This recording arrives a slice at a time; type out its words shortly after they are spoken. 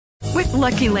With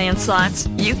Lucky Land Slots,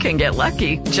 you can get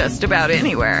lucky just about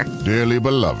anywhere. Dearly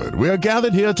beloved, we are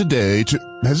gathered here today to...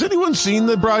 Has anyone seen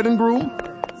the bride and groom?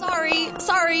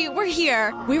 Sorry, we're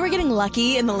here. We were getting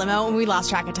lucky in the limo and we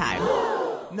lost track of time.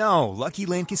 No, Lucky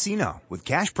Land Casino, with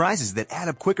cash prizes that add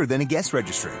up quicker than a guest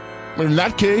registry. In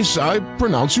that case, I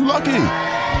pronounce you lucky.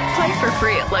 Play for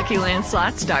free at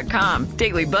LuckyLandSlots.com.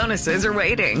 Daily bonuses are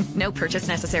waiting. No purchase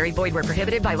necessary. Void where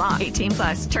prohibited by law. 18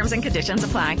 plus. Terms and conditions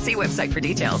apply. See website for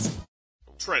details.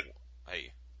 Trent.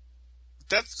 Hey.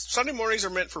 Sunday mornings are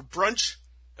meant for brunch.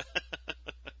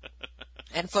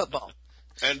 And football.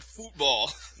 And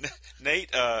football. Nate,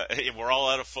 we're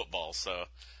all out of football, so...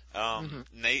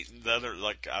 Nate, the other,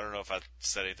 I don't know if I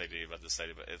said anything to you about this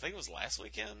stadium, but I think it was last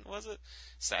weekend, was it?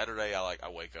 Saturday, I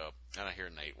wake up, and I hear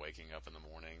Nate waking up in the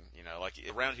morning,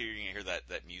 around here you can hear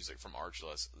that music from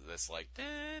Archulus, that's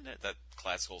that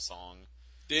classical song.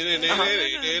 Yeah,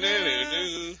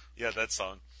 that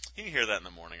song. You can hear that in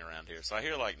the morning around here. So I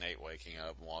hear, Nate waking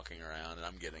up and walking around, and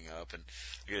I'm getting up, and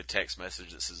I get a text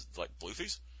message that says,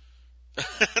 Bluethies?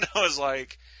 And I was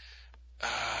like...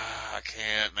 I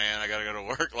can't, man. I gotta go to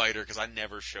work later because I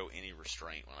never show any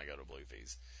restraint when I go to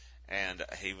Bluethies. And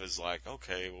he was like,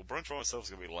 "Okay, well, brunch by myself is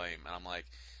gonna be lame." And I'm like,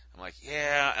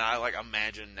 "Yeah." And I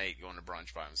imagine Nate going to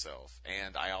brunch by himself.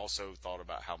 And I also thought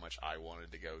about how much I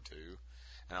wanted to go to,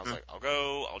 and I was like, "I'll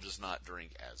go. I'll just not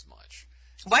drink as much."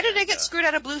 Why did they get screwed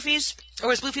out of Bluefies? Or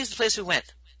was Bluefies the place we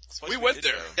went? We went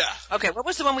there. Yeah. Okay, what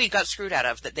was the one we got screwed out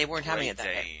of that they weren't having it that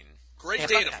day? Great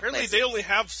Dane. Apparently, they only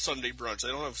have Sunday brunch. They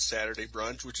don't have Saturday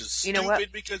brunch, which is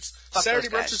stupid because Saturday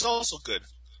brunch is also good.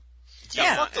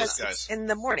 Yeah, fuck those guys. In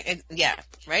the morning. Yeah,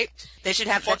 right? They should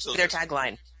have their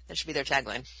tagline. That should be their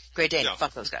tagline. Great Dane,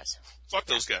 fuck those guys. Fuck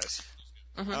those guys.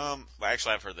 Well,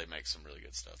 actually, I've heard they make some really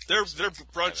good stuff. Their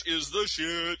brunch is the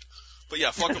shit. But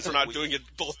yeah, fuck them for not doing it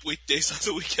both weekdays on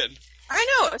the weekend. I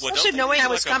know, especially knowing I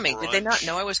was coming. Did they not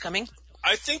know I was coming?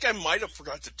 I think I might have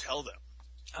forgot to tell them.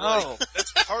 Oh,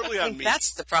 that's partly on me.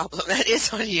 That's the problem. That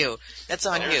is on you. That's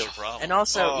on There's you. your problem. And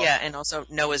also, and also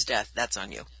Noah's death. That's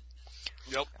on you.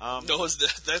 Yep. Noah's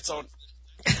death. That's on.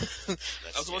 I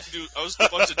was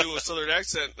about to do a southern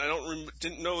accent. And I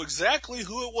didn't know exactly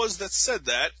who it was that said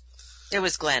that. It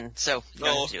was Glenn. So you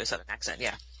don't have to do a southern accent.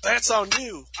 Yeah. That's on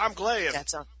you. I'm glad.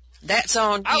 That's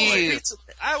on you.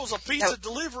 I was a pizza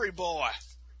delivery boy.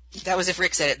 That was if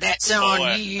Rick said it. That's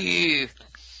on you.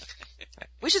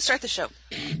 We should start the show.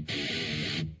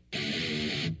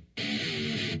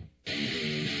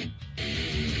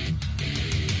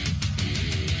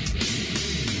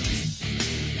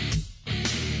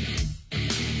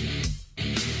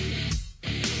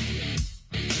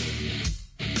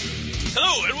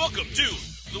 Hello and welcome to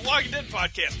the Walking Dead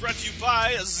podcast, brought to you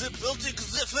by the Baltic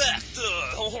Effect.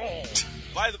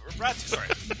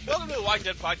 Welcome to the Walking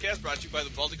Dead podcast, brought to you by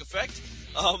the Baltic Effect.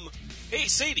 Hey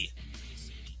Sadie.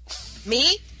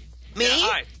 Me? Yeah,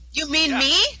 hi. You mean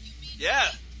me?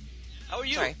 Yeah. How are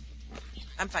you? Sorry.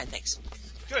 I'm fine, thanks.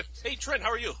 Good. Hey Trent, how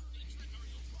are you? You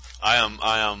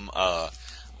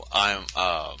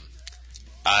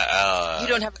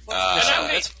don't have a I'm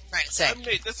Nate. That's right to say. I'm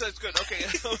Nate. That's good. Okay.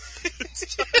 That's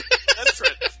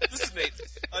Trent. This is Nate.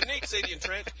 Nate, Sadie, and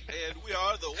Trent, and we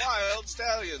are the Wild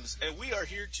Stallions, and we are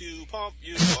here to pump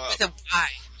you up.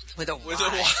 With a Y. With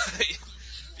a Y.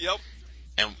 Yep.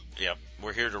 And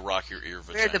we're here to rock your ear.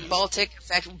 We're the Baltic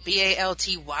Effect.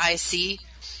 BALTYC.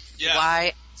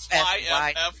 Yeah.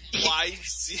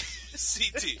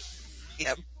 YFYCT.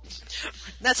 Yep.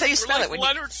 That's how you spell it. We're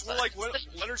like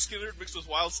Leonard Skinner mixed with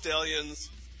Wild Stallions,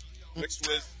 mixed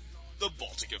with the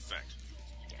Baltic Effect.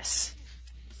 Yes.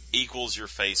 Equals your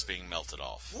face being melted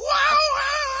off. Wow!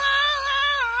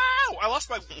 I lost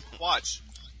my watch.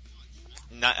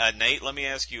 Nate, let me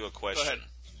ask you a question. Go ahead.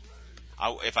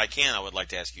 If I can, I would like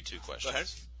to ask you two questions. Go ahead.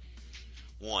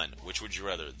 One, which would you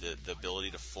rather, the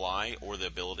ability to fly or the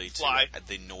ability to fly?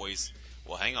 The noise.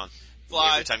 Well, hang on.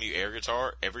 Fly. Every time you air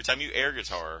guitar,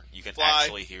 you can fly.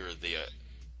 actually hear the.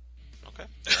 Okay.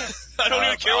 I don't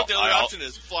even care what the other option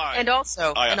is. Fly. And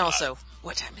also,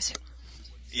 what time is it?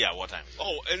 Yeah, what time?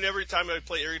 Oh, and every time I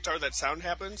play air guitar, that sound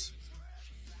happens.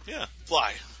 Yeah.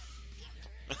 Fly.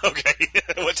 Okay.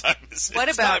 What time is it? What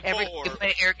about every time you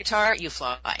play air guitar, you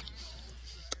fly?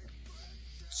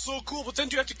 So cool, but then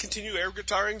do you have to continue air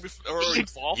guitaring or you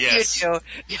fall? Yes. You do.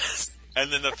 Yes.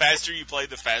 And then the faster you play,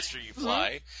 the faster you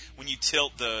fly. Mm-hmm. When you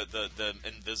tilt the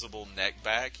invisible neck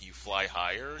back, you fly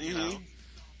higher. You know,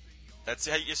 that's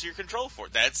how you your control for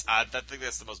it. I think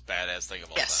that's the most badass thing of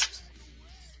all time. It's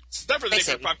never the name of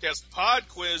the podcast. Pod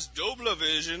Quiz Dobla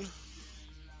Vision.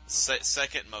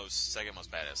 Second most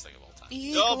badass thing of all time.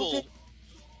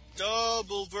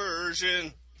 Double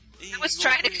version. I was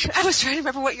trying to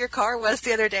remember what your car was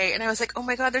the other day, and I was like, oh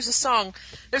my god, there's a song.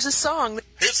 There's a song.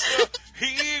 It's the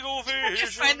Eagle I Vision.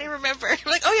 finally remember. I'm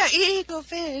like, oh yeah, Eagle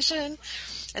Vision.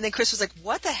 And then Chris was like,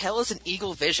 what the hell is an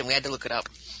Eagle Vision? We had to look it up.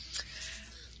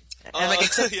 And I'm like,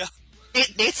 except yeah.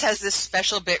 Nate has this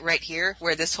special bit right here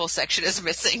where this whole section is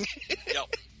missing.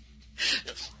 Yep.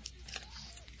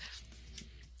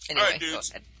 Anyway, All right, dudes.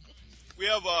 go ahead. We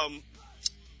have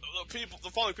the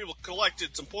following people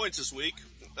collected some points this week.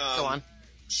 Go on.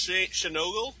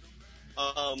 Shinogle,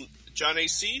 John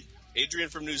AC, Adrian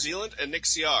from New Zealand, and Nick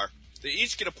CR. They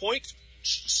each get a point.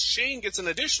 Shane gets an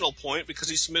additional point because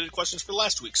he submitted questions for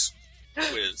last week's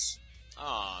quiz.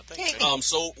 Aw, thanks.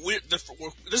 So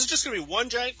this is just going to be one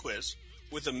giant quiz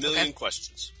with a million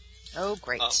questions. Oh,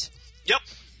 great. Yep,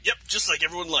 just like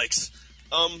everyone likes.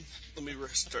 Let me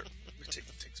restart. Let me take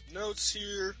some notes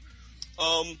here.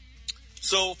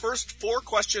 So first 4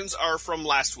 questions are from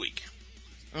last week.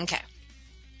 Okay.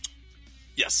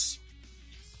 Yes.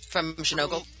 From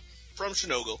Shinogle? From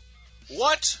Shinogle.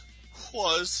 What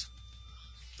was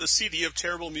the CD of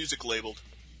terrible music labeled?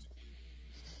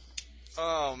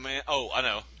 Oh, man. Oh, I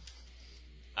know.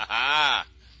 Aha!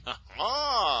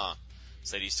 Aha!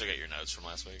 Sadie, you still got your notes from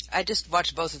last week? I just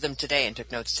watched both of them today and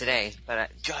took notes today, God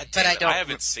but damn I it. don't. I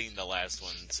haven't seen the last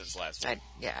one since last week.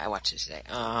 I watched it today.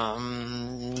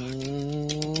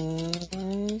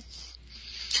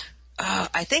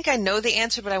 I think I know the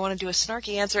answer, but I want to do a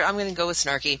snarky answer. I'm going to go with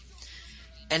snarky.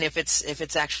 And if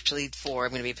it's actually 4,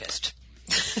 I'm going to be pissed.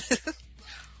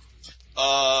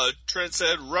 Trent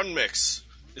said Run Mix.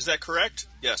 Is that correct?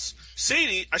 Yes.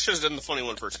 Sadie, I should have done the funny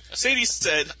one first. Sadie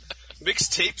said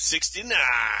Mixtape 69.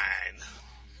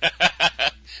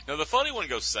 No, the funny one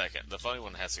goes second. The funny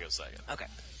one has to go second. Okay.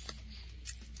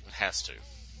 It has to.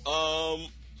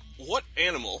 What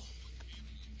animal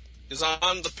is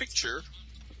on the picture,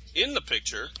 in the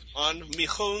picture, on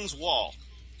Michon's wall?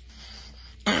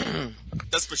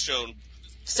 That's Michonne.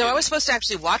 So I was supposed to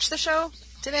actually watch the show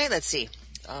today? Let's see.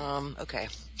 Okay.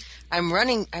 I'm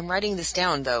writing this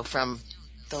down, though, from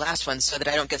the last one so that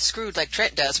I don't get screwed like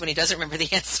Trent does when he doesn't remember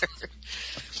the answer.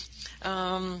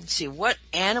 Let's see. What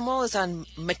animal is on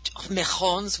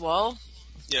Michon's wall?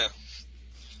 Yeah.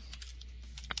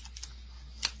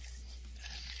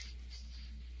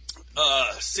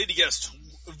 Sadie guessed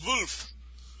wolf.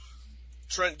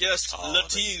 Trent guessed le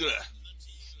tigre.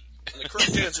 And the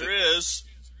correct answer is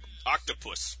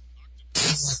octopus.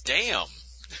 Damn.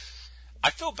 I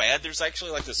feel bad. There's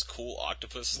actually like this cool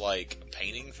octopus like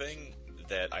painting thing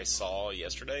that I saw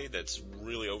yesterday that's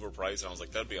really overpriced, and I was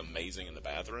like, that'd be amazing in the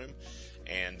bathroom.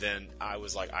 And then I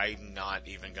was like, I'm not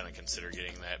even going to consider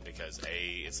getting that because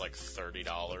A, it's like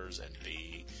 $30, and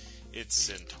B, it's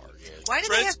in Target. Why do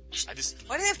Trent,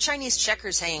 they have Chinese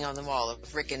checkers hanging on the wall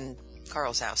of Rick and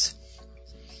Carl's house?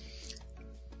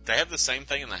 They have the same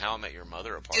thing in the How I Met Your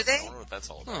Mother apartment. Do they? I wonder what that's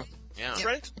all about. Yeah.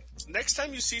 Trent, next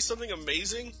time you see something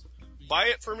amazing, buy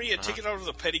it for me and take it out of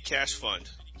the petty cash fund.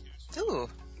 Ooh.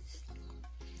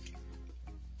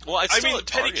 Well, it's still at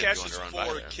petty Target cash if is you want to run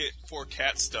by there. for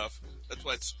cat stuff. That's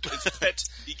why it's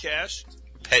petty cash.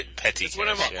 Petty It's cash. when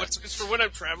I'm yeah. it's for when I'm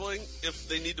traveling. If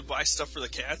they need to buy stuff for the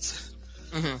cats,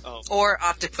 Or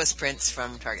octopus prints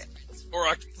from Target. or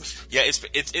Yeah, it's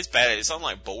bad. It's on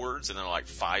like boards, and then like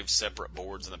 5 separate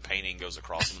boards, and the painting goes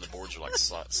across them, and the boards are like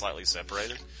slightly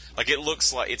separated. Like it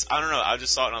looks like it's. I don't know. I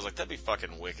just saw it, and I was like, that'd be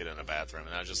fucking wicked in a bathroom.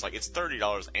 And I was just like, it's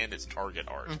 $30, and it's Target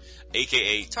art,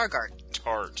 aka Targart.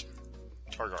 Target.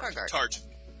 tart.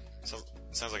 So it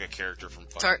sounds like a character from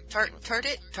fucking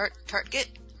Target? Target?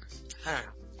 I don't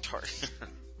know. Tart.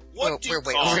 What do you We're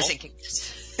way call overthinking.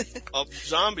 a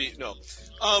zombie? No.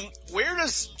 Where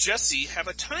does Jesse have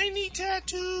a tiny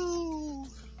tattoo?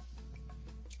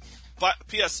 But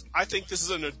P.S. I think this is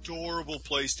an adorable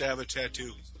place to have a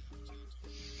tattoo.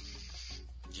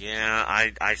 Yeah,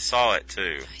 I saw it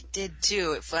too. I did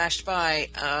too. It flashed by.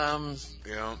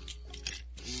 Yeah.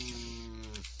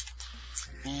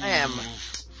 I am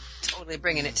totally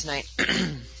bringing it tonight.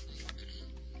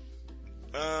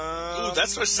 Ooh,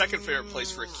 that's my second favorite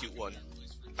place for a cute one.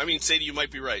 I mean, Sadie, you might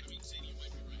be right.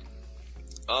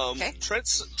 Okay. Trent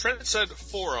said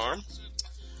forearm.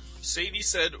 Sadie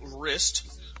said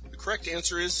wrist. The correct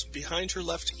answer is behind her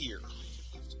left ear.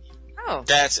 Oh.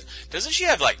 Doesn't she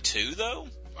have like 2 though?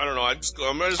 I don't know. I'm just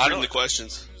reading the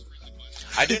questions.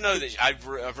 I do know that I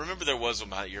remember there was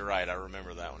one. You're right. I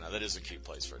remember that one. Now, that is a cute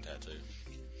place for a tattoo.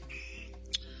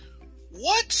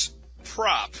 What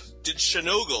prop did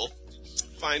Shinogle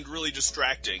find really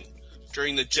distracting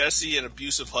during the Jesse and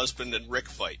abusive husband and Rick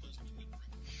fight?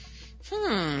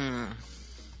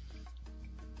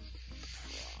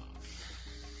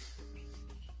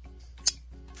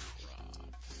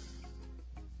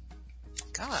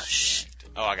 Gosh.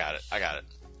 Oh, I got it. I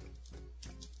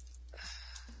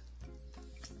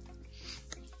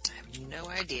have no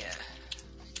idea.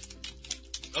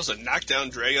 That was a knockdown,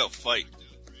 drag-out fight.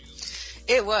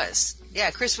 It was.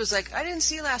 Yeah, Chris was like, I didn't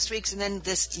see last week's, and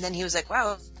then he was like,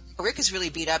 wow, Rick is really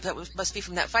beat up. Must be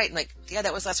from that fight. And like, yeah,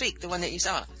 that was last week, the one that you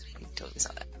saw. He totally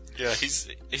saw that. Yeah, he's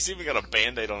even got a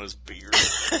Band-Aid on his beard.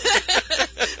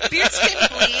 Beards can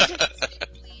bleed.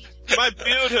 My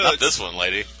beard hurts. Not this one,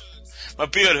 lady. My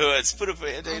beard hurts. Put a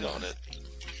Band-Aid on it.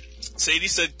 Sadie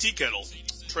said tea kettle.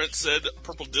 Trent said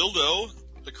purple dildo.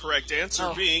 The correct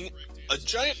answer being a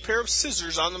giant pair of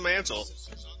scissors on the mantle.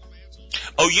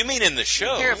 Oh, you mean in the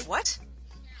show? A pair of what?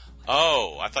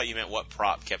 Oh, I thought you meant what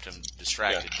prop kept him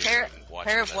distracted. Yeah.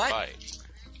 Pair of that what? Fight.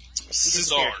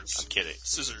 Scissors. I'm kidding.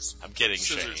 Scissors. I'm kidding,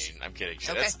 Scissors. Shane. I'm kidding.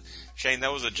 Okay. Shane,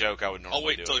 that was a joke I would normally I'll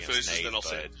wait do until he against finishes, Nate, then I'll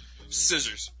say it.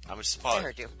 Scissors. I'm just I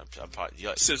heard you.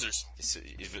 Scissors.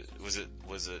 Was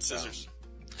it? Scissors.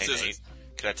 Hey, Scissors. Nate,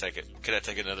 could I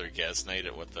take another guess, Nate,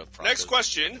 at what the prop Next is?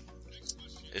 question.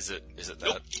 Is it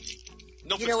that?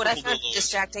 Nope. You know what I found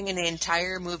distracting in the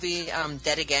entire movie,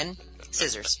 Dead Again?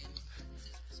 Scissors.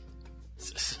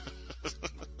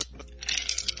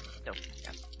 No.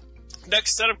 Yeah.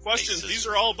 Next set of questions. Hey, These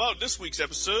are all about this week's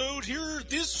episode. Here,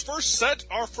 these first set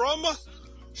are from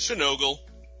Shinogle.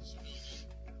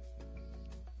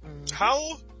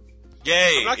 How?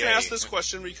 Yay! I'm not going to ask this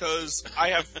question because I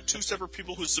have two separate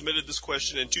people who submitted this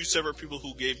question and two separate people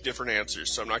who gave different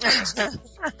answers, so I'm not going to ask it.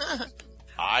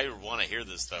 I want to hear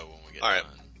this though when we get All right.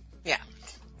 done. Yeah.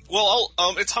 Well,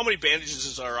 it's how many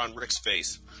bandages are on Rick's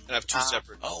face, and I have two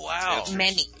separate. Oh wow! answers.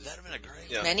 Many. That'd have been a great.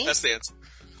 Yeah, Many? That's the answer.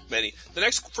 Many. The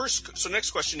next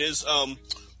question is,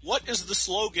 what is the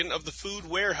slogan of the food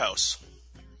warehouse?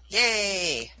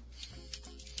 Yay!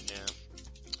 Yeah.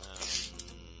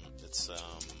 It's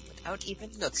Without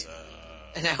even looking.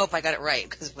 And I hope I got it right,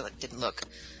 because it didn't look.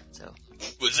 So.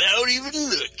 without even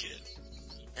looking.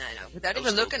 I know. Without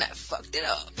even looking, I fucked it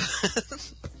up.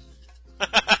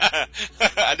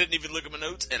 I didn't even look at my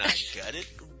notes, and I got it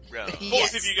wrong.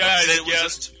 Both of you guys It was-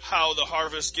 guessed how the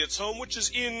harvest gets home, which is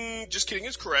just kidding,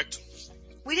 is correct.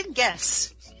 We didn't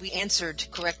guess. We answered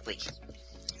correctly.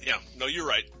 Yeah, no, you're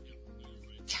right.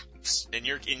 In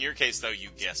your case, though, you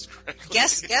guessed correctly.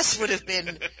 Guess would have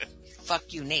been,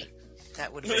 fuck you, Nate.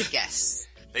 That would have been a guess.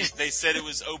 They said it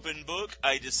was open book.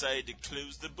 I decided to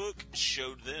close the book.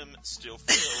 Showed them still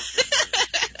filled.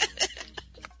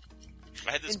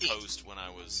 I had this Indeed. post when I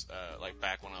was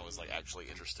back when I was actually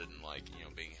interested in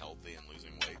being healthy and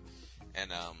losing weight,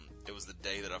 and it was the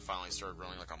day that I finally started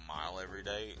running a mile every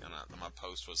day, and my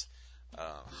post was,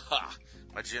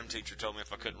 my gym teacher told me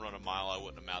if I couldn't run a mile I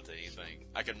wouldn't amount to anything.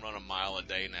 I can run a mile a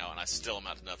day now, and I still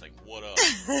amount to nothing. What up?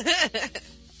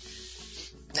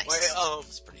 Nice.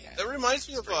 That reminds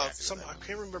me of I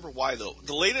can't remember why though.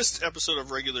 The latest episode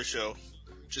of Regular Show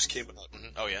just came out. Mm-hmm.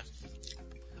 Oh yeah,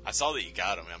 I saw that you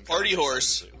got him. Party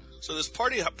Horse. So this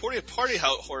party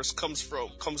horse comes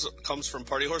from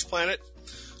Party Horse Planet.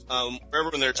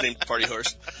 Everyone there is named Party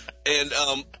Horse, and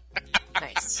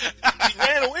Nice. he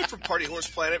ran away from Party Horse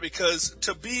Planet because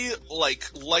to be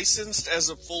licensed as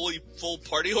a full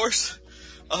party horse,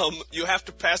 you have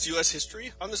to pass U.S.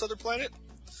 history on this other planet.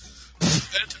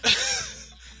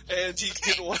 And he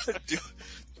didn't want to do.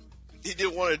 He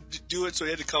didn't want to do it, so he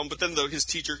had to come. But then his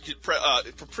teacher,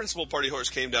 Principal Party Horse,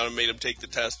 came down and made him take the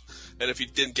test. And if he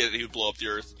didn't get it, he would blow up the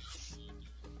earth.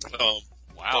 Wow.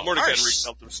 But Mordecai Harsh.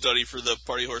 helped him study for the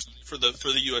Party Horse for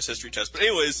the U.S. history test. But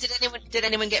anyways, Did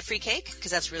anyone get free cake?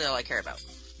 Because that's really all I care about.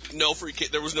 no free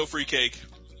cake. There was no free cake.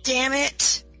 Damn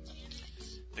it!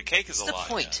 The cake is What's a the lot.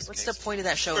 point? guys. What's the point of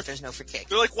that show if there's no free cake?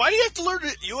 They're like, why do you have to learn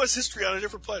U.S. history on a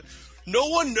different planet? No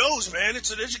one knows, man.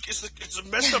 It's a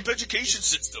messed up education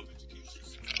system.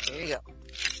 There you go.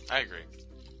 I agree.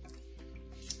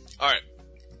 All right.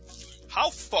 How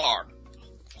far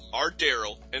are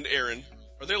Daryl and Aaron?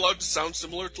 Are they allowed to sound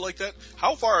similar to like that?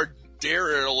 How far are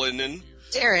Daryl and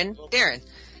Darren.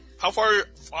 how far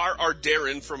are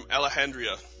Darren from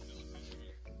Alejandria?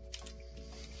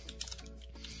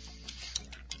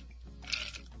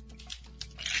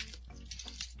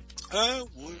 I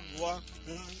would walk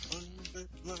 100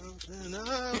 miles and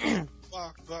I would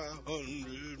walk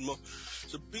 500 more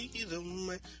to be the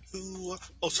man who.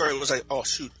 Oh, sorry. Was I? Oh,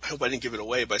 shoot! I hope I didn't give it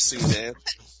away by singing that.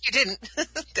 You didn't,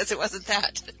 because it wasn't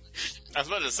that. I was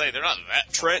about to say they're not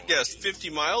that. Trent guessed 50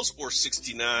 miles or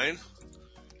 69.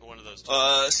 One of those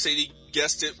two. Sadie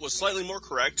guessed it was slightly more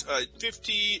correct.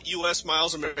 50 U.S.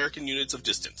 miles, American units of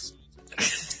distance,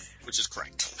 which is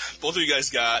correct. Both of you guys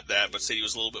got that, but Sadie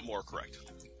was a little bit more correct.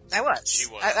 I was. She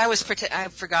was. I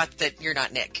forgot that you're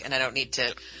not Nick, and I don't need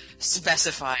to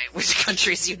specify which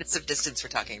country's units of distance we're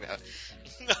talking about.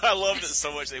 I loved it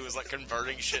so much that he was like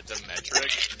converting shit to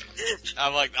metric.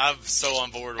 I'm so on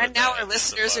board with and now that. our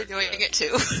listeners are doing it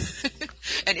too.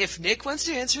 And if Nick wants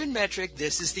to answer in metric,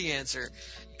 this is the answer.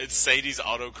 It's Sadie's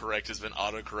autocorrect has been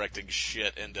autocorrecting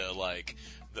shit into like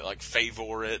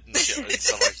favorite and shit and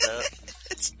stuff like that.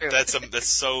 It's true. That's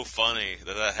so funny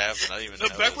that happened. I didn't even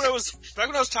know. Back when I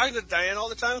was talking to Diane all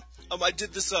the time, I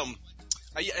did this.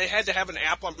 I had to have an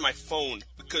app on my phone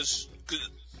because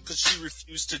she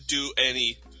refused to do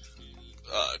any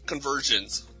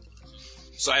conversions.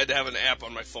 So I had to have an app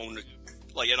on my phone,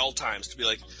 like at all times, to be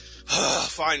like,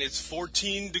 fine, it's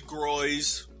 14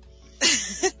 degrees.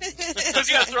 Because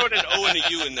you got to throw an O and a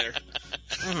U in there.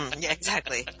 Mm-hmm. Yeah,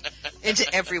 exactly.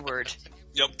 Into every word.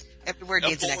 Yep. Every word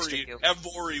needs an extra U.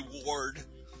 Every word.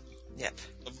 Yep.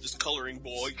 Of this coloring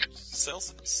boy.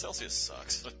 Celsius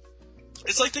sucks.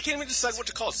 It's like they can't even decide what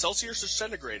to call it, Celsius or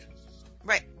centigrade.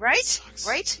 Right?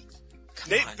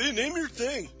 Come on. Name your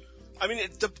thing. I mean,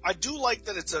 I do like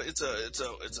that it's a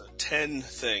 10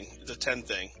 thing. It's a 10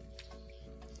 thing.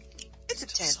 It's a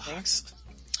 10 thing.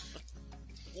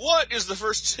 What is the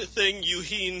first thing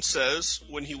Eugene says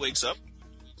when he wakes up?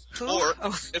 Who? Or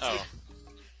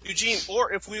Eugene,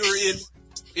 or if we were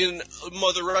in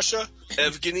Mother Russia,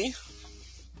 Evgeny.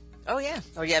 Oh yeah.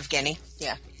 Oh yeah, Evgeny.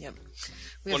 Yeah. Yep.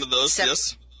 One of those.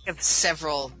 Yes. We have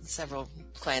several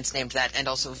clans named that, and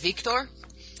also Viktor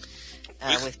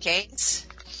with K's,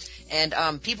 and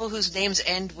people whose names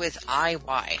end with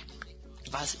IY.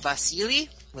 Vasily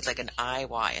with like an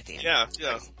IY at the end.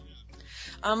 Yeah.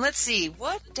 Let's see.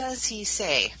 What does he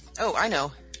say? Oh, I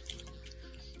know.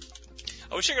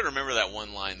 I wish I could remember that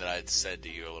one line that I had said to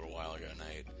you a little while ago,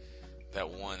 Nate. That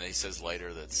one that he says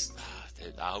later that's...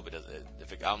 I hope it doesn't...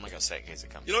 I'm not going to say it in case it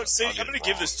comes You know what, up. Sadie, I'm going to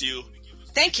give this to you.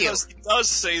 Thank you. He does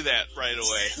say that right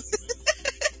away.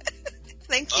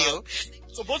 Thank you.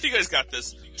 So both of you guys got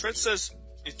this. Trent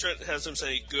has him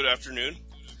say, good afternoon.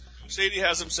 Sadie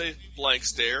has him say blank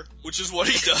stare, which is what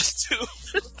he does too.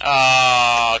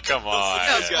 Oh, come on.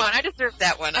 No, come on. I deserve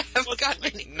that one. I haven't gotten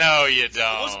any. No, you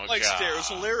don't. It wasn't blank stare. It was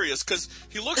hilarious because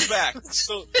he looks back.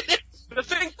 So the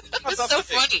thing drops off so the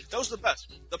thing. funny. That was the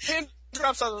best. The pin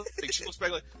drops out of the thing. She looks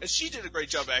back and she did a great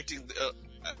job acting.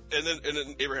 And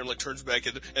then Abraham turns back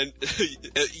and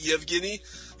Yevgeny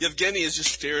is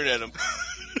just staring at him.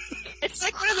 It's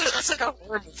like one of those. It's like a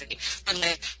horror movie.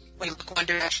 When you look one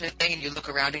direction of the thing and you look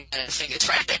around and the thing is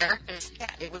right there.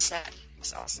 Yeah, it was that. It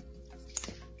was awesome.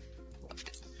 Loved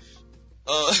it.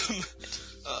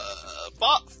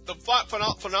 The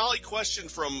finale question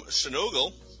from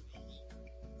Shinogle.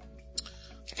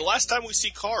 The last time we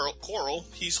see Coral,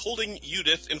 he's holding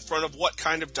Judith in front of what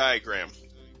kind of diagram?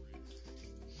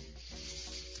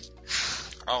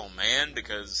 Oh, man,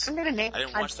 because I'm gonna name I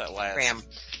didn't watch that last. Damn it.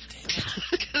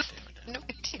 No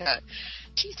idea.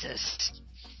 Jesus.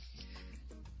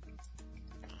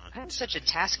 I'm such a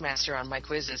taskmaster on my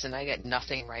quizzes, and I get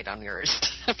nothing right on yours.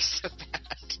 I'm so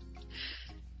bad.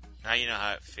 Now you know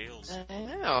how it feels. I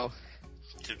know.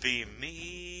 To be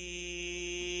me.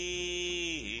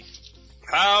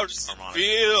 How does it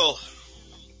feel?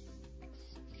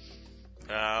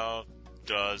 How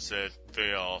does it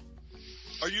feel?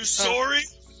 Are you sorry?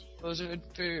 How does it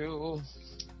feel?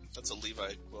 That's a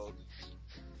Levi quote.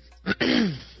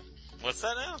 What's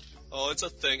that now? Oh, it's a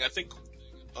thing. I think,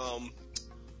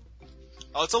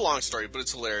 it's a long story, but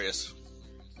it's hilarious.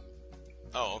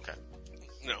 Oh, okay.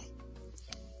 No.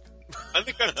 I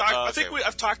think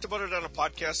I've talked about it on a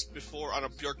podcast before, on a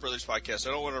Bjork Brothers podcast.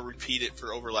 I don't want to repeat it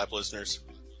for overlap listeners.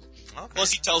 Okay.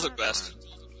 Plus, he tells it best.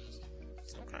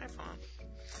 Okay, fine.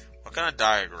 What kind of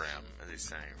diagram is he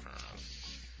saying in front of?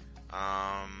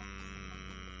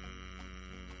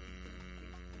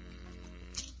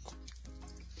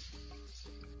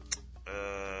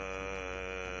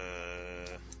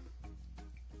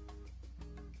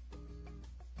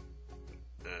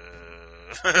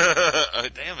 Oh,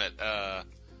 damn it. Now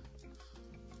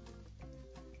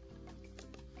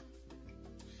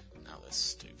that's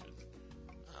stupid.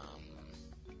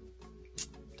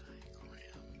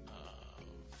 Diagram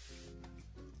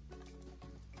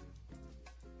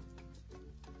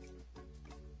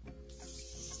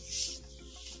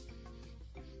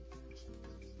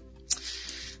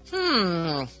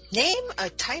of... Name a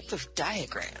type of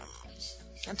diagram.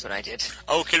 That's what I did.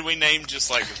 Oh, can we name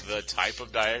just like the type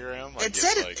of diagram? Like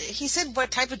he said what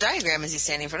type of diagram is he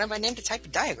standing in front of? I named a type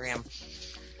of diagram.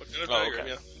 What kind of diagram,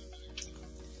 okay.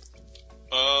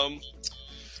 Yeah.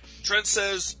 Trent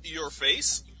says your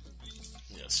face.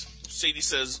 Yes. Sadie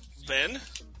says Ben.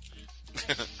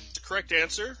 The correct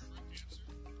answer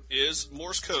is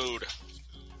Morse code.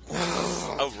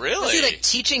 Oh, really? Was he like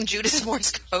teaching Judas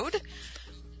Morse code?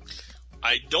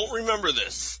 I don't remember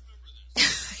this.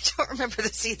 I don't remember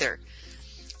this either.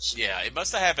 Yeah, it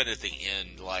must have happened at the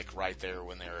end, like right there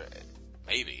when they were.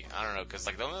 Maybe, I don't know, because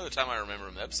like the only other time I remember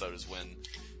in the episode is when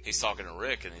he's talking to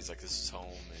Rick and he's like, "This is home."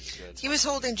 And he's good. He was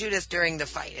holding Judith during the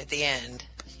fight at the end.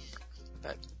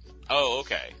 But Oh,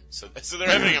 okay. So they're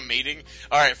having a meeting.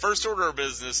 All right. First order of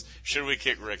business: should we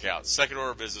kick Rick out? Second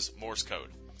order of business: Morse code.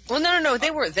 well, no,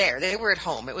 they were there. They were at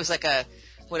home. It was like a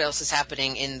what else is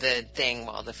happening in the thing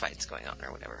while the fight's going on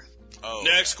or whatever. Oh.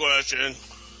 Next question.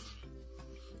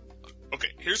 Okay,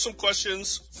 here's some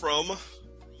questions from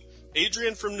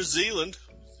Adrian from New Zealand.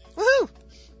 Woohoo!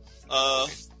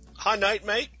 Hi, night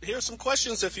mate. Here's some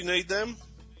questions if you need them.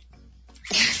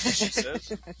 She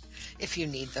says. If you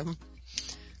need them.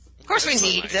 Of course we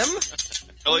need them.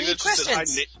 I like Need that she said,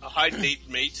 questions. hi, Nate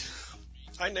mate.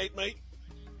 Hi, Nate mate.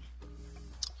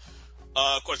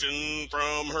 Question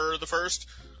from her, the first.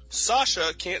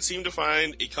 Sasha can't seem to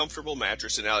find a comfortable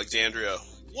mattress in Alexandria.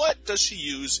 What does she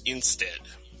use instead?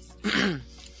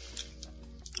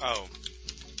 Oh.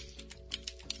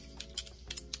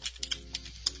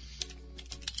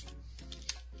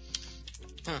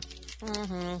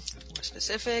 More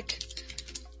specific.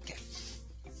 Okay.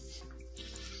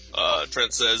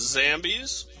 Trent says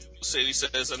zombies. Sadie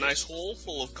says a nice hole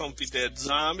full of comfy dead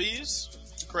zombies.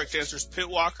 The correct answer is pit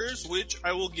walkers, which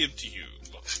I will give to you.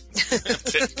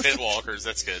 Pit walkers.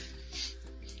 That's good.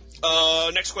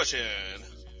 Next question.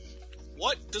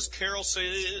 What does Carol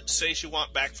say she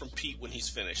want back from Pete when he's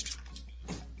finished?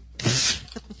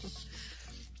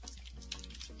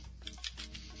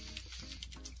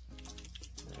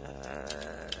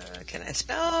 Can I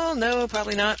spell? No,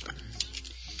 probably not.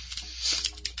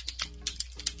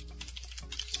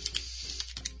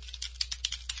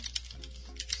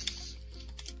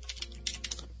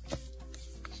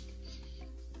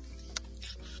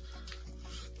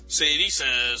 Sadie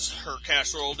says her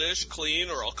casserole dish clean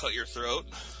or I'll cut your throat.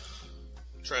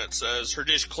 Trent says her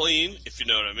dish clean, if you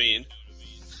know what I mean.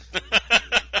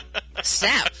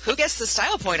 Snap. Who gets the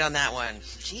style point on that one?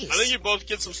 Jeez. I think you both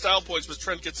get some style points, but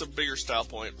Trent gets a bigger style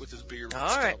point with his bigger All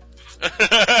style. right.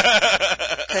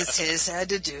 Because his had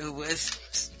to do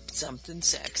with something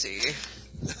sexy.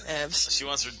 She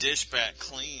wants her dish back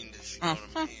cleaned, if you know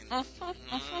what I mean.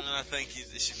 I think she's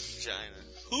vagina.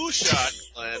 Who shot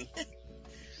Glenn?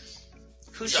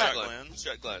 Who shot Glenn? Who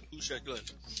shot Glenn? Who shot Glenn?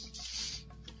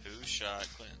 Who shot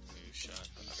Glenn? Who shot?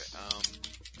 Okay.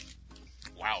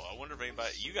 Wow. I wonder if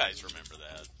anybody. You guys remember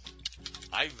that?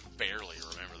 I barely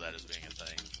remember that as being a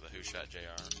thing. The Who Shot JR.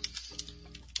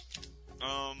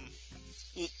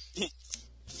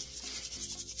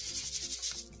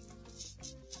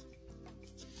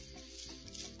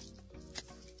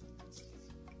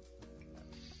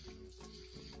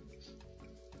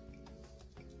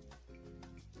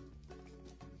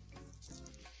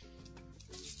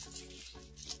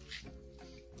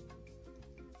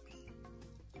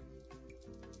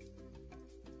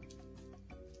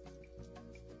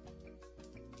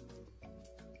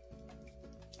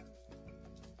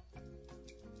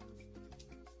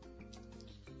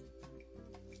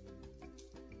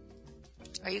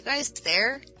 Are you guys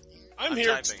there? I'm I'm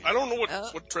here. typing. I don't know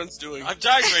what Trent's doing. I'm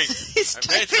typing. He's I'm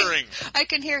typing. answering. I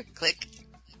can hear click.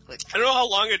 I don't know how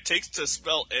long it takes to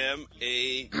spell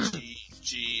M-A-G-G-I-E.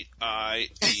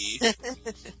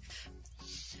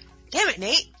 Damn it,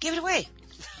 Nate. Give it away.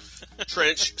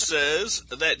 Trench says,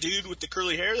 that dude with the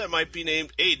curly hair, that might be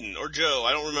named Aiden or Joe.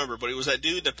 I don't remember, but it was that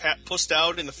dude that pussed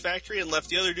out in the factory and left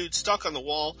the other dude stuck on the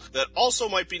wall that also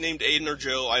might be named Aiden or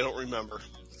Joe. I don't remember.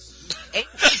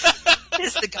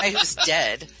 Is the guy who's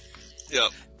dead.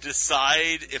 Yep.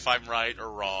 Decide if I'm right or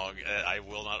wrong. I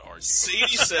will not argue.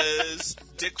 Sadie says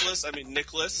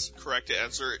Nicholas. Correct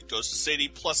answer. It goes to Sadie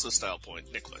plus a style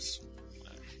point. Nicholas.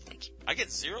 I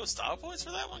get 0 style points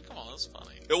for that one? Come on, that's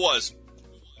funny. It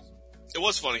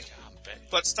was funny. God,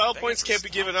 But style points can't be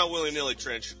given out willy-nilly,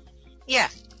 Trench. Yeah.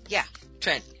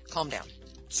 Trent, calm down.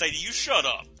 Sadie, you shut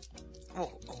up.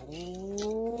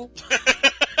 Oh.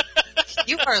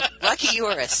 You are lucky you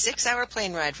are a 6-hour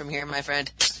plane ride from here, my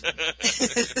friend.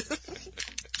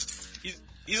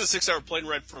 He's a 6-hour plane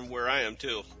ride from where I am,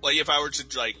 too. Like, if I were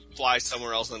to, fly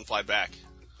somewhere else and then fly back.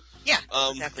 Yeah,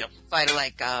 exactly. Fly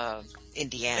to,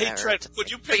 Indiana. Hey, Trent,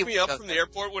 would you pick me up from the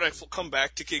airport when I come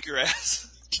back to kick your ass?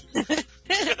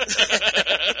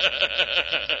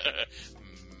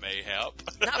 Mayhap.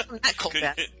 Not from that cold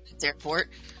ass airport.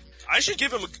 I should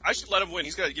let him win.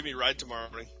 He's got to give me a ride tomorrow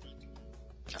morning.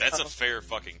 That's a fair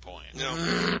fucking point. No.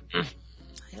 I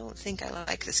don't think I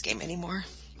like this game anymore.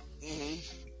 Mm-hmm.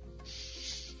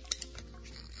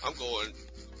 I'm going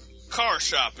car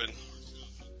shopping.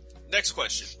 Next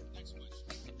question.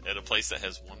 At a place that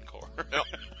has one car. Yep.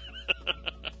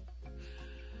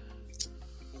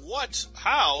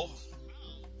 How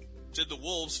did the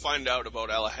Wolves find out about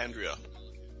Alejandria?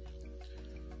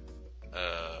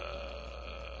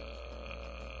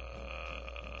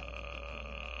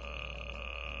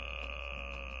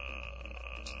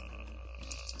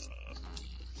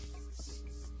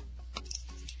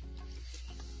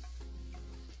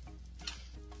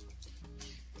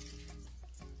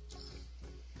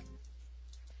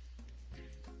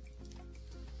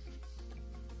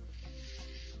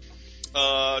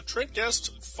 Trent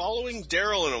guessed following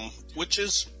Daryl and him, which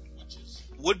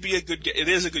would be a good guess. It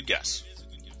is a good guess.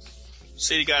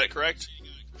 Sadie got it correct.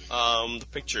 The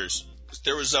pictures.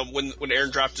 There was when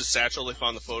Aaron dropped his satchel, they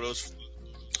found the photos.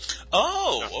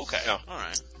 Oh, okay. Yeah. All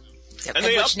right. Yep. And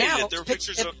they updated now, it. There were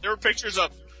pictures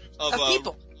of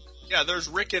people. Yeah, there's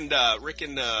Rick and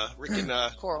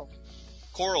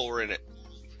Coral were in it.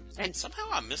 And Somehow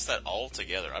I missed that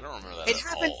altogether. I don't remember that it at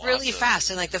happened all. really fast.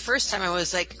 And like the first time I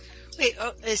was like, wait,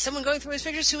 is someone going through his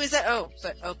pictures? Who is that? Oh,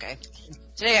 but okay.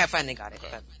 Today I finally got it.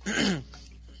 Okay.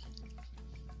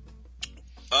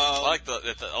 But I like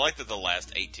that the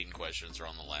last 18 questions are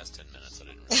on the last 10 minutes. I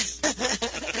didn't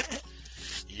really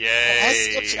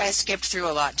Yay! I skipped through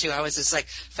a lot too. I was just like,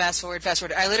 fast forward.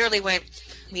 I literally went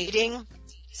meeting,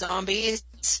 zombies,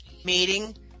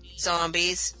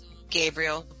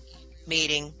 Gabriel,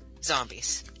 meeting,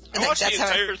 zombies. And I watched that's the how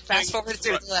entire I fast thing. forwarded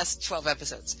through the last 12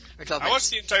 episodes. Or 12 I minutes.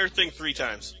 watched the entire thing 3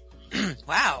 times.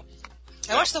 Wow.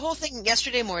 I watched the whole thing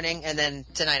yesterday morning, and then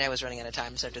tonight I was running out of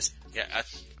time, so just... Yeah,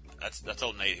 I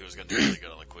told Nate he was going to do really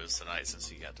good on the quiz tonight since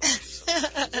he got to watch it.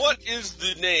 So. What is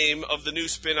the name of the new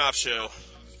spin-off show?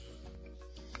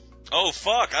 Oh,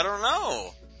 fuck, I don't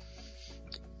know.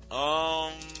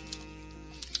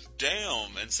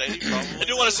 Damn, and Sadie probably... I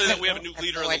do want to say that we have a new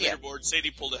leader no on the idea. leaderboard.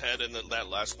 Sadie pulled ahead in that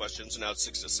last question, so now it's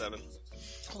 6-7.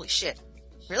 Holy shit.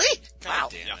 Really? Wow.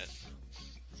 God damn it.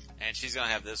 And she's going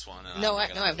to have this one. And No,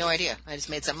 I'm I have no idea. I just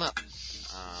made something up.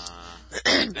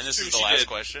 And this is the She last did.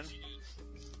 question?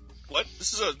 What?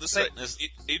 This is an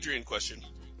Adrian question.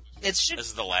 This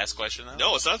is the last question, though?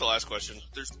 No, it's not the last question.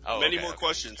 There's many more okay,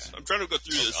 questions. okay. I'm trying to go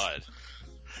through this. God.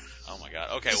 Oh, my God.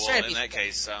 Okay, Just trying well, to in be that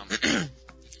case...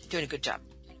 Doing a good job.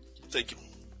 Thank you.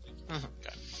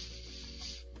 Okay.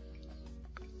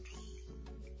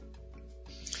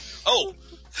 Oh,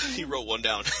 he wrote one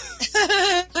down.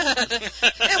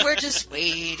 And we're just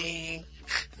waiting.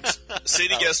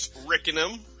 Sadie guessed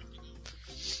Rickenham.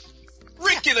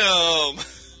 Rickenham!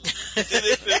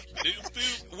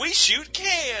 We shoot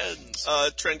cans!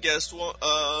 Trent guessed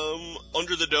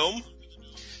Under the Dome.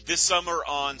 This summer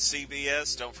on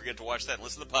CBS. Don't forget to watch that and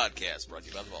listen to the podcast brought to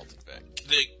you by the Baltic.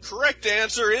 The correct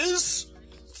answer is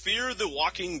Fear the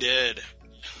Walking Dead.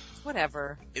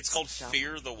 Whatever. It's called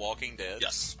Fear the Walking Dead?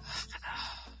 Yes.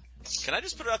 Can I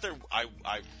just put it out there? I'll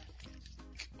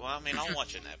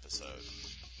watch an episode.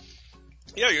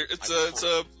 Yeah, it's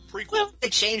a prequel. Well, they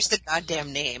changed the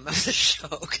goddamn name of the show,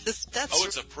 because that's... Oh,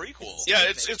 it's a prequel. Yeah,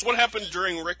 it's what happened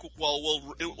during Rick.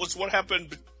 It was what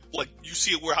happened. Like you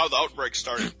see how the outbreak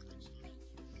started.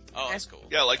 Oh, that's cool.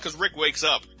 Yeah, like because Rick wakes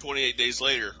up 28 days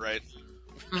later, right?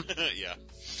 Yeah.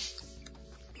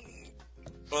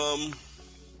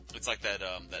 It's like that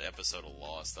episode of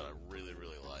Lost that I really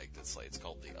really liked. It's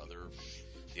called the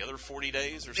other 40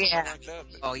 days or something like that.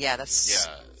 Oh yeah, that's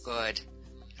good.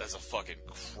 That's a fucking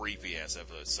creepy ass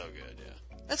episode. It's so good. Yeah.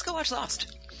 Let's go watch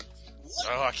Lost.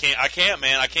 Oh, I can't,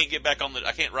 man. I can't get back on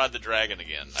I can't ride the dragon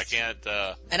again. I can't.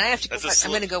 And I have to. I'm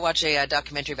going to go watch a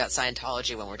documentary about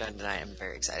Scientology when we're done tonight. I'm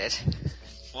very excited.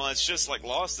 Well, it's just like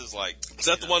Lost is like. Is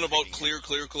that the one about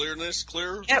clearness,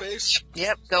 clear space?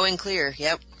 Yep, going clear.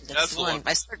 Yep, That's the one.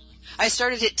 I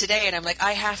started it today, and I'm like,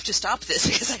 I have to stop this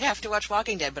because I have to watch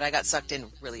Walking Dead, but I got sucked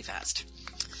in really fast.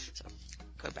 So,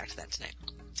 going back to that tonight.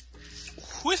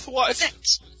 With what?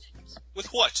 With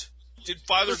what did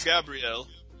Father Gabriel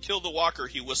kill the walker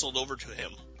he whistled over to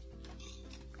him?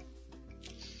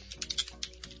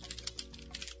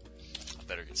 I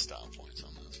better get style points on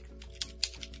this.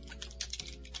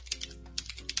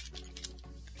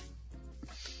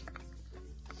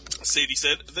 Sadie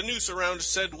said, the noose around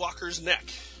said walker's neck.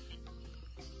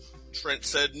 Trent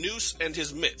said, noose and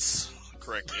his mitts.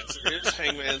 Correct answer is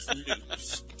Hangman's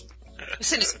noose. You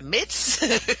said his mitts?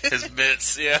 His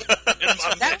mitts, yeah. And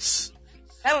my mitts.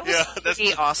 That was that's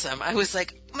pretty awesome. I was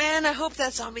like, man, I hope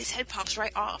that zombie's head pops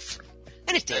right off.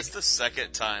 And it did. That's the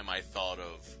second time I thought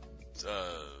of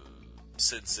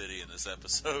Sin City in this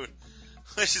episode.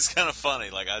 Which is kind of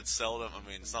funny. Like, it's not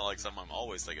like something I'm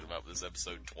always thinking about, but this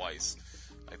episode twice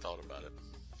I thought about it.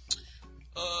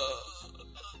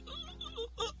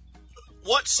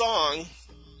 What song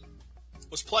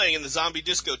was playing in the zombie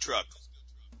disco truck?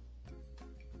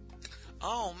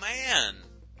 Oh, man.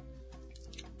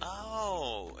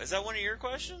 Oh, is that one of your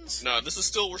questions? No,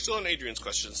 we're still on Adrian's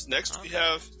questions. Next we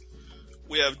have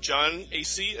John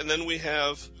AC, and then we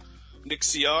have Nick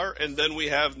CR, and then we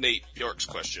have Nate Bjork's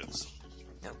questions.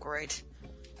 Oh, great.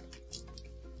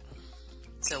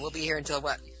 So we'll be here until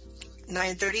what?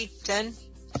 9:30? 10?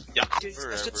 Yeah.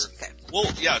 Forever. Okay.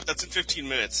 Well, yeah, that's in 15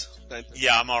 minutes.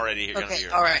 Yeah, I'm already here. Okay,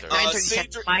 all right.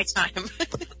 9:30, 10, my time.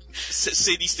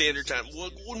 Sadie Standard Time.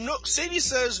 Well, no, Sadie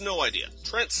says no idea.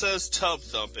 Trent says tub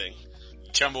thumping.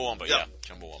 Chumbawamba, Yep. yeah.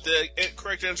 Chumbawamba. The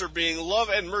correct answer being Love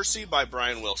and Mercy by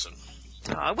Brian Wilson.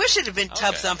 Oh, I wish it had been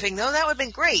Tub Thumping, though. That would have been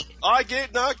great. I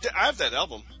get knocked. I have that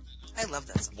album. I love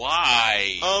that song.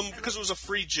 Why? Because it was a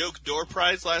free joke door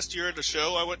prize last year at a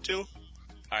show I went to. All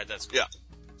right, that's cool.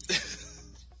 Yeah.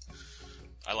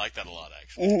 I like that a lot,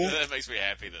 actually. Mm-hmm. That makes me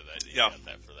happy that you Yeah. got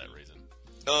that for that reason.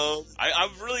 I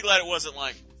I'm really glad it wasn't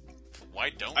like, why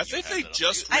don't you think have they that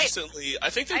just on recently. I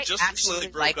think they just recently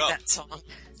broke like up. that song.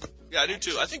 Yeah, I do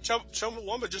too. I think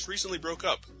Chumbawamba just recently broke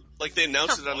up. Like they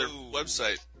announced it on their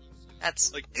website.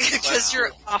 That's Like because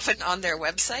you're often on their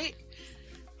website.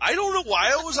 I don't know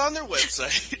why I was on their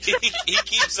website. he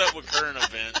keeps up with current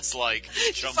events like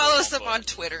Chumbawamba. Follows them on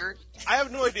Twitter. I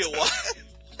have no idea why.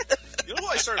 You know who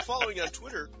I started following on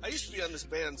Twitter? I used to be on this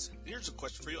band's... Here's a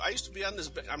question for you. I used to be on this...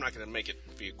 I'm not going to make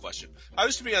it be a question. I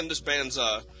used to be on this band's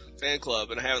fan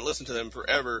club, and I haven't listened to them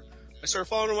forever. I started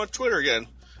following them on Twitter again.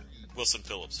 Wilson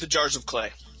Phillips. The Jars of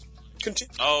Clay.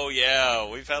 Continue. Oh, yeah.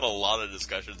 We've had a lot of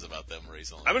discussions about them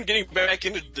recently. I've been getting back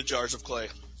into the Jars of Clay.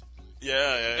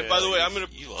 Yeah. And by the way, I'm going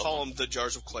to call them the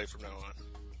Jars of Clay from now on.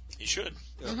 You should.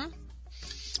 Yeah. Mm-hmm.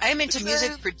 I am into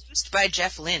music produced by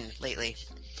Jeff Lynne lately.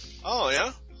 Oh,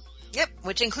 yeah? Yep,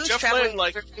 which includes Jeff Traveling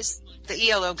Lynne, Wilburys, the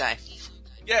ELO guy.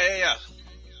 Yeah.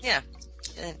 Yeah,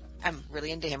 and I'm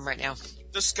really into him right now.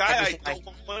 This guy,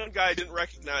 one guy I didn't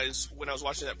recognize when I was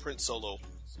watching that Prince solo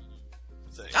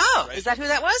thing. Oh, right? is that who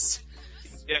that was?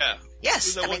 Yeah.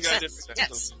 Yes, that that one makes guy I sense. didn't recognize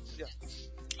Yes. him.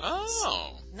 Yeah.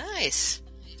 Oh. Nice.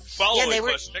 Following they were-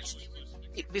 question next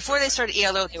week. Before they started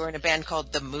ELO, they were in a band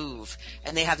called The Move,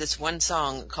 and they have this one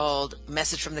song called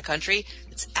Message from the Country.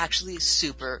 It's actually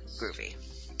super groovy.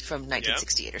 From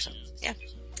 1968 or something. Yeah.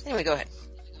 Anyway, go ahead.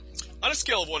 On a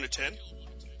scale of 1 to 10,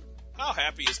 how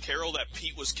happy is Carol that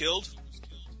Pete was killed?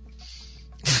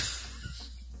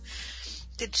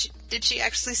 Did she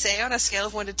actually say on a scale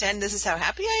of 1 to 10, this is how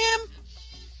happy I am?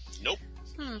 Nope.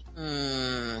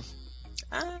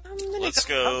 Let's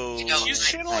go.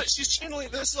 She's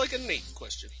channeling this is like a Nate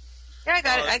question. Yeah,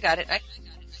 I got it.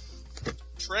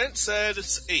 Trent said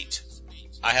it's 8.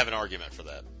 I have an argument for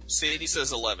that. Sadie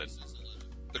says 11.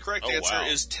 The correct answer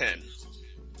is 10.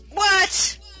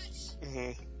 What?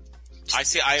 Mm-hmm. I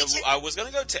see. I was going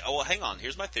to go 10. Oh, well, hang on.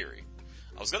 Here's my theory.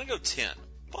 I was going to go 10,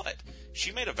 but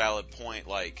she made a valid point,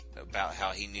 like, about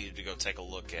how he needed to go take a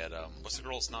look at, what's the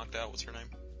girl that's knocked out? What's her name?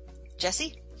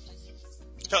 Jessie?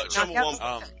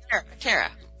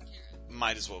 Tara.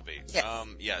 Might as well be.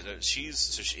 Yes. She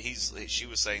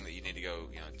was saying that you need to go,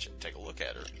 take a look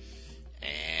at her.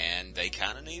 And they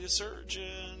kind of need a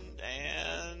surgeon,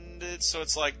 and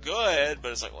it's like good,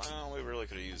 but it's like, well, we really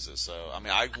could have used this. So, I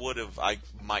mean, I could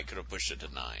have pushed it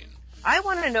to 9. I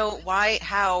want to know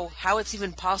how it's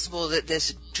even possible that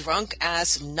this drunk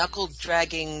ass, knuckle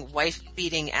dragging, wife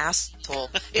beating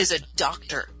asshole is a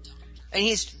doctor, and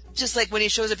he's just like when he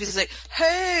shows up, he's like,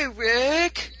 "Hey,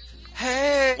 Rick."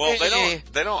 Hey. Well,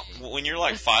 they don't, when you're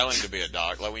like filing to be a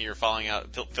doctor, like when you're filling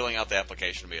out the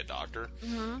application to be a doctor,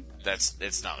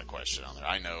 it's not a question on there.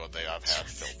 I know I've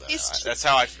filled that. That's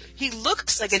how I. He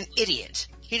looks like an idiot.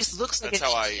 He just looks like an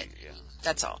idiot.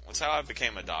 That's all. That's how I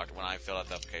became a doctor. When I filled out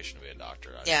the application to be a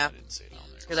doctor, I didn't see it on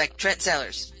there. You're like, Trent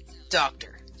Sellers,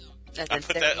 doctor. I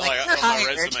put that like on my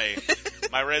resume.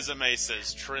 My resume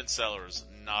says Trent Sellers,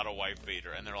 not a wife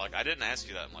beater. And they're like, I didn't ask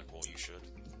you that. I'm like, well, you should.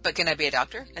 But can I be a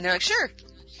doctor? And they're like, sure.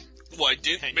 Well, I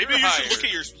did. Maybe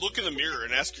you should look in the mirror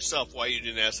and ask yourself why you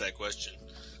didn't ask that question.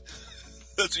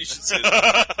 That's what you should say.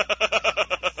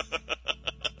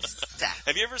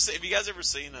 Have you guys ever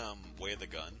seen Way of the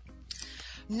Gun?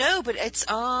 No, but it's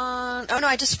on. Oh no,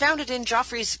 I just found it in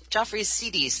Joffrey's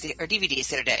CDs or DVDs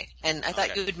the other day, and I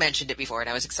thought you had mentioned it before, and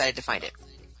I was excited to find it.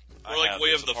 Or like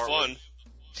Way of the Fun.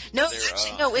 No,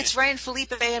 no, it's Ryan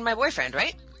Felipe and my boyfriend,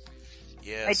 right?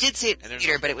 Yes. I did see it in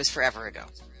theater, but it was forever ago.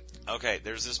 Okay,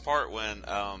 there's this part when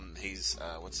he's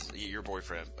what's your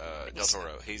boyfriend Del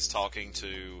Toro. He's talking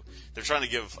to. They're trying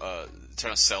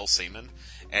to sell semen,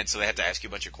 and so they have to ask you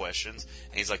a bunch of questions.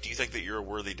 And he's like, "Do you think that you're a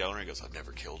worthy donor?" He goes, "I've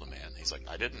never killed a man." He's like,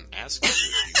 "I didn't ask you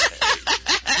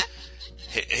if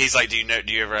you." He's like, "Do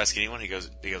you ever ask anyone?" He goes,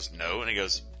 "No," and he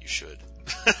goes, "You should."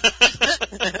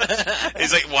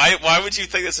 He's like, why would you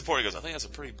think that's important? He goes, I think that's a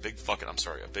pretty big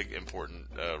a big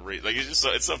important like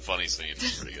it's a funny scene.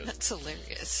 It's pretty good. That's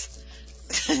hilarious.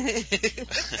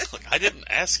 Like, I didn't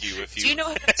ask you if you. Do you know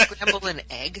how to scramble an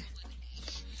egg?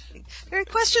 There are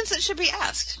questions that should be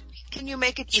asked. Can you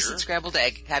make a decent scrambled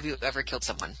egg? Have you ever killed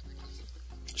someone?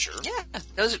 Sure. Yeah,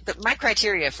 those are my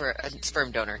criteria for a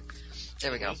sperm donor.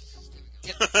 There we go.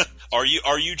 Yep. Are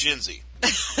you Genzy?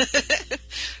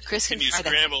 Chris, can you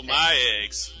scramble my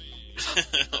eggs?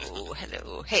 Oh,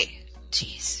 hello. Hey,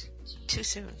 jeez, too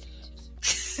soon.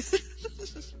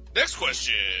 Next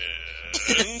question,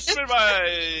 submitted by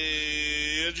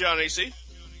John AC.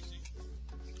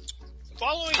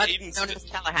 Following Aiden's known as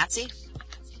Tallahassee,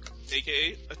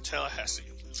 aka a Tallahassee.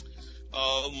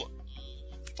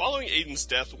 Following Aiden's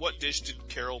death, what dish did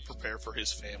Carol prepare for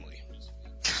his family?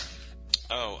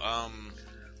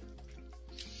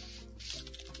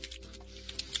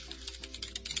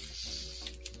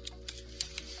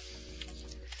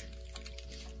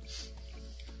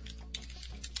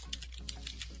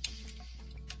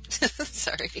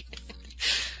 Sorry.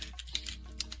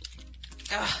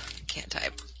 Can't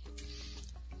type.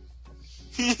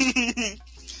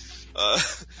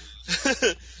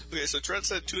 Okay, so Trent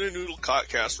said tuna noodle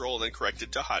casserole and then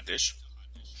corrected to hot dish.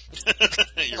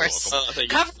 You're welcome.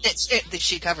 Covered it.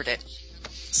 She covered it.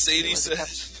 Sadie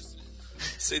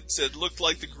said looked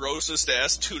like the grossest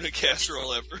ass tuna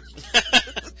casserole ever.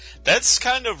 That's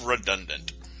kind of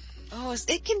redundant. Oh,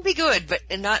 it can be good, but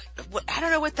not. I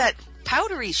don't know what that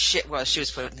powdery shit was she was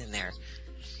putting in there.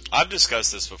 I've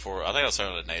discussed this before. I think I was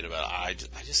talking to Nate about it.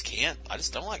 I just can't. I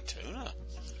just don't like tuna.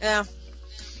 Yeah.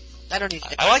 I don't eat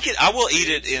it. I like it. I will eat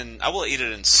it in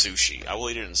sushi. I will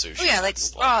eat it in sushi. Oh yeah, like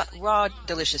raw,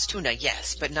 delicious tuna,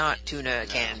 yes, but not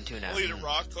canned tuna. I'll eat it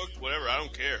raw, cooked, whatever. I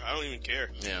don't care. I don't even care.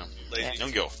 Yeah. Lady. You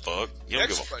don't give a fuck. You don't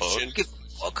give a fuck. Give a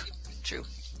fuck. True.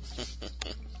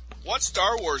 What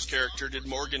Star Wars character did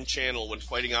Morgan channel when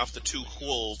fighting off the two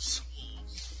wolves?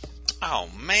 Oh,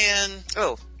 man.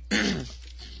 Oh.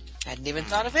 Hadn't even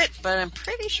thought of it, but I'm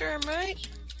pretty sure I'm right.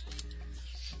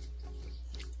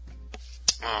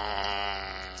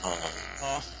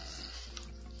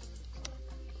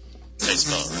 Tight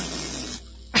spell.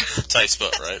 Tight spell,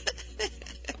 right?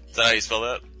 Is that how you spell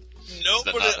that? No,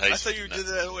 but I thought you did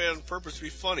that way on purpose to be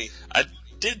funny. I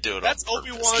did do it That's on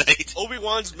purpose. That's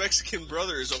Obi-Wan's Mexican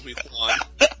brother is Obi-Wan.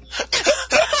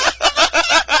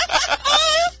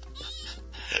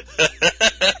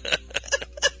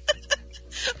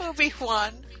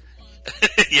 Obi-Wan.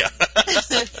 Yeah.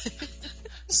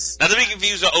 Not to be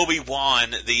confused with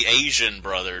Obi-Wan, the Asian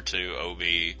brother to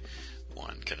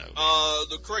Obi-Wan Kenobi.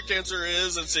 The correct answer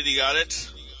is, and City got it,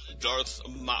 Darth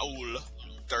Maul.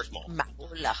 Darth Maul. Maul.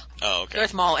 Oh, okay.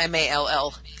 Darth Maul,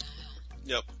 M-A-L-L.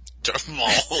 Yep. Darth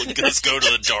Maul. Let's go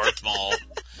to the Darth Maul.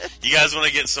 You guys want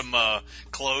to get some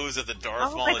clothes at the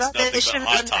Darth Maul? God, it's nothing but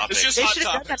Hot Topics. It's just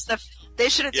Hot Topics. They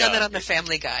should have done that on the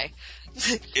Family Guy.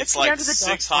 It's like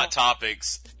 6 Hot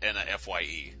Topics and a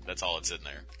FYE. That's all it's in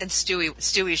there. And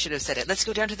Stewie should have said it. Let's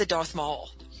go down to the Darth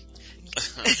Mall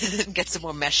and get some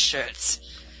more mesh shirts.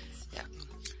 Yeah.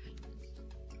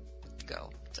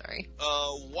 Go. Sorry.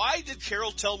 Why did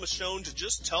Carol tell Michonne to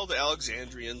just tell the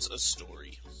Alexandrians a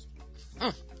story?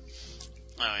 Oh,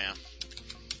 yeah.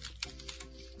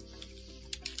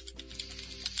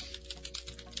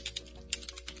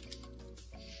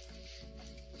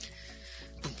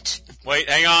 Wait,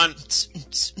 hang on.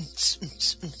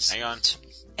 Hang on.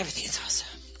 Everything is awesome.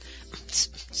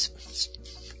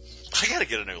 I gotta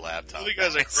get a new laptop. You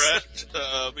guys are correct,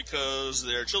 because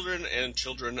they're children and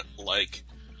children like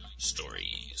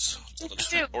stories.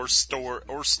 or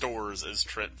stores, as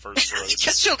Trent first wrote.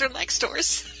 Because children like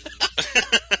stores.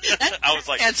 I was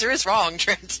like, answer is wrong,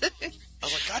 Trent. I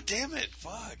was like, God damn it,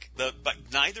 fuck. But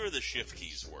neither of the shift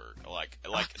keys work. Like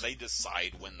they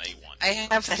decide when they want. I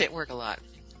have that at work a lot.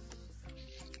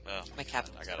 Well, my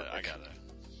cabinet. I gotta.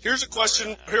 Here's a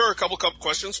question. Here are a couple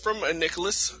questions from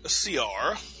Nicholas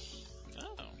CR.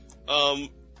 Oh.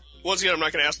 Once again, I'm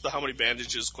not going to ask the how many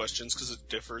bandages questions because it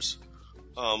differs.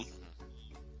 But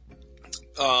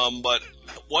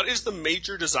what is the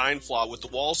major design flaw with the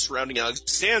walls surrounding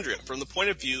Alexandria from the point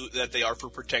of view that they are for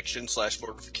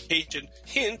protection/fortification?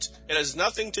 Hint, it has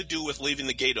nothing to do with leaving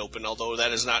the gate open, although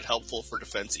that is not helpful for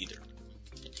defense either.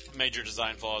 major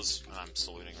design flaws. I'm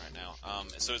saluting right now.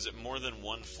 So is it more than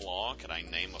one flaw? Can I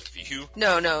name a few?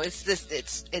 No,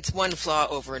 it's one flaw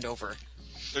over and over.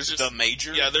 There's just, the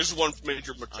major? Yeah, there's one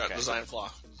major design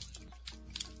flaw.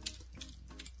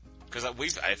 Because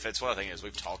if it's what I think is,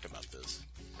 we've talked about this.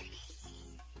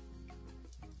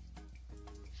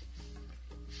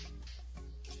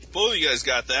 Both of you guys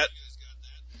got that.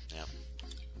 Yeah.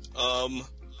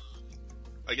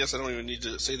 I guess I don't even need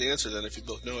to say the answer then if you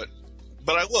both know it.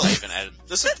 But I will. I even added.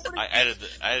 I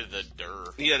added the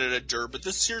der. He added a der, but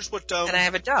here's what. And I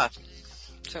have a duh.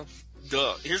 So.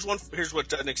 Duh. Here's what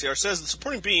Nick CR says. The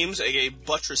supporting beams, aka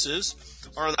buttresses,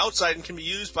 are on the outside and can be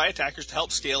used by attackers to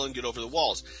help scale and get over the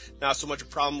walls. Not so much a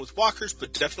problem with walkers,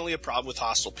 but definitely a problem with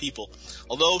hostile people.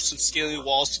 Although, since scaling the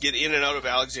walls to get in and out of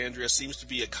Alexandria seems to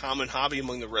be a common hobby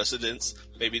among the residents,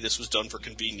 maybe this was done for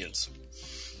convenience.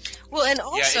 Well, and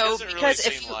also, because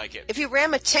really if you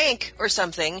ram a tank or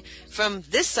something from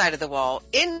this side of the wall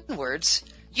inwards,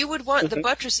 you would want the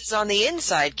buttresses on the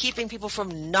inside, keeping people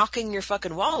from knocking your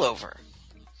fucking wall over.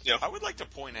 Yeah. I would like to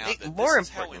point out that more this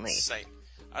is how importantly, insane.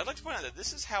 I'd like to point out that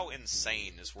this is how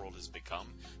insane this world has become,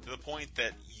 to the point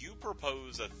that you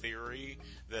propose a theory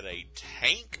that a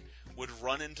tank would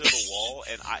run into the wall,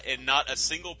 and not a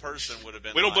single person would have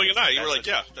been. We don't blink an eye. You were like,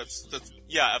 yeah, that's.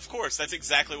 Yeah, of course. That's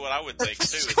exactly what I would think too.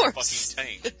 It's a fucking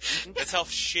tank. That's how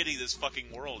shitty this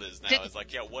fucking world is now. It's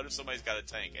like, yeah, what if somebody's got a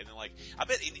tank? And then, like, I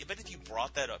bet if you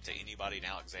brought that up to anybody in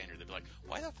Alexandria, they'd be like,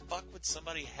 why the fuck would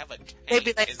somebody have a tank? They'd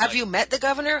be like, have you met the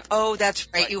governor? Oh, that's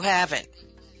right, you haven't.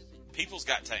 People's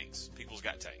got tanks.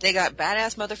 They got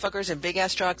badass motherfuckers and big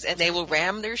ass trucks, and they will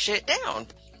ram their shit down.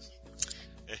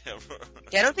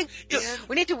 Yeah, I don't think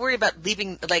we need to worry about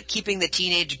keeping the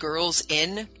teenage girls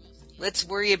in. Let's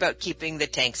worry about keeping the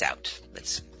tanks out.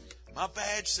 My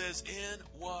badge says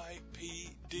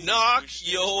NYPD.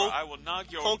 I will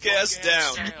knock your punk ass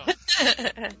down.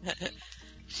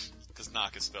 Because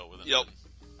knock is spelled with an Yep.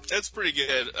 That's pretty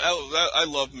good. I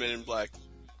love Men in Black.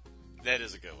 That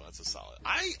is a good one. That's a solid.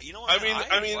 I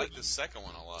like the second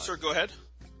one a lot. Sir, go ahead.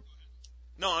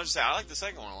 No, I'm just saying I like the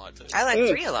second one a lot too. I like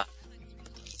 3 a lot.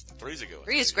 3's a good one.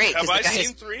 3 is great. Have I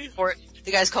seen 3?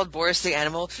 The guy's called Boris the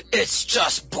Animal. It's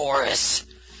just Boris.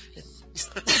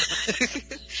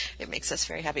 It makes us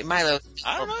very happy. Milo.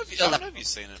 I don't know if you've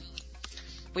seen it.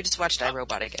 We just watched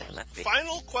iRobot again.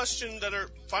 Final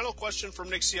question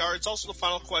from Nick CR. It's also the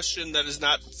final question that is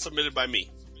not submitted by me.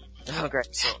 Oh,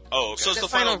 great. So, okay. So it's the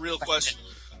final real question.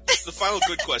 The final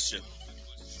good question.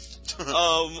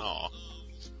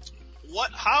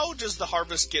 How does the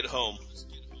harvest get home?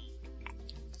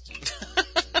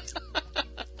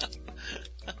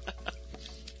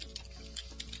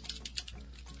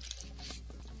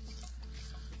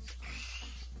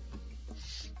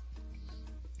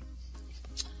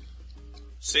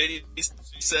 Sadie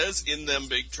says, in them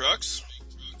big trucks.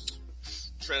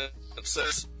 Trent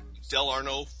says, Del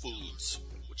Arno Foods,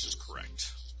 which is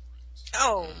correct.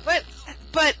 Oh, but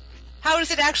how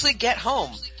does it actually get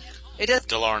home? It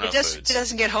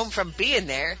doesn't get home from being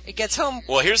there. It gets home.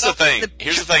 Well, here's the thing.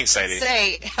 Here's the thing, Sadie.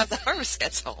 Say how the harvest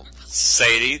gets home.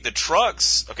 Sadie, the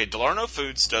trucks. Okay, Del Arno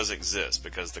Foods does exist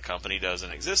because the company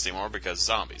doesn't exist anymore because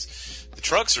zombies. The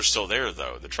trucks are still there,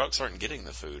 though. The trucks aren't getting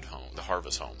the food home, the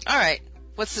harvest home. All right.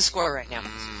 What's the score right now?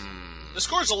 The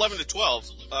score is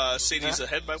 11-12. Sadie's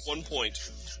ahead by 1 point.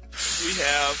 We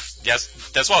have.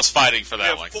 Yes, that's why I was fighting for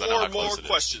that one. 4 more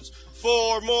questions.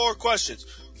 4 more questions.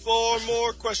 4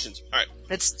 more questions. All right.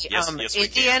 It's yes,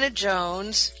 Indiana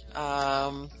Jones.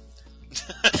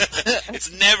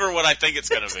 It's never what I think it's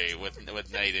going to be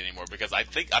with Nate anymore because I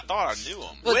thought I knew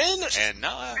him. Well,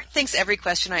 thinks every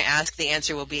question I ask, the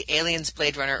answer will be Aliens,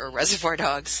 Blade Runner, or Reservoir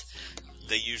Dogs.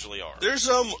 They usually are. There's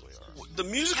the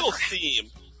musical theme.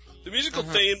 The musical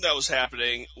theme that was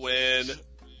happening when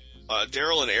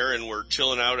Daryl and Aaron were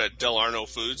chilling out at Del Arno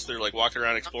Foods. They're like walking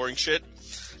around exploring shit.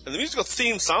 And the musical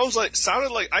theme sounded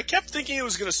like I kept thinking it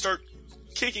was going to start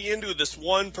kicking into this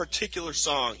one particular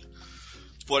song,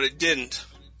 but it didn't.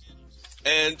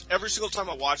 And every single time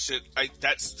I watched it,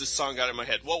 this song got in my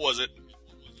head. What was it?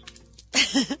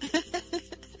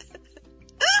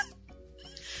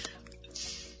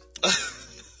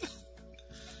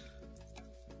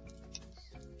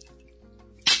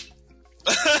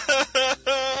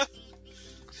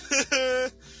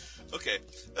 Okay.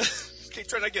 Okay,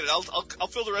 try not get it. I'll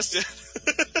fill the rest in.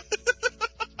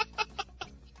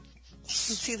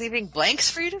 Is he leaving blanks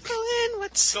for you to fill in?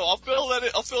 No, I'll fill that in.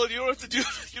 I'll fill it. You don't have to do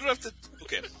it. You don't have to.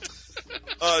 Okay.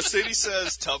 Sadie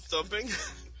says tub thumping.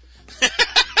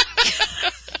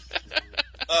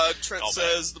 Trent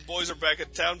says the boys are back in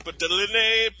town. But Bjork,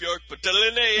 Bjork, Bjork,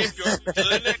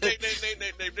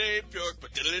 Bjork,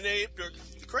 Nate Bjork.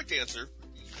 The correct answer.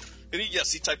 And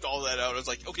he typed all that out. I was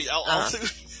like, okay, I'll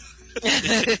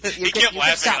He kept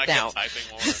laughing and I now. kept typing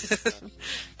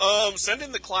more. Send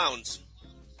in the clowns.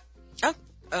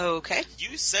 Oh, okay.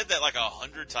 You said that like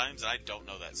 100 times and I don't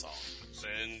know that song.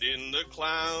 Send in the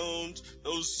clowns.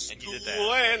 Those And you did school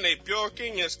that. and they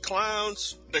bjorking as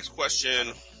clowns. Next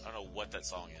question. I don't know what that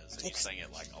song is, and you sang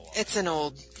it like a lot. It's an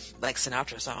old, like,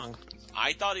 Sinatra song.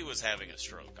 I thought he was having a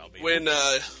stroke. When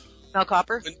Mel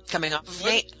Copper coming up with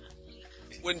Nate.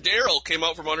 when Daryl came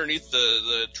out from underneath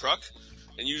the truck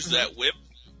and used that whip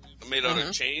made out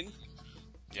of chain,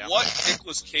 what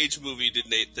Nicolas Cage movie did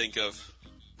Nate think of?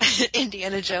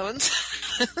 Indiana Jones.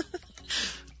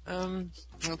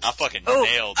 I fucking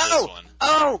nailed this one.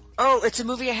 Oh, it's a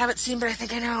movie I haven't seen, but I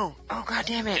think I know. Oh, god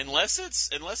damn it. Unless it's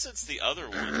the other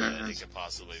one that it could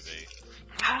possibly be.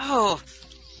 Oh.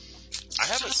 I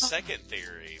have a second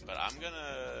theory, but I'm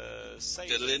gonna say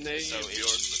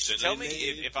so. Tell me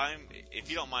if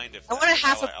you don't mind if I want to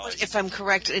have a point if I'm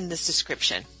correct in this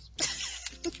description.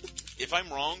 If I'm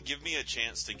wrong, give me a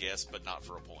chance to guess, but not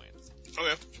for a point.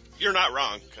 Okay, you're not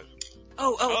wrong.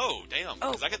 Oh, damn!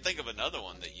 Because I could think of another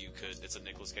one that you could. It's a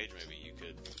Nicolas Cage movie. You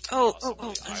could.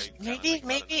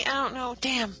 Maybe I don't know.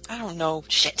 Damn, I don't know.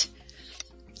 Shit.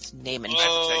 It's naming. I have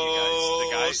to tell you guys,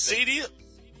 the guys. CD.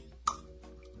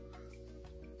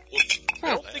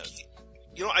 I don't think.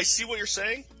 I see what you're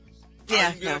saying.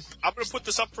 Yeah, I'm gonna put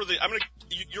this up for the.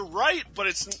 You're right, but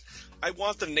it's. I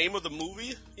want the name of the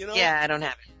movie. Yeah, I don't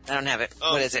have it.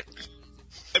 What is it?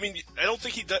 I mean, I don't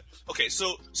think he does. Okay,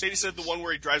 so Sadie said the one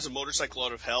where he drives a motorcycle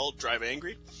out of hell, Drive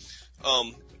Angry.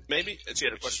 Maybe she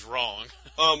had a question wrong.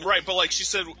 Right, but like she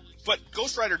said, but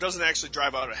Ghost Rider doesn't actually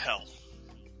drive out of hell.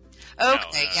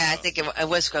 Okay, I think it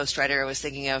was Ghost Rider I was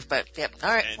thinking of, but yep. All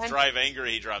right. And Drive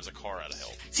Angry, he drives a car out of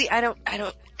hell. See, I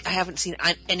haven't seen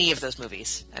any of those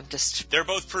movies. They're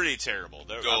both pretty terrible.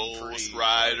 Ghost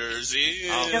Riders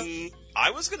in.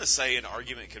 I was gonna say an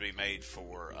argument could be made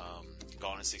for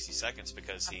Gone in 60 Seconds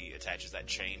because he attaches that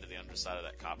chain to the underside of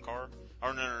that cop car.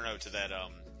 Or no, to that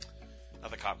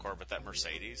not the cop car, but that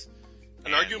Mercedes.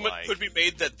 An argument could be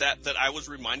made that I was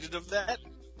reminded of that.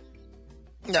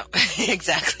 No,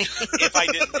 exactly. If I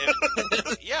didn't,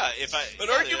 an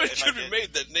argument could be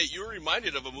made that Nate, you were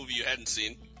reminded of a movie you hadn't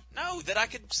seen. No, that I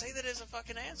could say that as a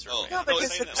fucking answer. Oh. No,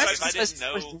 because the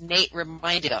question was Nate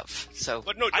reminded of. So,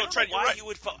 but no, try. You're right.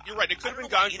 You're right. It could have been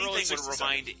Gone Girl in 60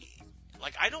 Seconds.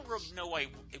 Like, I don't know why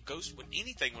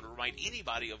anything would remind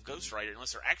anybody of Ghost Rider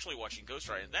unless they're actually watching Ghost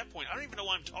Rider. At that point, I don't even know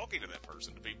why I'm talking to that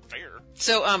person, to be fair.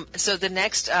 So the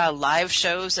next live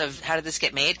shows of How Did This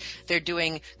Get Made, they're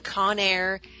doing Con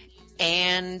Air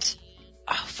and,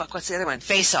 what's the other one?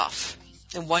 Face Off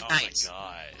in one night.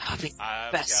 Oh, my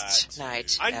God. Best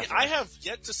night ever. I have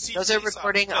yet to see those are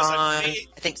recording on, I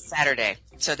think, Saturday,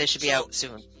 so they should be out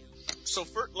soon. So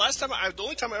the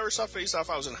only time I ever saw Face Off,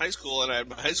 I was in high school, and I had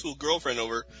my high school girlfriend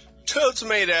over. Totes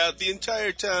made out the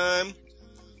entire time.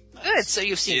 Good, so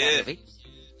you've seen that movie.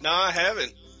 No, I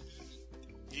haven't.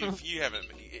 You haven't.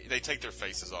 They take their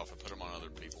faces off and put them on other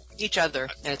people. Each other,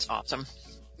 and it's awesome.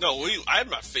 No, I had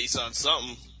my face on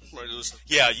something.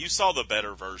 Yeah, you saw the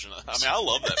better version. I mean, I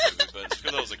love that movie, but it's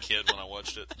because I was a kid when I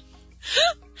watched it.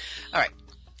 All right.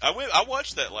 I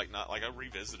watched that I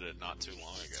revisited it not too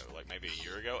long ago, like maybe a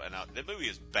year ago, and that movie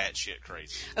is batshit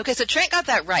crazy. Okay, so Trent got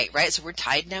that right? So we're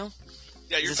tied now?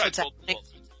 Yeah, you're tied.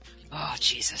 Oh,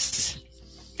 Jesus.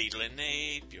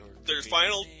 There's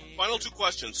final two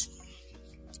questions.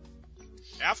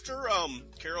 After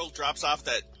Carol drops off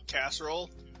that casserole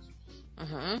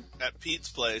at Pete's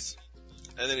place,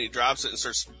 and then he drops it and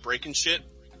starts breaking shit,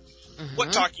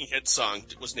 what Talking Heads song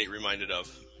was Nate reminded of?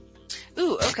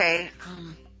 Ooh, okay.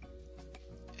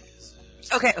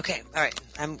 Okay. All right.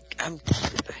 I'm. Okay.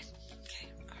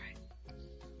 All right.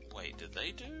 Wait, did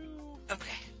they do?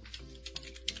 Okay.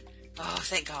 Oh,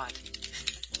 thank God.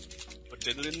 What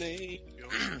did it Nate?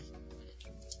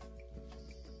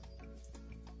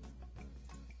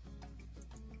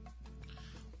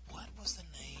 What was the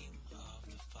name of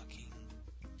the fucking?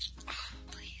 Oh,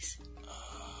 please.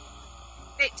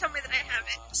 Nate, tell me that I have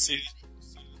it. Sadie.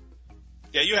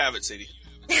 Yeah, you have it, Sadie.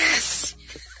 Yes.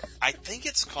 I think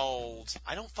it's called.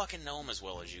 I don't fucking know them as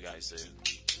well as you guys do.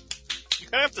 You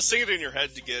kind of have to sing it in your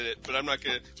head to get it, but I'm not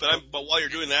gonna. But while you're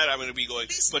doing that, I'm gonna be going.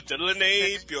 But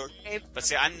Nate Bjork. But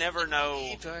see, I never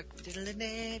know.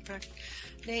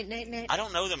 Nate. I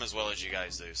don't know them as well as you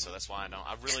guys do, so that's why I don't.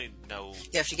 I really know.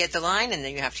 You have to get the line, and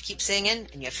then you have to keep singing,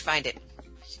 and you have to find it.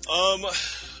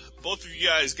 Both of you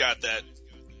guys got that.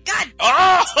 God!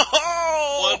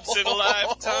 Oh! Once in a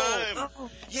lifetime. Oh.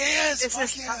 Yes! This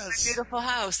is not my beautiful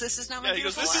house. This is not my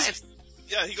beautiful life.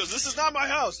 Yeah, he goes, "This is not my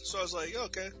house." So I was like,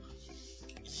 "Okay."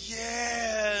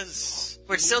 Yes.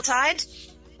 We're still tied?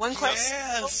 One question?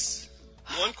 Yes.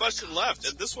 One question left,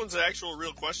 and this one's an actual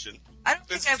real question. I don't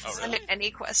think I've really? done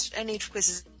any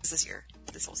quizzes this year,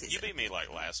 this whole season. You beat me like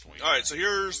last week. All right, so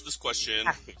here's this question.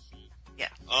 Yeah.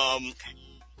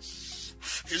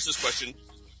 Here's this question.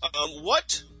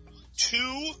 What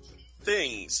two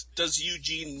things does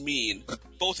Eugene mean,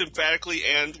 both emphatically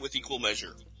and with equal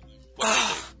measure? What do you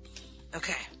think?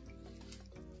 Okay.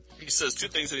 He says two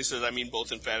things, and he says, "I mean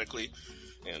both emphatically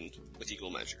and with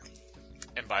equal measure."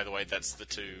 And by the way, that's the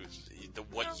two.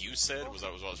 What you said was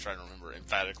what I was trying to remember.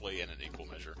 Emphatically and in equal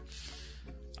measure.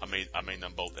 I mean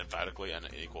them both emphatically and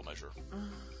in equal measure.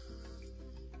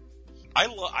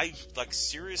 I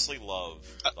seriously love.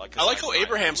 I like how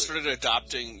Abraham started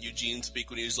adopting Eugene's speak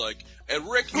when he was like, "And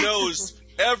Rick knows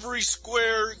every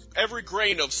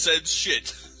grain of said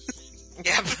shit."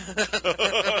 Yep.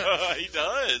 He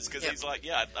does, because he's like,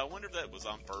 yeah, I wonder if that was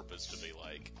on purpose to be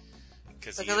like...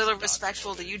 Like a little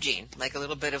respectful to Eugene. Like a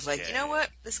little bit of like, you know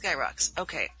what? This guy rocks.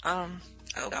 Okay. Oh,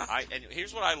 God. And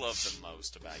here's what I love the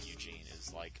most about Eugene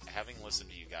is, like, having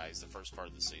listened to you guys the first part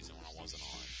of the season when I wasn't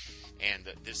on, and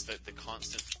the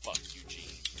constant fuck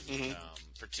Eugene.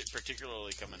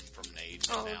 Particularly coming from Nate.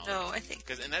 Oh, now, no, I think...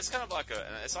 And that's kind of like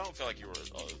I don't feel like you were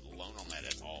alone on that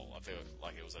at all. I feel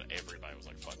like it was everybody was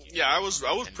like, fuck you. Yeah, I was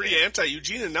pretty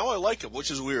anti-Eugene, and now I like him, which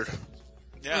is weird.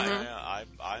 Yeah,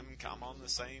 I'm on the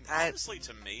same. Honestly,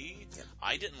 to me,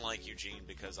 I didn't like Eugene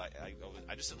because I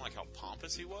just didn't like how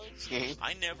pompous he was. Mm-hmm.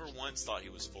 I never once thought he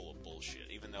was full of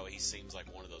bullshit, even though he seems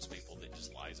like one of those people that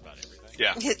just lies about everything.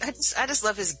 Yeah, I just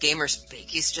love his gamer speak.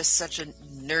 He's just such a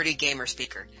nerdy gamer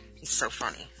speaker. He's so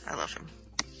funny. I love him.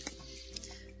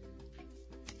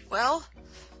 Well,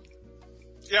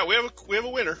 yeah, we have a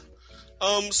winner.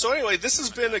 So anyway, this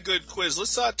has been a good quiz.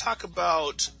 Let's talk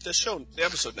about the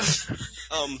episode now.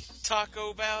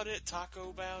 Taco about it.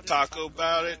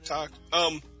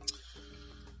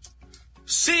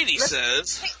 Sadie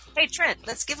says... Hey, Trent,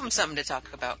 let's give him something to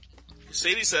talk about.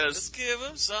 Sadie says... Let's give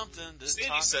him something to Sadie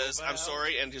talk says, about. "I'm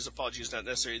sorry, and his apology is not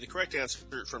necessary." The correct answer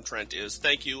from Trent is,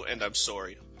 "Thank you, and I'm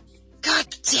sorry."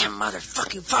 God damn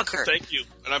motherfucking fucker. Thank you,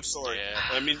 and I'm sorry. Yeah.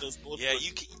 I mean those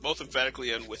both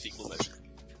emphatically and with equal measure.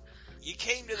 You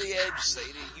came to the edge,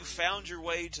 Sadie. You found your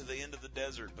way to the end of the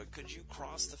desert, but could you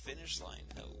cross the finish line?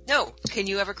 No. Can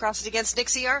you ever cross it against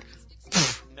Nixie R?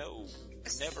 No.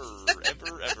 Never,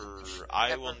 ever, ever.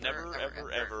 I will never,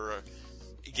 ever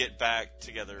get back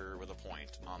together with a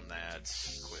point on that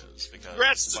quiz, because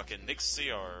Congrats fucking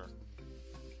NixCR.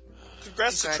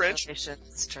 Congrats to Trent.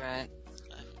 Congratulations, Trent.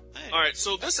 All right,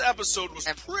 so this episode was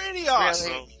pretty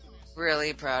awesome.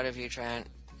 Really proud of you, Trent.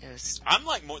 I'm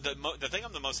like the thing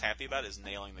I'm the most happy about is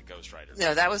nailing the Ghost Rider.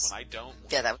 No, that was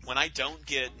when I don't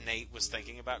get Nate was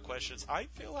thinking about questions. I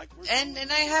feel like we're and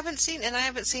I haven't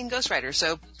seen Ghost Rider,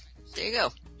 so there you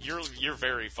go. You're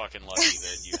very fucking lucky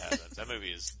that you haven't. That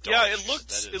movie is dark. Yeah,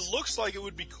 it looks like it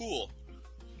would be cool.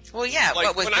 Well, yeah, like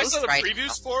but with when I Ghost saw the Rider,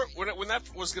 previews for it, when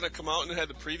that was going to come out and it had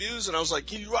the previews, and I was like,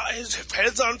 his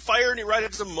head's on fire and he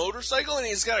rides a motorcycle and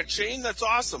he's got a chain. That's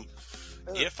awesome.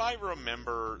 If I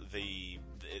remember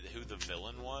who the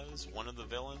villain was, one of the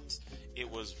villains, it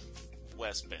was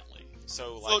Wes Bentley.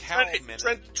 So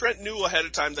Trent knew ahead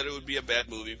of time that it would be a bad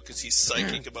movie because he's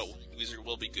psychic about what movies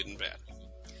will be good and bad.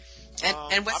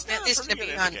 And Wes Bentley's going to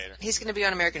be on. He's going to be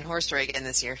on American Horror Story again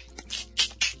this year.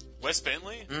 Wes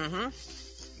Bentley? Mm-hmm.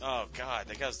 Oh God,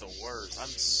 that guy's the worst. I'm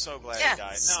so glad he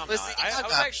died. No, I'm was not. I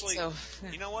was actually. So,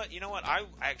 yeah. You know what? I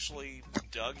actually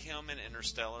dug him in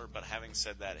Interstellar, but having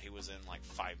said that, he was in like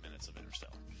 5 minutes of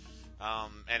Interstellar.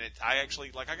 I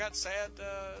actually I got sad.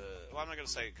 Well, I'm not going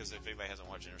to say it because if anybody hasn't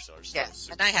watched Interstellar, it's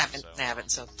and I haven't.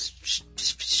 So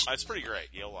it's pretty great.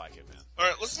 You'll like it, man. All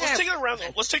right, let's take it around.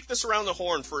 Let's take this around the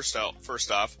horn first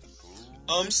off.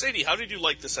 Sadie, how did you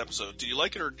like this episode? Did you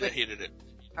like it or hated it?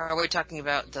 Are we talking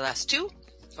about the last two,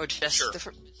 or just sure.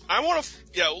 I want to.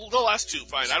 The last two.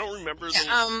 Fine. I don't remember.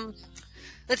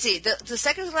 Let's see. The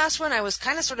second to the last one, I was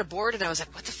kind of sort of bored, and I was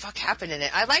like, "What the fuck happened in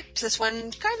it?" I liked this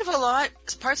one kind of a lot.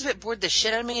 Parts of it bored the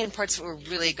shit out of me, and parts of it were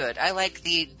really good. I like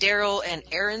the Daryl and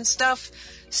Aaron stuff.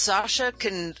 Sasha,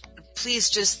 can please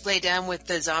just lay down with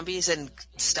the zombies and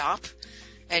stop,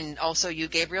 and also you,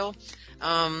 Gabriel.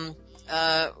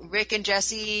 Rick and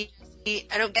Jesse,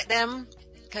 I don't get them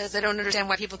because I don't understand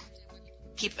why people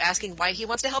keep asking why he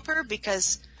wants to help her,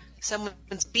 because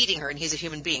someone's beating her and he's a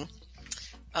human being.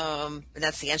 And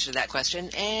that's the answer to that question.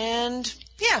 And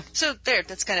yeah, so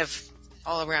that's kind of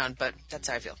all around, but that's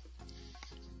how I feel.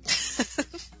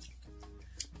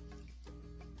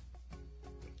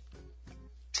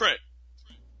 Trent.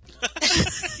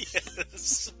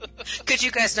 Yes. Could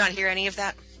you guys not hear any of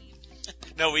that?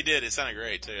 No, we did. It sounded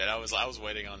great too, and I was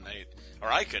waiting on Nate,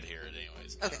 or I could hear it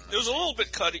anyways. Okay. It was a little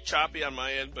bit choppy on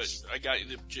my end, but I got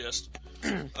you the gist.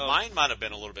 Mine might have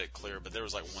been a little bit clearer, but there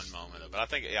was like one moment of it. I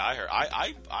think, yeah, I heard.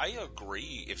 I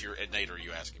agree. If you're Nate, are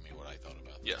you asking me what I thought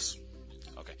about? Yes.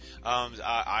 Okay.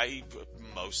 I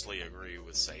mostly agree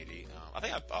with Sadie. I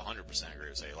think I 100% agree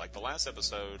with Sadie. Like the last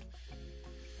episode.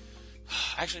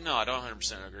 Actually, no, I don't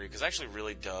 100% agree, because I actually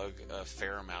really dug a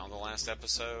fair amount of the last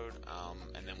episode,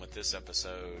 and then with this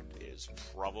episode is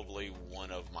probably one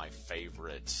of my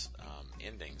favorite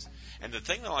endings. And the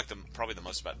thing that I liked probably the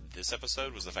most about this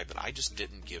episode was the fact that I just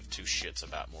didn't give two shits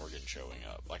about Morgan showing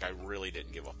up. Like, I really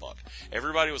didn't give a fuck.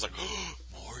 Everybody was like, oh,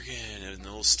 Morgan, and the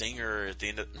little stinger at the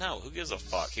end of... No, who gives a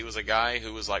fuck? He was a guy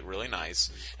who was, like, really nice,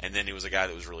 and then he was a guy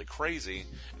that was really crazy,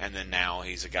 and then now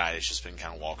he's a guy that's just been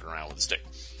kind of walking around with a stick.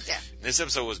 Yeah. This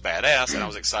episode was badass, and I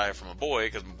was excited for my boy,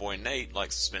 because my boy Nate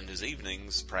likes to spend his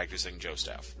evenings practicing Joe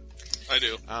Staff. I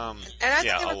do. And I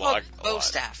think they were called bow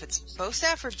staff. It's bow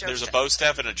staff or Joe There's staff? a bow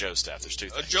staff and a Joe Staff. There's two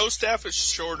things. A Joe Staff is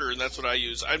shorter, and that's what I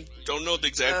use. I don't know the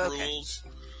exact rules,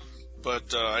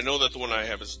 but I know that the one I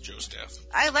have is Joe Staff.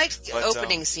 I liked the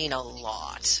opening scene a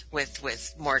lot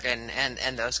with Morgan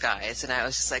and those guys, and I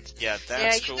was just like, yeah,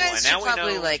 that's you cool. guys And now should we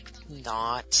probably know, like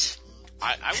not.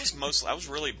 I was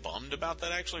really bummed about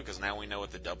that actually, because now we know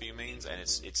what the W means, and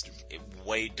it's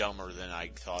way dumber than I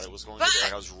thought it was going to be.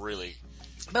 Like, I was really.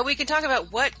 But we can talk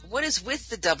about what is with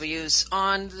the W's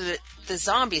on the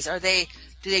zombies. Do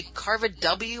they carve a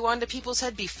W onto people's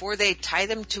head before they tie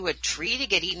them to a tree to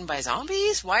get eaten by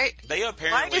zombies? Why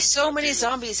do so many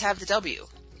zombies have the W?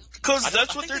 Because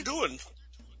that's what they're doing.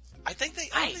 I think they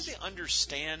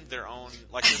understand their own,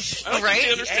 like, I don't think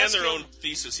they understand their own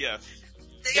thesis. Yeah.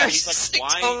 They are he's like,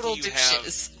 why total do you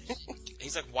douches.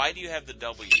 He's like, why do you have the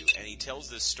W? And he tells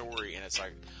this story, and it's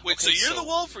like, wait, okay, so you're the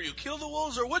wolf, or you kill the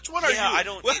wolves, or which one are you? Yeah, I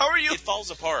don't. How are you? It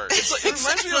falls apart. It's like, it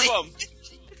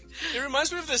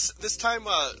reminds me of this time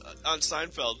on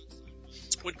Seinfeld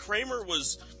when Kramer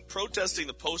was protesting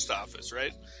the post office,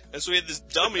 right? And so he had this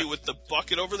dummy with the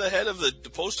bucket over the head of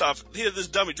the post office. He had this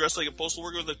dummy dressed like a postal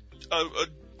worker with a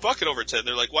bucket over its head.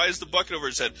 They're like, why is the bucket over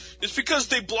his head? It's because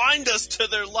they blind us to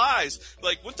their lies.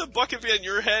 Like, would the bucket be on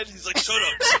your head? He's like, shut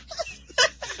up.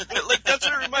 Like, that's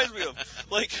what it reminds me of.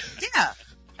 Like, yeah.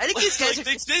 I think these guys like,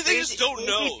 are they just don't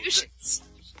know.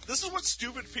 This is what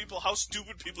how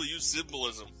stupid people use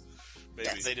symbolism. Maybe.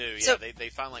 Yes, they do. Yeah, so, they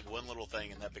find like one little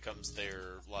thing, and that becomes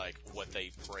their like what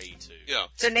they pray to. Yeah.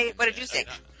 So Nate, what did you think?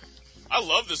 I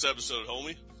love this episode,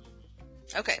 homie.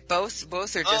 Okay, both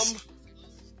are just.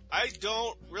 I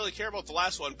don't really care about the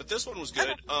last one, but this one was good.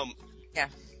 Yeah.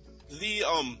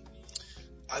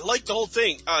 I liked the whole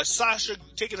thing. Sasha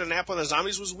taking a nap on the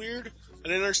zombies was weird. I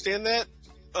didn't understand that.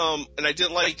 And I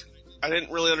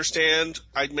didn't really understand.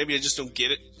 Maybe I just don't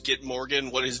get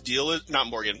Morgan, what his deal is. Not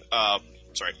Morgan.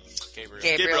 Sorry.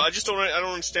 Gabriel. I don't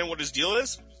understand what his deal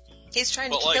is. He's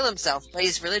trying to kill himself, but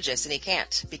he's religious and he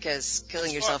can't, because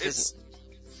killing yourself isn't.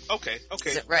 Okay.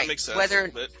 Right. That makes sense.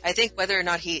 I think whether or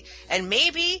not and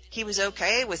maybe he was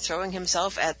okay with throwing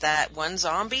himself at that one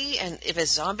zombie, and if a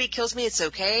zombie kills me, it's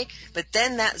okay. But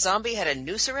then that zombie had a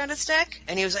noose around its neck,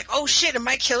 and he was like, "Oh shit, am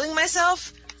I killing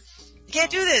myself? I can't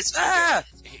do this." Ah!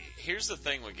 Here's the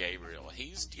thing with Gabriel.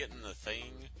 He's getting the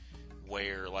thing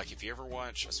where, like, if you ever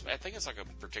watch, I think it's like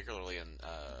particularly in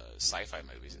sci-fi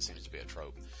movies, it seems to be a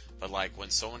trope. But like when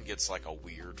someone gets like a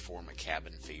weird form of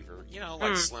cabin fever,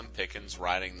 like Slim Pickens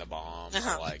riding the bomb,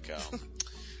 or like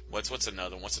what's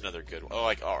another good one? Oh,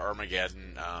 like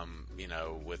Armageddon,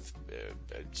 with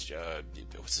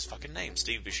what's his fucking name?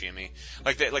 Steve Buscemi.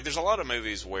 Like there's a lot of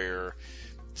movies where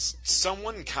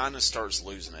someone kind of starts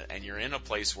losing it, and you're in a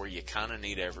place where you kind of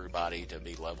need everybody to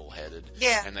be level-headed,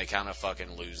 and they kind of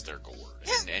fucking lose their gourd.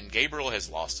 Yeah. And Gabriel has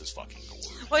lost his fucking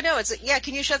gourd. Well, no, it's like,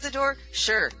 can you shut the door?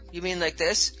 Sure. You mean like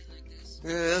this?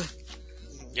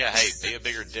 Yeah, hey, be a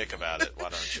bigger dick about it. Why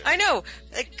don't you? I know.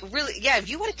 Like, really, yeah, if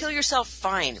you want to kill yourself,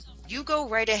 fine. You go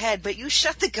right ahead, but you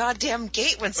shut the goddamn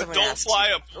gate when someone asks. But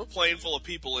don't fly a plane full of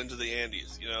people into the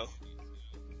Andes,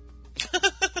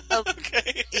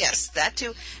 Okay. Yes, that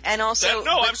too. And also...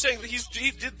 I'm saying that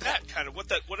he did that kind of,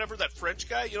 whatever that French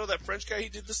guy, that French guy he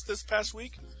did this past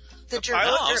week? The German.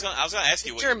 I was going to ask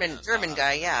you what German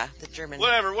guy, yeah. The German.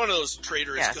 Whatever, one of those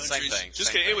traitorous countries. Same thing.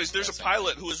 Just kidding. Anyways, there's a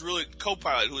pilot who was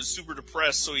co-pilot who was super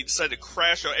depressed, so he decided to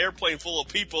crash an airplane full of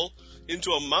people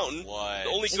into a mountain. What? The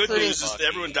only good news is that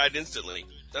everyone died instantly.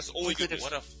 That's the only good news.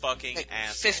 What a fucking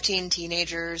asshole. 15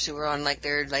 teenagers who were on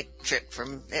their trip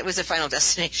from. It was a Final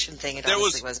Destination thing. It there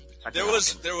was.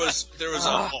 There was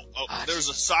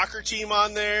a soccer team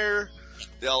on there.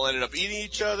 They all ended up eating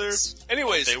each other.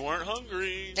 Anyways. They weren't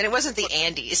hungry. And it wasn't the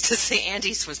Andes, because the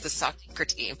Andes was the soccer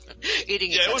team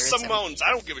eating each other. Yeah, it was some mountains.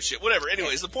 I don't give a shit. Whatever.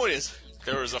 Anyways, the point is...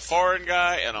 There was a foreign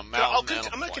guy and a mountain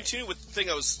I'm going to continue with the thing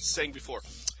I was saying before.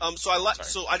 So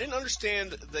I didn't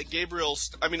understand that Gabriel...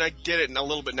 I mean, I get it a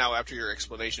little bit now after your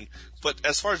explanation. But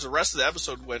as far as the rest of the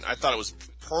episode went, I thought it was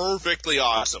perfectly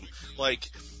awesome. Like...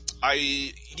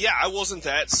 I wasn't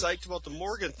that psyched about the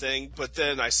Morgan thing, but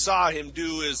then I saw him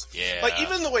do his... Yeah. Like,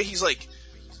 even the way he's like...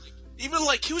 Even,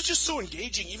 like, he was just so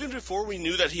engaging, even before we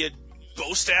knew that he had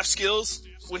bow staff skills,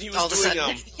 when he was doing,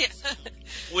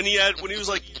 when he was,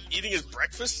 like, eating his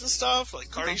breakfast and stuff, like,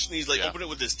 carnation, he's, like, opening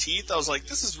it with his teeth, I was like,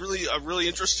 this is really a really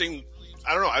interesting...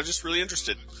 I don't know, I was just really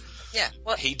interested. Yeah.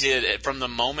 Well, he did, from the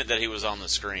moment that he was on the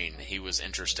screen, he was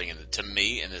interesting. And to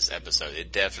me, in this episode,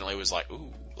 it definitely was like,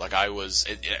 ooh. Like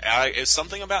it's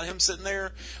something about him sitting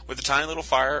there with the tiny little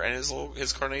fire and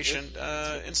his carnation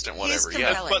instant whatever.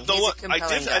 Yeah, but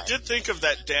I did think of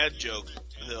that dad joke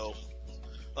though.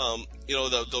 You know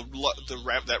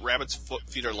that rabbit's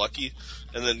feet are lucky,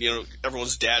 and then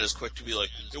everyone's dad is quick to be like,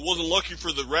 it wasn't lucky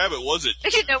for the rabbit, was it?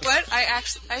 You know what? I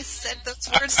said those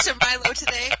words to Milo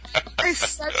today. I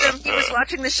said them. He was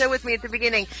watching the show with me at the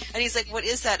beginning, and he's like, "What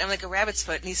is that?" I'm like, "A rabbit's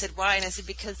foot." And he said, "Why?" And I said,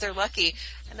 "Because they're lucky."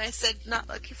 And I said, "Not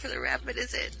lucky for the rabbit,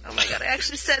 is it?" Oh my god, I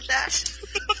actually said that.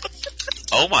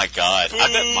 Oh my god,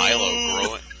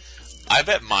 I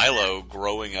bet Milo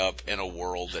growing up in a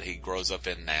world that he grows up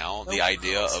in now, the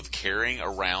idea of carrying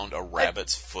around a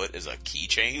rabbit's foot as a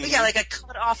keychain. Yeah, like a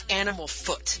cut off animal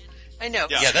foot. I know.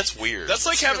 Yeah, that's weird. That's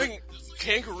like having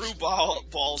kangaroo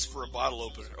balls for a bottle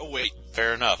opener. Oh wait,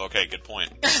 fair enough. Okay, good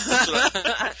point.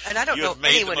 And I don't know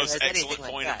anyone who has anything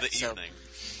like that. Of the evening.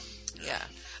 Yeah.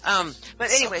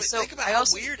 But anyway, so think about how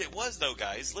weird it was, though,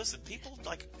 guys. Listen, people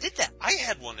did that. I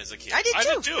had one as a kid. I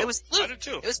did too. It was blue. I did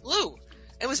too. It was blue.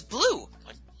 It was blue.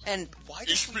 And why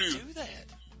did we do that?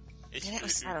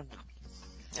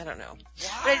 I don't know.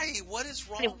 Why? What is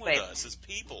wrong with us as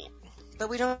people? But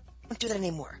we don't do that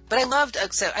anymore. But I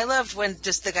loved when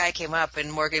just the guy came up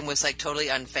and Morgan was like totally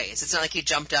unfazed. It's not like he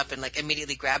jumped up and like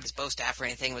immediately grabbed his bow staff or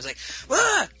anything. It was like,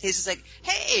 "Wah!" He's just like,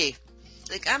 "Hey,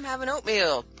 like I'm having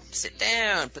oatmeal. Sit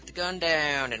down, put the gun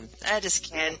down," and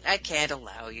I can't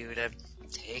allow you to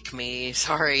take me.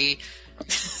 Sorry.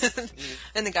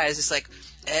 And the guy is just like,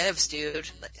 "Evs, dude.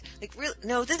 Like really?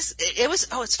 No,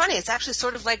 it's funny. It's actually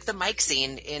sort of like the Mike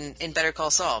scene in Better Call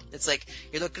Saul. It's like,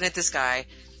 you're looking at this guy,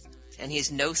 and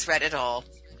he's no threat at all,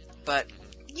 but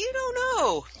you don't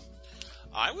know."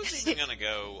 I was even going to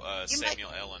go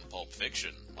Samuel L. in Pulp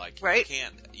Fiction. Like, right?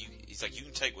 He's like, you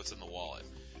can take what's in the wallet,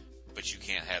 but you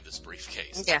can't have this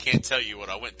briefcase. Yeah. I can't tell you what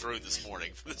I went through this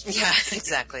morning for this briefcase. Yeah,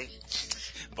 exactly.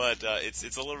 But it's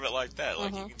a little bit like that.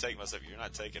 Like, you can take my stuff, you're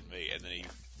not taking me. And then he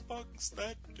fucks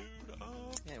that dude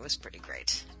up. Yeah, it was pretty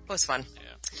great. It was fun.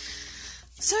 Yeah.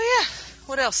 So, yeah.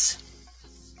 What else?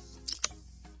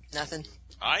 Nothing.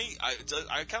 I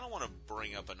kind of want to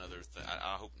bring up another thing.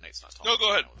 I hope Nate's not talking. No,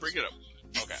 go ahead. Bring it up.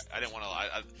 Okay. I didn't want to.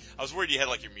 I was worried you had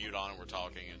like your mute on and we're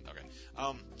talking. And okay.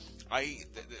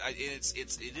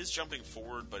 It is jumping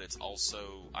forward, but it's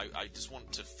also I just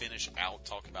want to finish out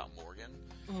talking about Morgan.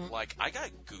 Mm-hmm. Like, I got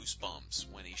goosebumps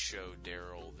when he showed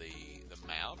Daryl the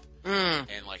map,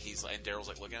 and like and Daryl's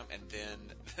like looking at him,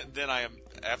 and then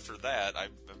after that I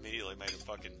immediately made a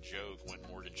fucking joke when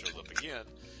Morgan shows up again,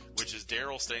 which is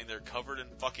Daryl standing there covered in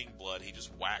fucking blood. He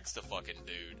just waxed a fucking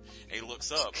dude, and he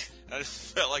looks up, and I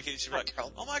just felt like he should be like,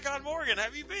 "Oh my god, Morgan,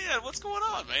 have you been? What's going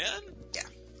on, man?" Yeah.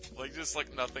 Like, just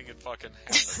like nothing had fucking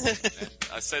happened. And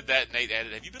I said that, and Nate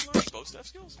added, "Have you been learning bow staff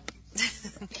skills?"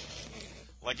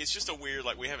 Like, it's just a weird,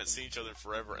 like, we haven't seen each other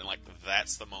forever, and like,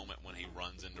 that's the moment when he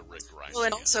runs into Rick Grimes. Well,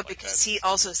 and also like because he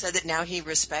also said that now he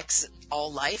respects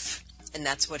all life, and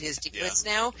that's what his deal is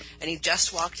now, and he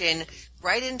just walked in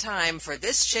right in time for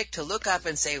this chick to look up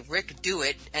and say, "Rick, do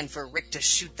it," and for Rick to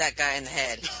shoot that guy in the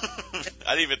head.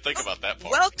 I didn't even think about that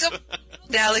part. Welcome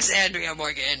to Alexandria,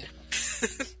 Morgan.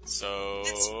 So,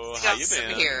 it's how you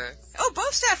been? Here. Oh, bow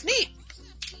staff, neat.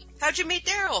 How'd you meet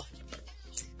Daryl?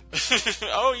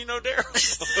 Oh, you know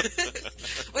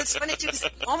Daryl. Well, it's funny too, because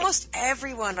almost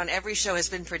everyone on every show has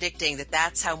been predicting that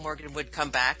that's how Morgan would come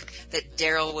back, that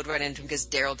Daryl would run into him because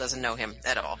Daryl doesn't know him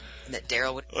at all, and that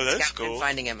Daryl would scout him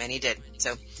finding him, and he did.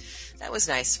 So that was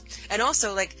nice. And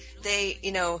also, like, they,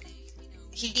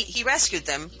 he rescued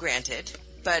them, granted,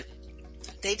 but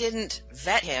they didn't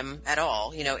vet him at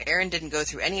all. Aaron didn't go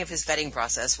through any of his vetting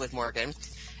process with Morgan.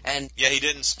 And yeah, he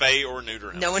didn't spay or neuter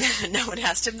him. No one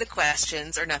asked him the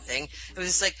questions or nothing. It was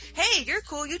just like, "Hey, you're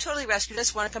cool. You totally rescued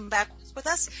us. Want to come back with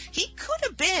us?" He could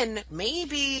have been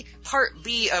maybe part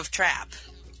B of Trap.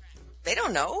 They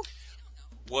don't know.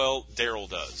 Well, Daryl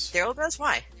does. Daryl does?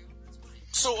 Why?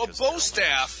 So a bow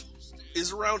staff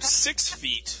is around 6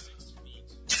 feet,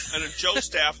 and a Joe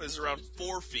staff is around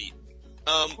 4 feet.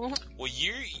 Well,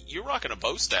 you're rocking a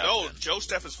bow staff. No, then. Joe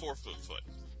staff is 4 foot.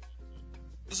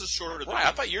 This is shorter than Right,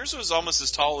 I thought yours was almost as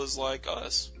tall as like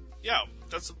us. Yeah,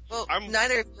 that's. Well,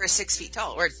 neither are 6 feet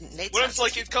tall. Or Nate's Well, not it's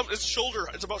like 6 it it's shoulder.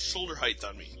 It's about shoulder height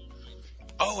on me.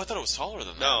 Oh, I thought it was taller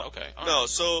than that. No, Okay. All no. right.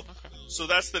 So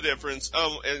that's the difference.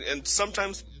 And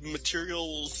sometimes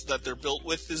materials that they're built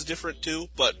with is different too.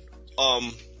 But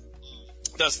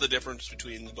that's the difference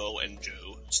between bow and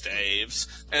Joe staves.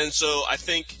 And so I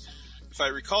think, if I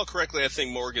recall correctly, I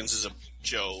think Morgan's is a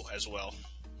Joe as well.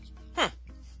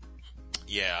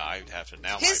 Yeah, I'd have to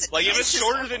now. If it's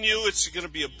shorter than you, it's going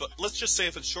to be let's just say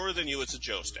if it's shorter than you, it's a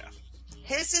Joe staff.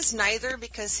 His is neither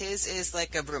because his is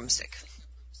like a broomstick.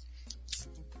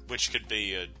 Which could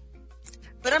be a.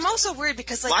 But I'm also worried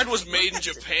because like mine was made in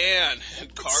Japan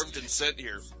and carved and sent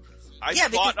here. I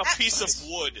bought a piece of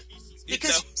wood.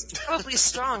 Because it's probably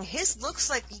strong. His looks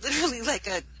like literally like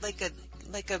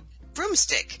a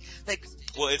broomstick. Like.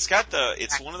 Well, it's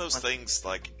one of those things,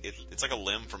 like, it's like a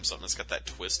limb from something that's got that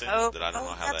twist in it that I don't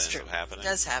know how that ends up happening. It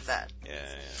does have that. Yeah.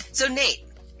 So, Nate,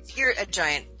 you're a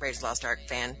giant Raiders of the Lost Ark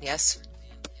fan, yes?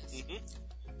 Mm-hmm.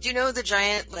 Do you know the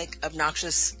giant, like,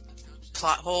 obnoxious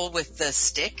plot hole with the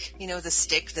stick? You know, the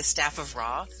stick, the staff of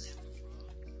Ra?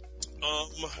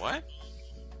 What?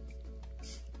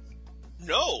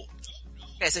 No.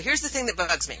 Okay, so here's the thing that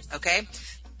bugs me, okay?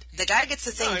 The guy gets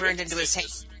the thing burned into his hand.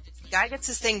 Guy gets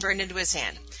his thing burned into his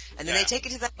hand, and then they take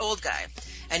it to that old guy,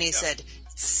 and he said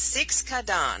 6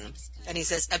 kadan, and he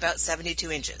says about 72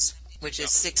 inches, which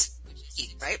is 6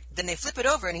 feet, right? Then they flip it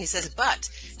over, and he says, but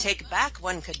take back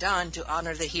 1 kadan to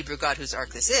honor the Hebrew god whose ark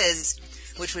this is,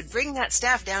 which would bring that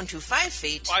staff down to 5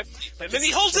 feet. 5 feet. And then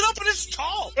he holds it up, and it's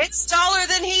tall. It's taller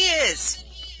than he is.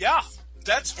 Yeah,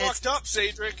 that's fucked up,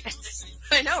 Cedric.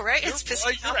 I know, right?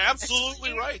 You're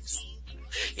absolutely right.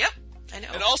 Yep. I know.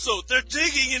 And also, they're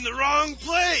digging in the wrong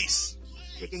place.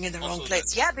 Digging in the wrong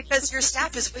place. Yeah, because your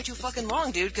staff is way too fucking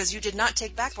long, dude, because you did not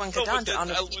take back 1 kadan to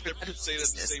honor I would have say it at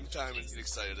the same time and get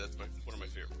excited. That's one of my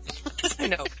favorites. I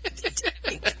know.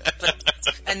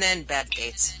 And then Bad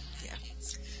Dates. Yeah.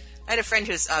 I had a friend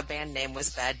whose band name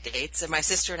was Bad Dates, and my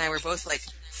sister and I were both like,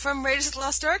 from Raiders of the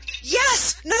Lost Ark?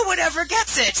 Yes! No one ever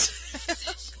gets it!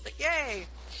 Like, yay!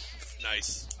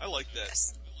 Nice. I like that.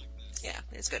 Yes. Yeah,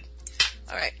 it's good.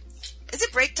 All right. Is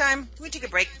it break time? Can we take a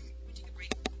break?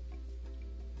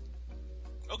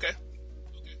 Okay.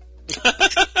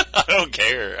 I don't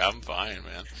care. I'm fine,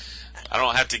 man. I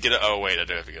don't have to get up. Oh, wait, I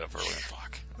do have to get up early.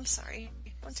 Fuck. I'm sorry.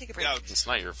 I want to take a break. Yeah, it's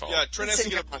not your fault. Yeah, Trent has to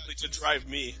get up early to drive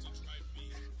me.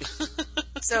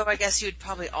 So I guess you'd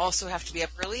probably also have to be up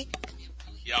early?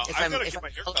 Yeah, I've got to get my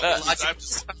hair cut. I have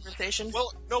to, conversation?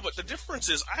 Well, no, but the difference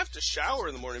is I have to shower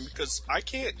in the morning because I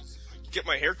can't get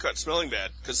my hair cut smelling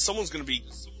bad because someone's going to be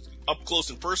up close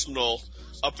and personal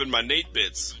up in my Nate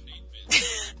bits.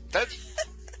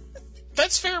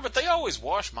 That's fair, but they always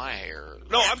wash my hair.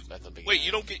 No, at the beginning.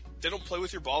 Wait, they don't play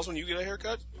with your balls when you get a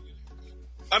haircut?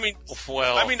 I'm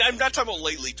not talking about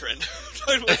lately, Trent.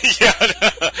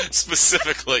 Yeah,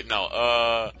 specifically,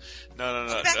 no.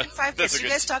 No. Back in 5 minutes, you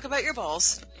guys talk about your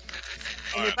balls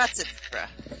and your butts, etc.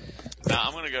 No,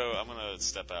 I'm gonna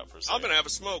step out for a second. I'm gonna have a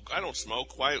smoke. I don't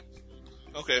smoke. Why?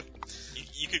 Okay.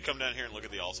 You could come down here and look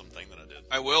at the awesome thing that I did.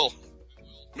 I will.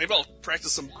 Maybe I'll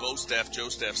practice some bow staff, Joe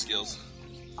staff skills.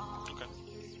 Okay.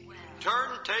 Turn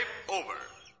tape over.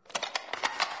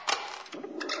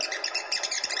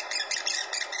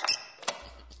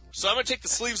 So I'm gonna take the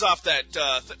sleeves off that.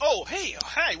 Oh, hey,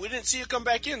 hi! We didn't see you come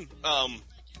back in,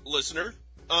 listener.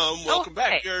 Welcome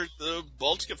back. You're the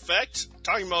Baltic Effect,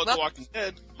 talking about The Walking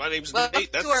Dead. My name's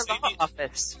Nate. That's Welcome to our law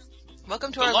office.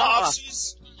 Welcome to the our law law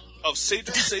offices of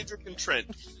Cedric, and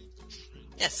Trent.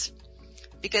 Yes,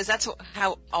 because that's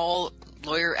how all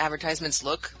lawyer advertisements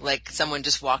look. Like someone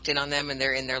just walked in on them and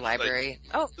they're in their library.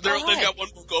 They've got one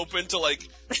book open to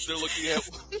they're looking at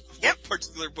one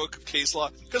particular book of case law.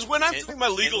 Because when I'm doing my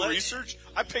legal research,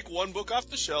 I pick one book off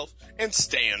the shelf and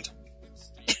stand.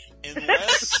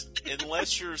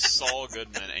 Unless you're Saul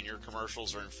Goodman and your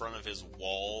commercials are in front of his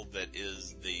wall that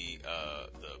is the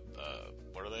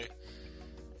what are they?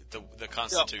 The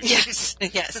Constitution. Yes,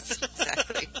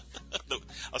 exactly.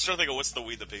 I was trying to think of what's the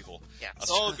We the People. Yeah,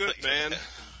 it's all good, man.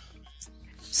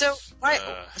 So why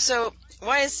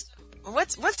is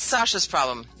what's Sasha's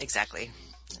problem exactly?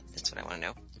 That's what I want to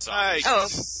know.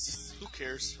 Who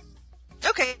cares?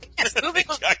 Okay, yes, moving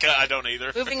on. I don't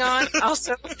either. Moving on.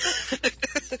 Also,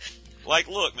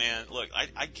 look, man,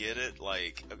 I get it.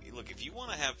 Look, if you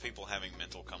want to have people having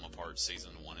mental come apart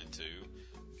season 1 and 2,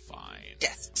 fine.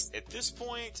 Yes. At this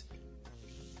point,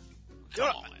 You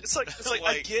know, come on. it's like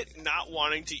I get not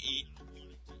wanting to eat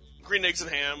green eggs and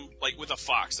ham like with a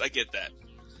fox. I get that.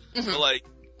 But like,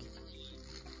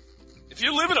 if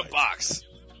you live in a box,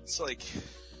 it's like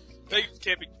they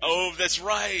can't be. Oh, that's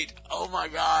right. Oh my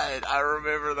god, I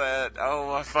remember that. Oh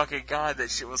my fucking god, that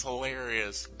shit was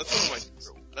hilarious.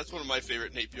 That's one of my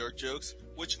favorite Nate Bjork jokes,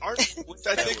 which I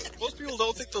think most people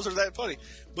don't think those are that funny,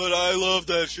 but I love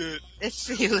that shit.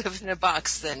 If you live in a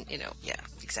box, then, yeah,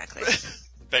 exactly.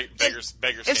 Beggars.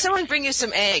 If someone bring you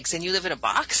some eggs and you live in a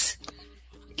box,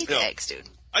 eat the eggs, dude.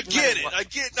 I get it. I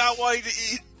get not wanting to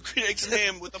eat green eggs and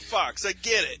ham with a fox. I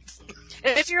get it.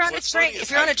 If you're on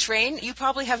on a train, you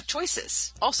probably have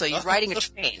choices. Also, you're riding a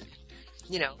train.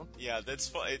 Yeah, that's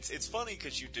fun. It's funny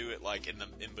because you do it like in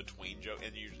between joke,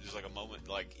 and there's like a moment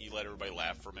like you let everybody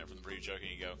laugh for a minute from the brief joke, and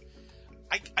you go,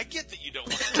 I get that you don't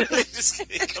want to.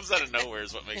 It comes out of nowhere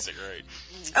is what makes it great.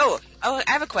 Oh, I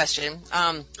have a question.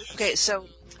 Okay, so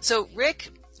Rick,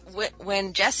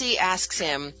 when Jesse asks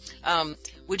him,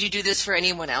 would you do this for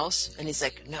anyone else? And he's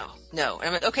like, no. And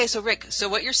I'm like, okay, so Rick, so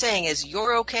what you're saying is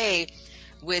you're okay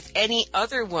with any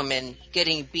other woman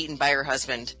getting beaten by her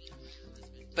husband,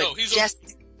 but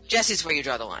Jesse's where you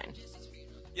draw the line.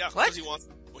 Yeah, because he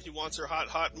wants her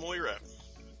hot Moira.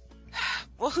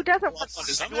 Well, who doesn't want?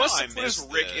 He wants to put his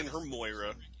Rick in her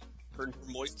Moira. Her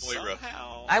Moira.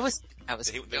 Somehow. I was.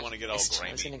 They want to get all grimy.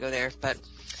 I was going to go there, but.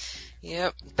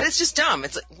 Yep, but it's just dumb.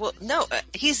 It's like, well, no,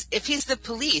 if he's the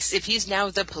police, if he's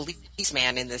now the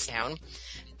policeman in this town,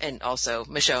 and also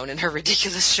Michonne in her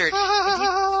ridiculous shirt,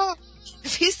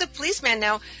 if he's the policeman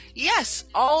now, yes,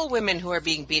 all women who are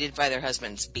being beaten by their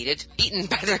husbands,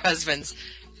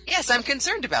 yes, I'm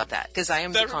concerned about that, because I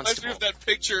am the constable. That reminds me of that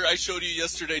picture I showed you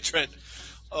yesterday, Trent.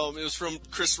 It was from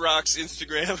Chris Rock's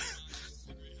Instagram.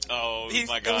 Oh,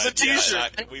 my God. It was a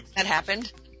t-shirt. That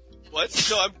happened? What?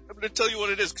 No, I'm going to tell you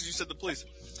what it is because you said the police.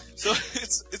 So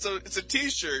it's a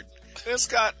t-shirt. And it's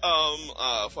got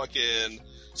fucking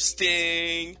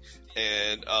Sting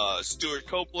and Stuart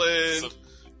Copeland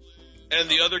and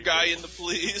the other guy in the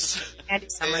police. Andy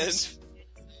Summers. And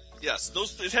yes,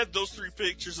 it had those three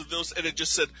pictures of those, and it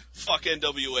just said "fuck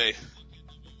NWA."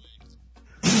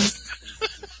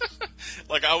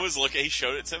 Like I was looking, he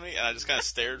showed it to me, and I just kind of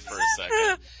stared for a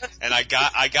second, and I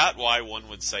got why one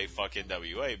would say "fuck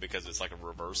NWA" because it's like a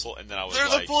reversal, and then I was They're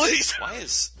like, the police. "Why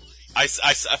is?" I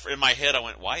in my head I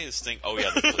went, "Why is Sting?" Oh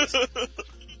yeah, the police.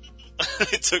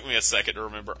 It took me a second to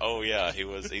remember. Oh yeah, he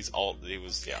was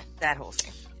yeah. That whole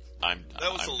thing.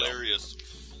 That was hilarious.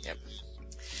 Yep.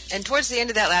 And towards the end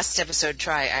of that last episode,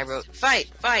 I wrote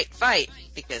 "fight, fight, fight"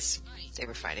 because they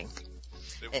were fighting.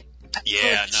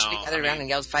 Yeah, no. He gathered around and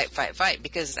yelled "fight, fight, fight"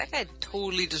 because that guy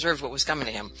totally deserved what was coming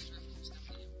to him.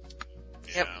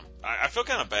 Yeah. Yep. I feel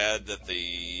kind of bad that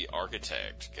the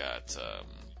architect got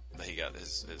that he got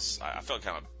his. I felt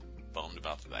kind of bummed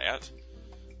about that.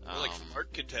 Like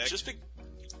architect,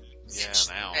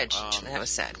 now that was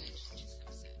sad.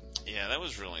 Yeah, that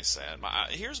was really sad.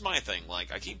 Here's my thing.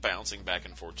 Like, I keep bouncing back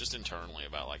and forth just internally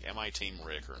about, like, am I Team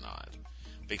Rick or not?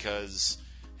 Because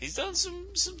he's done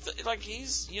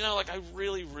I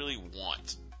really, really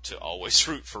want to always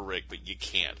root for Rick, but you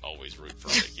can't always root for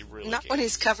Rick. You really Not can't. when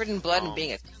he's covered in blood and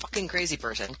being a fucking crazy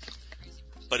person.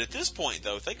 But at this point,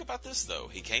 though, think about this, though.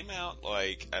 He came out,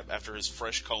 like, after his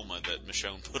fresh coma that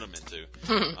Michonne put him into.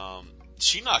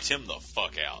 She knocked him the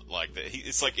fuck out. Like,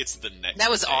 it's the next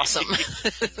That was day. awesome.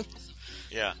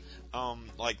 Yeah.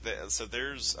 So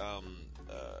there's,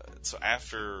 so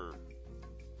after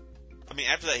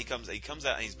that he comes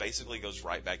out and he's basically goes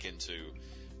right back into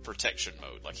protection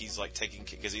mode. Like, he's like taking,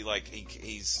 because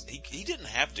he didn't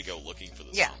have to go looking for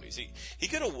the zombies. He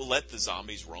could have let the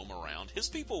zombies roam around. His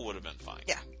people would have been fine.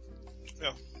 Yeah.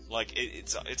 Yeah. Like,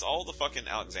 it's all the fucking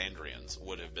Alexandrians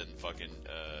would have been fucking,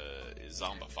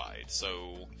 zombified.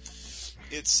 So,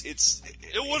 it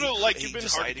would have, been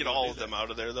hard to get all of them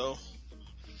out of there, though.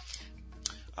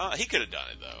 He could have done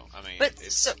it, though. I mean, but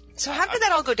so how did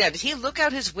that all go down? Did he look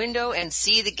out his window and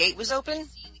see the gate was open?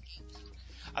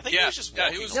 I think he was just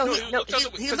walking. He looked out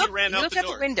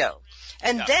the window,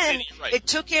 and then it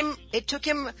took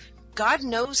him God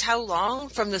knows how long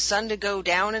from the sun to go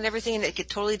down and everything, and it get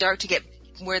totally dark to get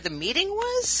where the meeting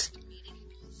was.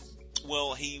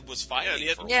 Well, he was fighting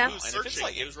for a while. He was searching.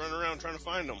 He was running around trying to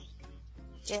find them.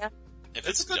 Yeah. If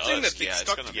it's a good dusk, thing that they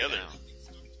stuck it's together.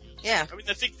 Yeah. I mean,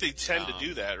 I think they tend to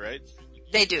do that, right?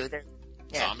 They do.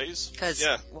 Zombies?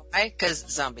 Why? Because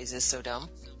zombies is so dumb.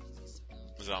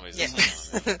 Zombies is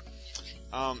so dumb.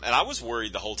 And I was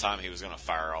worried the whole time he was going to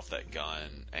fire off that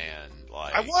gun, and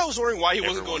like I was worrying why he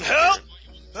wasn't going, help!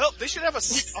 Help! They should have a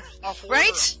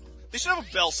right? They should have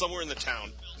a bell somewhere in the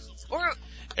town. Or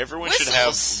Everyone whistles. should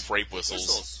have rape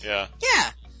whistles. Yeah.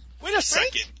 Yeah. Wait a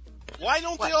second. Why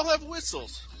don't they all have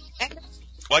whistles?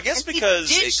 Well, I guess And he because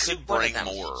did it shoot could one of bring them.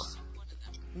 more.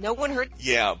 No one heard.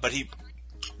 Yeah, but he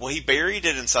buried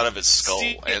it inside of his skull,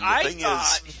 See, and the I thing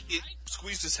thought is, it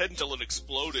squeezed his head until it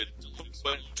exploded.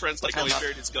 But Trent's like, oh, he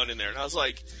buried his gun in there. And I was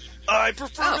like, I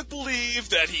prefer to believe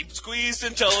that he squeezed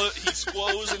until he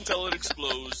squoze until it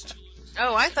explodes.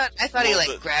 Oh, I thought he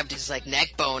Well, grabbed his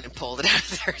neck bone and pulled it out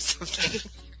of there or something.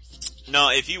 no,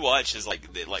 if you watch, his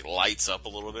it lights up a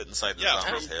little bit inside the Yeah,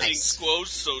 zombie's from head. being squozed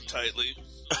so tightly.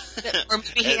 Or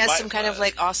maybe he And has some kind of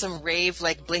awesome rave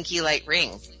blinky light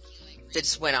ring that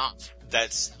just went off.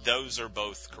 Those are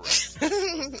both correct.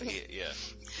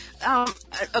 Yeah.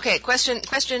 Okay, question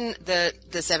the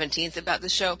 17th about the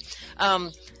show.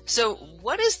 So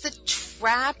what is the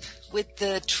trap with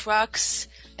the trucks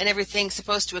and everything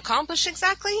supposed to accomplish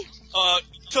exactly?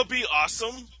 To be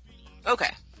awesome. Okay.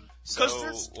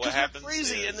 Because what they're happens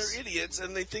crazy is, and they're idiots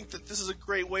and they think that this is a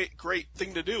great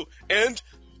thing to do. And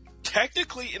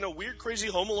technically, in a weird, crazy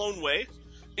Home Alone way,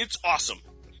 it's awesome.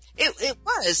 It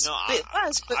was. No, it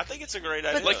was. But I think it's a great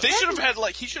idea. Like, they should have had,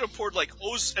 he should have poured,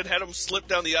 hose and had them slip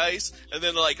down the ice, and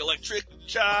then, electric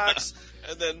shocks,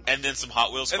 and then some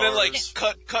Hot Wheels and cars.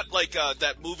 then, cut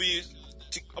that movie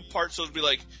apart so it'd be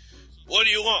like, what do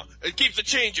you want? And keep the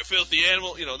change, you filthy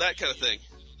animal, that kind of thing.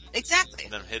 exactly.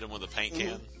 And then hit him with a paint Mm-hmm.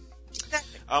 can.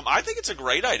 Exactly. I think it's a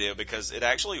great idea because it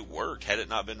actually worked had it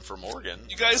not been for Morgan.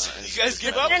 You guys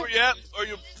give up yet? Are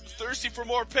you thirsty for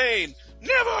more pain?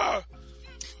 Never!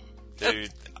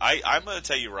 Dude, I'm going to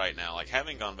tell you right now,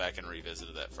 having gone back and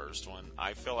revisited that first one,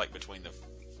 I feel like between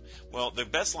the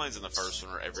best lines in the first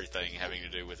one are everything having to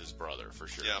do with his brother, for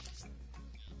sure. Yeah.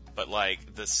 But,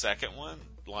 the second one,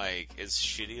 as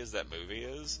shitty as that movie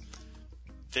is,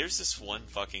 there's this one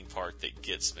fucking part that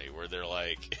gets me where they're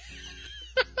like,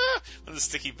 when the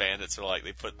sticky bandits are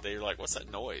they're like, what's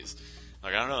that noise? I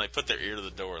don't know, they put their ear to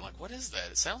the door and what is that?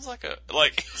 It sounds like a,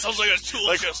 Sounds like a tool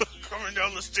coming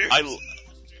down the stairs.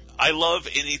 I love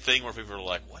anything where people are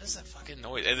like, what is that fucking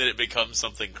noise? And then it becomes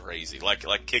something crazy. Like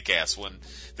Kick-Ass when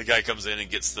the guy comes in and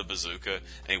gets the bazooka and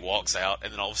he walks out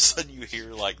and then all of a sudden you hear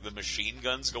the machine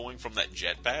guns going from that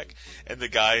jetpack and the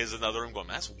guy is in another room going,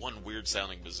 that's one weird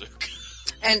sounding bazooka.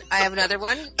 And I have another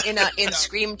one in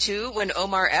Scream 2 when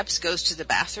Omar Epps goes to the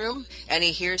bathroom and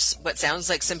he hears what sounds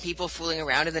like some people fooling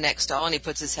around in the next stall and he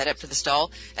puts his head up to the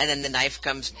stall and then the knife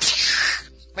comes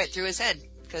right through his head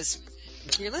because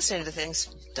you're listening to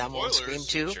things. Dumb old Scream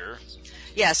 2. Sure.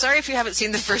 Yeah, sorry if you haven't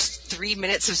seen the first 3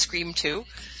 minutes of Scream 2,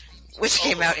 which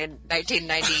came out in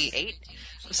 1998.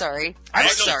 I'm sorry. I'm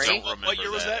sorry. I don't remember What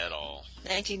year was that? at all.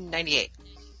 1998.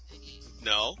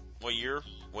 No. What year?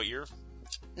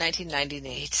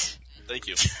 1998. Thank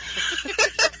you.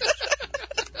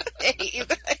 I hate you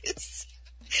guys.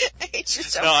 I hate you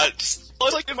so No, much.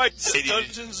 It's like in my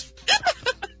Dungeons...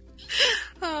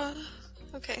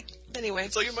 Okay. Anyway.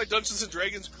 It's like in my Dungeons and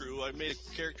Dragons crew, I made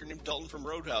a character named Dalton from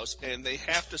Roadhouse, and they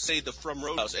have to say the from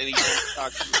Roadhouse anytime they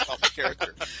talk to me about my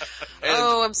character. And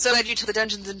I'm so glad you told the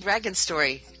Dungeons and Dragons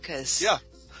story, because yeah.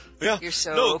 you're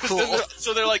so cool.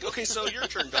 They're like, okay, so your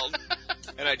turn, Dalton.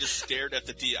 And I just stared at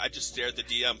the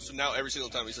DM. So now every single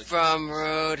time he's like, From Dalton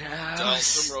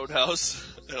Roadhouse. from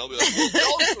Roadhouse. And I'll be like, well,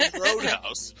 Dalton from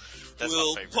Roadhouse That's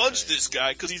will my favorite punch thing. this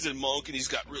guy because he's a monk and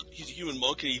he's a human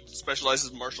monk and he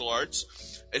specializes in martial arts.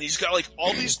 And he's got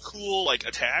all these cool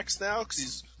attacks now because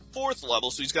he's 4th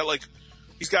level. So he's got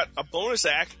a bonus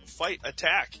fight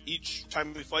attack each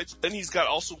time he fights. Then he's got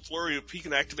also he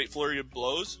can activate flurry of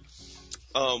blows.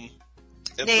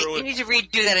 And Nate, throw you need to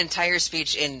redo that entire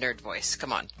speech in nerd voice.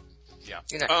 Come on. Yeah.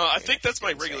 I think that's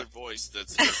my regular voice.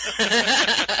 That's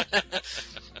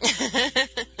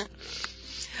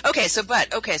Okay, so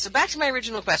back to my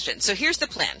original question. So here's the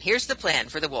plan. Here's the plan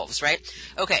for the wolves, right?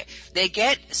 Okay, they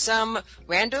get some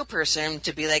rando person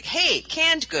to be like, hey,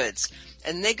 canned goods.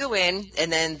 And they go in,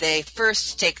 and then they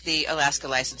first take the Alaska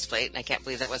license plate, and I can't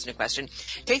believe that wasn't a question.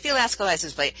 Take the Alaska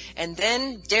license plate, and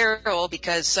then Daryl,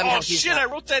 because somehow I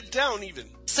wrote that down even.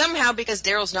 Somehow, because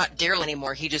Daryl's not Daryl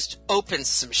anymore, he just opens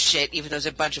some shit, even though there's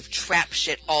a bunch of trap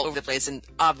shit all over the place, and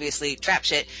obviously trap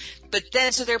shit. But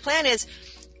then, so their plan is,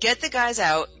 get the guys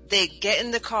out, they get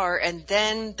in the car, and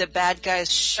then the bad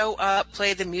guys show up,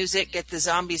 play the music, get the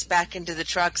zombies back into the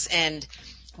trucks, and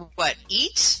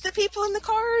eat the people in the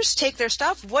cars, take their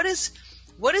stuff? What is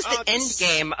the end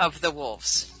game of the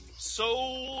wolves?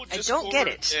 So I don't get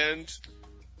it. And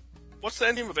what's the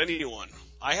end game of anyone?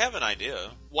 I have an idea.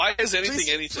 Why is anything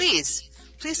anything?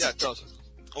 Please. Yeah, tell us.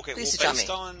 Okay, Please well, tell based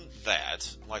me. on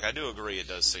that, like, I do agree it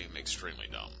does seem extremely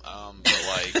dumb. But,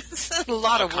 like, It's a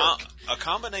lot of work. a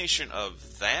combination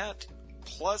of that,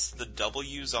 plus the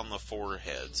W's on the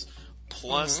foreheads,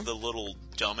 plus the little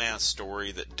dumbass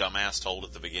story that dumbass told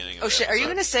at the beginning of Oh the shit! Are you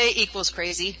episode. going to say equals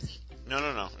crazy? No.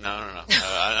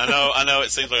 I know.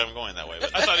 It seems like I'm going that way,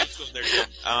 but I thought it was there too.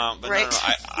 but Right. no.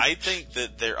 I think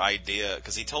that their idea,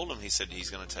 because he told him, he said he's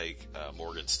going to take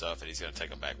Morgan's stuff and he's going to take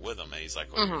them back with him, and he's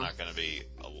like, well, you're not going to be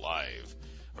alive,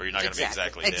 or you're not going to be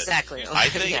exactly dead. Exactly. I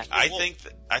think. Yeah.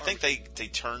 I think they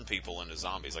turn people into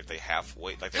zombies, like they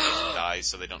halfway, like they make them die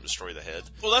so they don't destroy the head.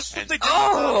 Well, that's what And- they did.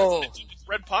 Oh! with the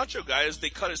Red Poncho guy is they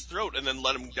cut his throat and then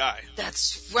let him die.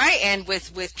 That's right. And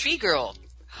with Tree Girl,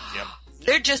 Yep.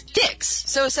 they're just dicks.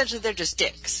 So essentially, they're just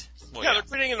dicks. Well, Yeah, they're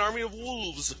creating an army of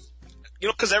wolves. You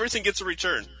know, because everything gets a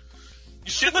return.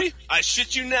 You shit me? I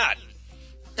shit you not.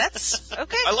 That's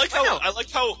okay. I like Wow.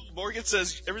 how Morgan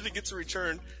says everything gets a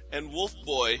return, and Wolf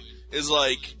Boy is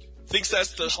like thinks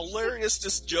that's the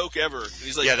hilariousest joke ever. And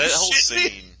he's like, Yeah, that "You whole shit me?"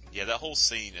 scene. Yeah, that whole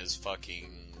scene is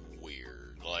fucking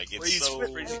weird. Like, Where it's he's so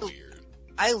crazy. weird.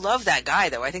 I love that guy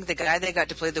though. I think the guy they got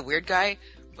to play the weird guy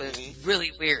was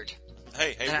really weird.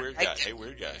 Hey, And weird I- guy. Hey,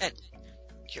 weird guy. And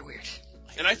you're weird.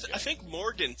 And I think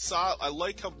Morgan saw. I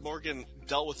like how Morgan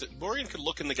dealt with it. Morgan could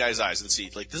look in the guy's eyes and see,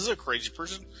 like, this is a crazy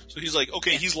person. So he's like,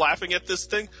 okay, he's laughing at this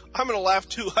thing. I'm gonna laugh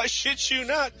too. I shit you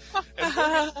not. And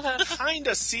Morgan kind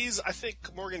of sees. I think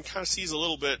Morgan kind of sees a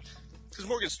little bit because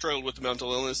Morgan struggled with the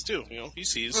mental illness too. You know, he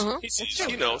sees. He sees.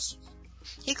 He knows.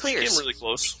 He Came clears. really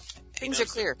close. Things are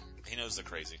clear. He knows the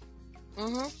crazy.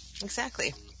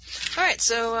 Exactly. All right.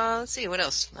 So let's see. What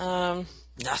else?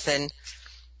 Nothing.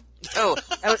 Oh,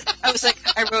 I was like,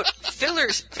 I wrote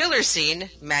filler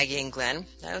scene, Maggie and Glenn.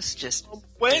 That was just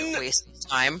When- a waste of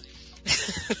time.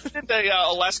 Did the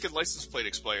Alaskan license plate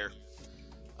expire?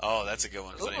 Oh, that's a good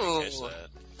one. 'Cause I didn't even catch Ooh. that.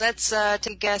 Let's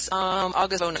take a guess.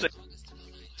 August 09.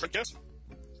 Right guess?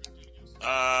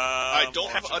 I I don't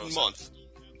have a month,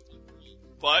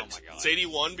 but Oh my God. it's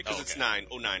 81 because Oh, it's okay.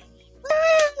 909. Woo!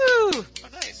 Oh,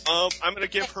 nice. I'm gonna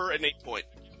give her an 8 point.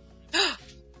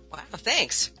 Wow,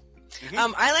 thanks.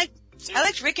 Mm-hmm. I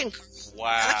liked Rick and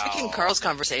Wow. Carl's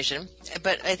conversation,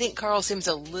 but I think Carl seems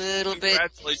a little bit.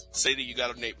 Congratulations, Sadie, you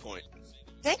got an 8 point.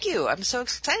 Thank you. I'm so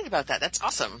excited about that. That's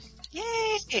awesome.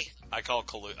 Yay! I'll call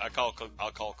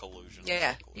collusion.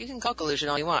 Yeah, you can call collusion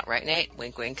all you want, right, Nate?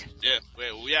 Wink, wink. Yeah,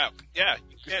 well, yeah. You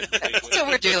can. That's what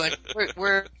we're doing.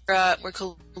 We're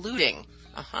colluding.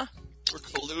 We're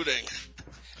colluding.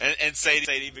 And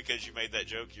Sadie, because you made that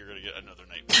joke, you're going to get another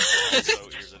night. So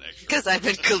here's an extra. Because I've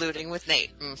been colluding with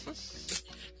Nate.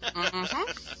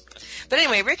 But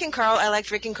anyway, Rick and Carl, I liked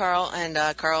Rick and Carl, and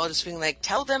Carl just being like,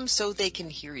 tell them so they can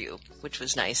hear you, which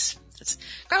was nice.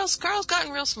 Carl's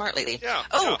gotten real smart lately. Yeah,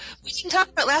 Oh, yeah. we didn't talk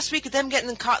about last week them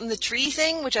getting caught in the tree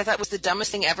thing, which I thought was the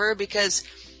dumbest thing ever, because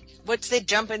once they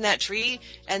jump in that tree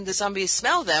and the zombies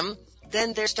smell them,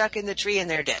 then they're stuck in the tree and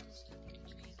they're dead.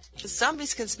 The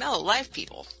zombies can smell live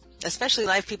people, especially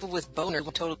live people with boner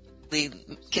will totally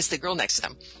kiss the girl next to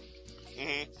them.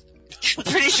 Mm-hmm.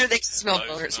 Pretty sure they can smell Live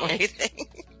boners smell. or anything.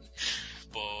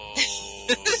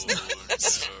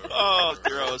 Oh,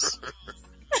 gross.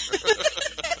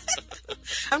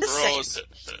 I'm just saying. Gross.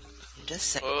 I'm just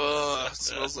saying. Oh, it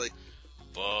smells like.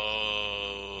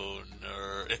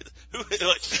 Boner. Who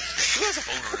has a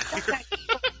boner in here?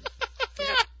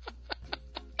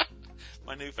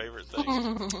 My new favorite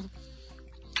thing.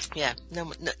 Yeah,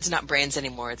 no, it's not brains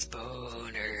anymore. It's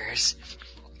boners.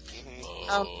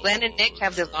 Glenn and Nick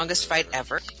have the longest fight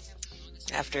ever.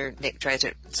 After Nick tries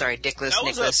to, Dickless That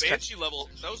was Nicholas. a banshee level.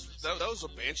 That was a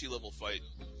banshee level fight.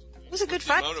 It was a good The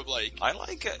fight. amount of like I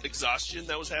like it. exhaustion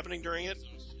that was happening during it.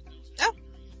 Oh,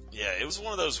 Yeah, it was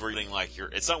one of those where you're like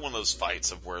it's not one of those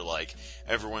fights of where like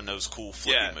everyone knows cool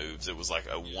flippy Yeah. moves. It was like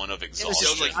a one of just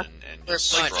exhaustion like- and Like,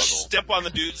 just struggle. Step on the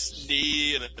dude's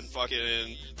knee and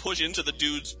fucking push into the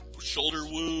dude's shoulder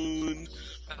wound.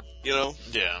 You know?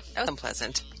 Yeah. that was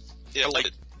unpleasant. Yeah, like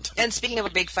it. And speaking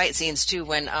of big fight scenes too,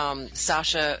 when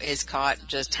Sasha is caught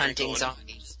just hunting Cohen.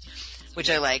 zombies, which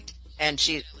I liked, and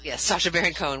Sasha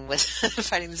Baron Cohen was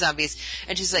fighting the zombies,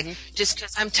 and she's like, just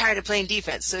because I'm tired of playing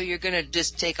defense, so you're gonna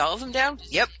just take all of them down?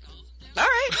 Yep. All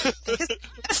right, that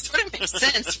sort of makes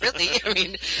sense, really. I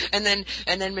mean, and then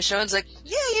Michonne's like,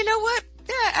 yeah, you know what?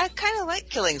 Yeah, I kind of like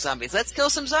killing zombies. Let's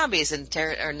kill some zombies. And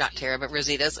not Tara, but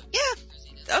Rosita's like,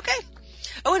 yeah, okay.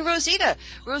 Oh, and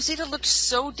Rosita looked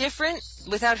so different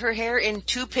without her hair in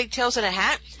 2 pigtails and a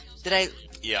hat that I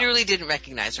literally didn't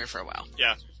recognize her for a while.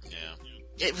 Yeah.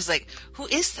 Yeah. It was like, who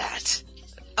is that?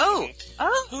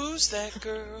 oh, Who's that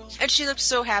girl? and she looked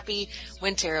so happy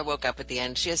when Tara woke up at the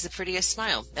end. She has the prettiest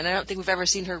smile, and I don't think we've ever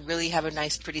seen her really have a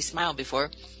nice, pretty smile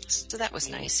before. So that was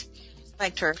nice.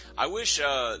 Liked her. I wish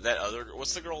that other...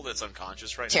 What's the girl that's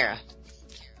unconscious right Tara. now?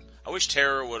 I wish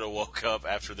Tara would have woke up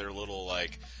after their little,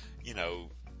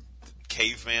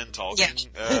 caveman talking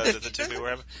that the two people were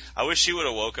having. I wish she would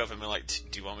have woke up and been like,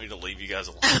 do you want me to leave you guys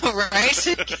alone? Right?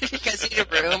 You guys need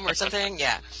a room or something?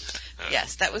 Yeah.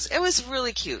 Yes, it was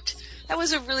really cute. That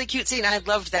was a really cute scene. I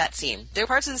loved that scene. There were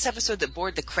parts of this episode that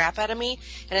bored the crap out of me,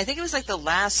 and I think it was like the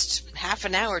last half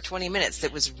an hour, 20 minutes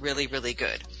that was really, really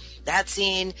good. That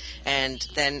scene, and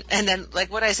then,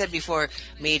 like what I said before,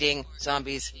 meeting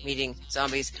zombies.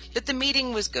 But the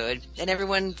meeting was good, and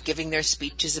everyone giving their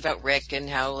speeches about Rick and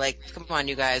how, come on,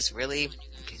 you guys, really?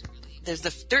 There's the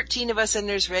 13 of us and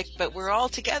there's Rick, but we're all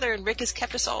together, and Rick has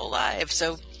kept us all alive,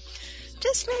 so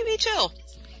just maybe chill.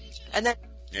 And then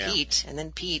Pete.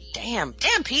 Damn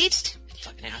Pete!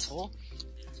 Fucking asshole.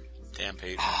 Damn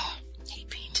Pete. Hate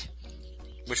Pete.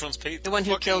 Which one's Pete? The one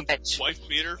who killed that wife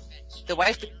beater. The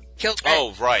wife killed.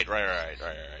 Oh, right.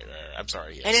 I'm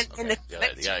sorry. Yes. And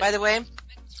by the way,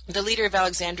 the leader of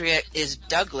Alexandria is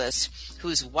Douglas,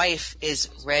 whose wife is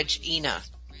Regina.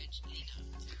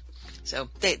 So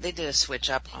they did a switch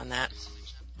up on that.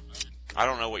 I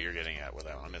don't know what you're getting at with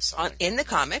that one. I missed something. In the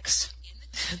comics.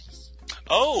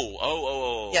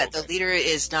 Oh. Yeah, okay. The leader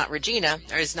is not Regina,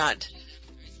 or is not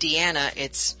Deanna.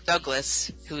 It's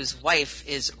Douglas, whose wife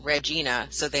is Regina.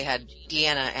 So they had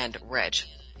Deanna and Reg.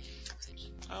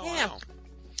 Oh, yeah. wow.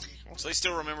 So they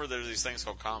still remember there's these things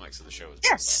called comics of the show.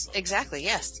 Yes, exactly.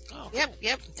 Yes. Oh, okay.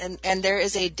 Yep. And there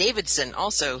is a Davidson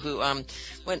also who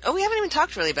we haven't even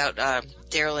talked really about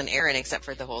Daryl and Aaron except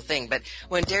for the whole thing. But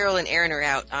when Daryl and Aaron are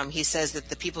out, he says that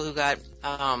the people who got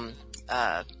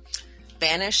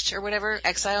banished or whatever,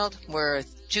 exiled, were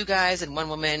 2 guys and 1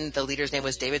 woman. The leader's name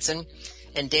was Davidson,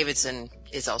 and Davidson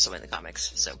is also in the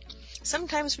comics. So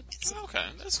sometimes we get some. Okay,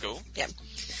 that's cool. Yeah.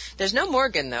 There's no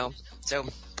Morgan though, so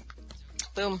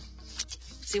boom.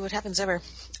 See what happens ever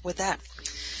with that.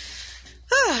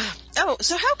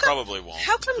 So how come? Probably won't.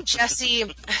 How come Jesse?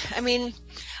 I mean,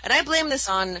 and I blame this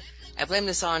on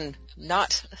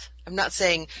not. I'm not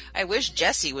saying I wish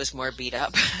Jessie was more beat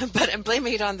up, but I'm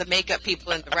blaming it on the makeup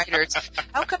people and the writers.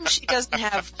 How come she doesn't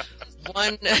have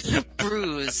one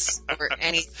bruise or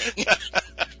anything?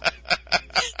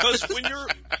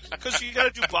 Because you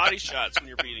got to do body shots when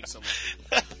you're beating someone.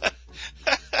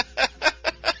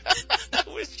 I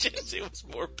wish Jessie was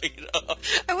more beat up.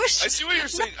 I see what you're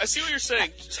saying. I see what you're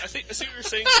saying,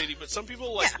 Sadie. But some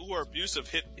people who are abusive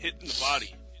hit in the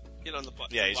body. Hit on the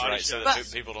body. Yeah, he's body right. shot. So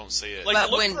people don't see it.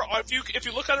 If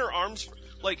you look at her arms,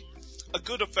 a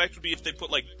good effect would be if they put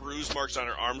bruise marks on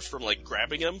her arms from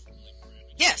grabbing him.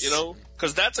 Yes.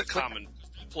 Because that's a common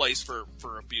place for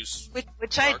abuse.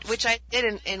 Which I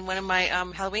did in one of my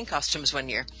Halloween costumes one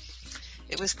year.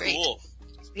 It was great. Cool.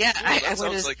 Yeah,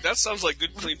 that sounds like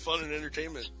good, clean fun and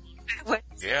entertainment.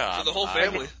 Yeah, for the whole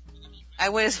family. I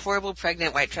went as horrible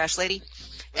pregnant white trash lady,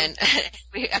 and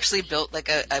we actually built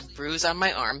a bruise on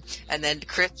my arm, and then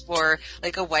Chris wore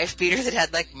a wife beater that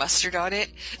had mustard on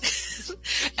it.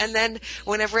 And then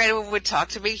whenever anyone would talk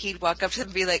to me, he'd walk up to them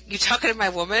and be like, "You talking to my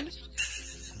woman?"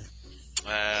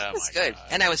 It was good. God.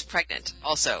 And I was pregnant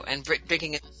also, and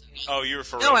drinking it. Oh, you were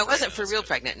for real? No, I wasn't for real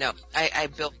pregnant. No, I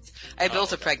built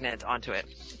a pregnant onto it.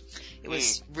 It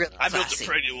was really I classy. built a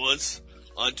pregnant once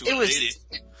onto a lady.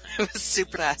 It was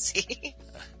super classy.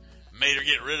 Made her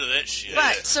get rid of that shit.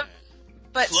 So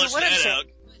what I'm saying,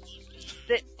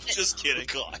 just kidding,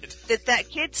 Clyde. That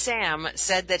kid Sam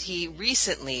said that he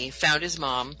recently found his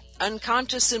mom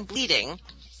unconscious and bleeding.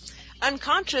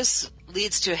 Unconscious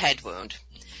leads to a head wound.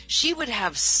 She would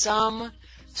have some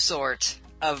sort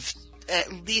of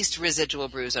at least residual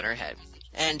bruise on her head.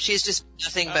 And she's just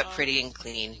nothing but pretty and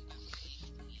clean.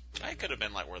 That could have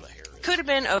been where the hair is. Could have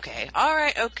been, okay. All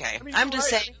right, okay. I mean, I'm just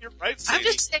saying. You're right, I'm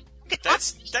just saying.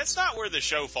 That's not where the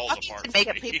show falls apart.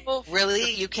 Makeup people,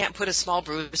 really? You can't put a small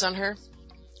bruise on her?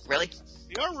 Really?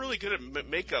 You are really good at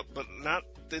makeup, but not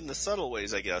in the subtle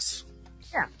ways, I guess.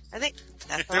 Yeah, I think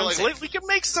that's they're we can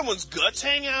make someone's guts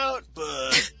hang out,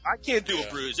 but I can't do a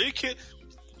bruise. You can't.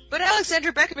 But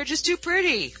Alexandra Bekovich is too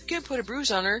pretty. You can't put a bruise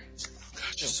on her.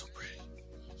 God, she's so pretty.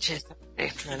 She's so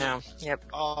pretty. I know. Yep.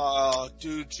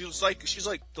 Dude, she's like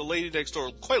the lady next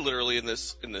door, quite literally in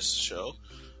this show.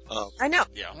 I know.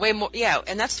 Yeah. Way more. Yeah,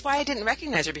 and that's why I didn't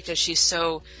recognize her, because she's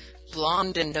so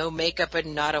blonde and no makeup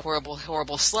and not a horrible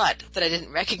slut that I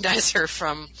didn't recognize her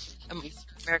from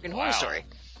American Horror Story.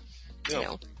 Yeah. You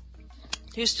know,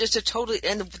 she's just a totally,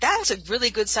 and that's a really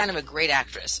good sign of a great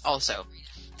actress. Also,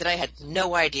 that I had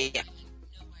no idea.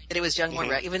 that it was young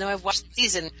Moira, even though I've watched the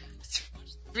season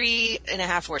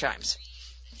 3.5, 4 times.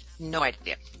 No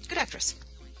idea. Good actress.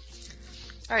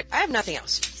 All right, I have nothing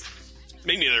else.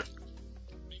 Me neither.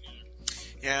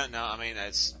 Yeah, no, I mean,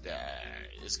 it's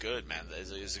good, man.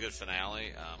 It's a good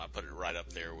finale. I put it right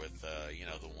up there with,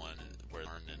 the one where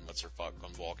and what's her fuck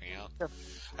comes walking out. Sure.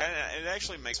 And it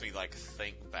actually makes me,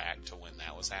 think back to when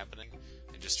that was happening,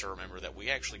 and just to remember that we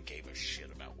actually gave a shit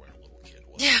about where a little kid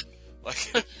was. Yeah.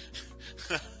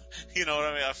 You know what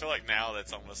I mean? I feel like now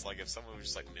that's almost like if someone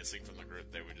was just, missing from the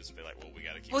group, they would just be like, well, we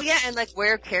gotta keep Well, yeah, and,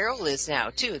 where Carol is now,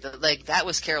 too. That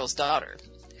was Carol's daughter.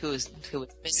 Who was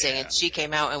missing, and she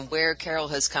came out, and where Carol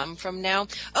has come from now.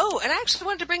 Oh, and I actually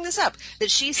wanted to bring this up, that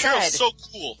she said... Carol's so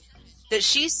cool. That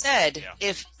she said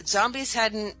if zombies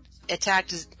hadn't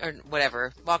attacked, or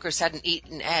whatever, walkers hadn't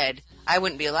eaten Ed, I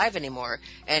wouldn't be alive anymore.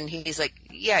 And he's like,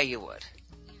 yeah, you would.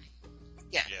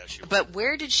 Yeah. She would. But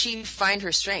where did she find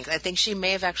her strength? I think she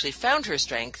may have actually found her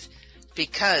strength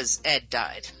because Ed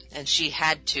died. And she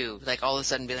had to, all of a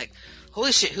sudden be like,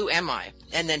 holy shit, who am I?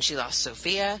 And then she lost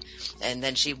Sophia, and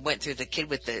then she went through the kid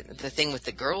with the thing with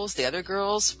the girls, the other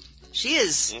girls. She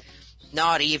is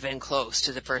not even close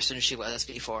to the person she was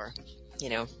before.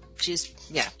 She's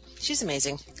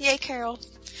amazing. Yay, Carol.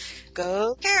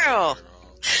 Go, Carol!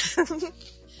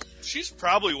 She's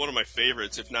probably one of my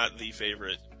favorites, if not the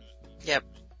favorite. Yep.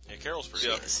 Yeah, Carol's pretty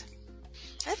Yeah. good.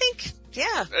 I think,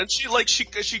 yeah. And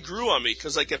she grew on me,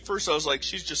 because, at first I was like,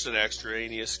 she's just an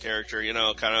extraneous character,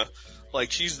 kind of,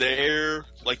 she's there,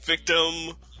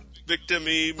 victim-y,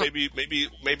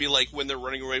 maybe when they're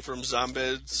running away from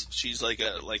zombies, she's a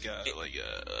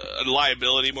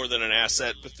liability more than an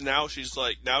asset. But now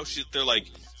they're like,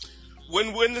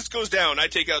 when this goes down, I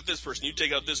take out this person, you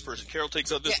take out this person, Carol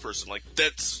takes out this person.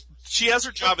 She has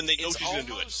her job, and they know she's going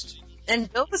to do it.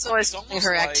 And Bill was always calling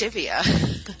her Activia.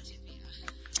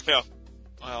 Yeah.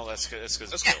 Well, that's good. That's good.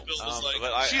 That's what Bill was like.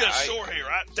 She has short hair.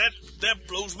 That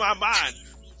blows my mind.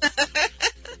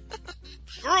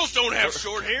 Girls don't have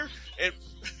short hair.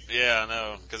 Yeah,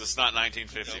 no, because it's not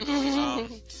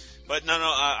 1950. But no,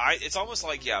 it's almost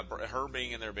like, her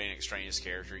being in there being an extraneous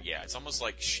character, it's almost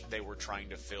like they were trying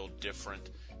to fill different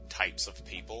types of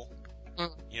people.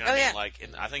 You know what I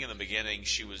mean? I think in the beginning,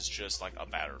 she was just a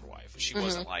battered wife. She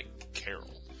wasn't like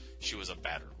Carol. She was a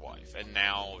battered wife. And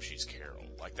now she's Carol.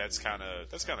 That's kind of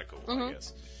cool, I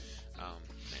guess.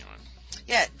 Anyway.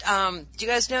 Yeah, do you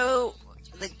guys know...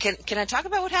 Can I talk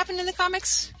about what happened in the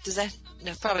comics? Does that...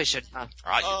 No, probably should. I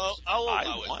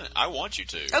want you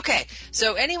to. Okay,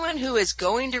 so anyone who is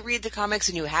going to read the comics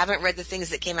and you haven't read the things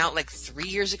that came out 3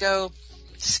 years ago,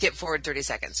 skip forward 30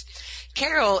 seconds.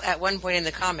 Carol, at one point in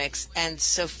the comics, and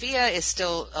Sophia is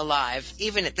still alive,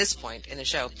 even at this point in the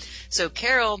show. So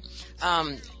Carol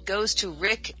goes to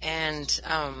Rick and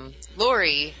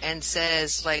Lori and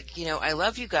says, I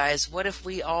love you guys. What if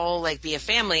we all, be a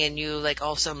family and you,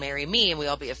 also marry me and we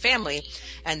all be a family?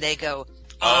 And they go...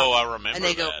 I remember and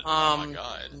they go, that. Oh, my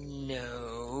God.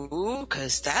 No,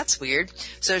 because that's weird.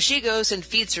 So she goes and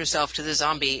feeds herself to the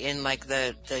zombie in,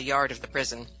 the yard of the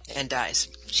prison and dies.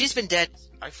 She's been dead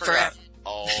forgot forever.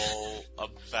 all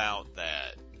about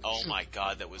that. Oh, my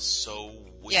God, that was so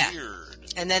weird. Yeah.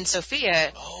 And then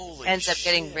Sophia ends up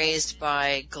getting shit. raised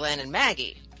by Glenn and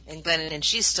Maggie. And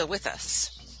she's still with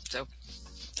us. So,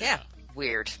 yeah.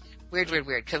 Weird.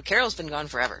 Weird. Carol's been gone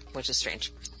forever, which is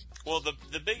strange. Well,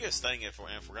 the biggest thing, if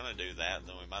we're going to do that,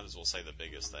 then we might as well say the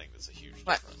biggest thing that's a huge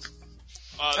difference.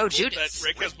 Judith. That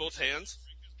Rick has both hands?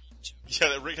 Yeah,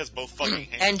 that Rick has both fucking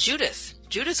hands. And Judith.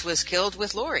 Judith was killed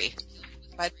with Lori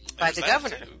by the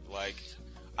governor. Too.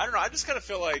 I don't know, I just kind of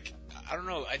feel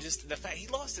the fact he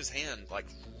lost his hand,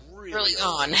 really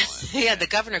on. Yeah, the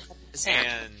governor cut his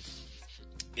hand. And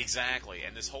exactly,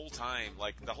 and this whole time,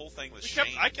 the whole thing was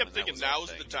I kept thinking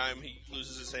now's the time he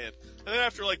loses his hand. And then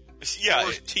after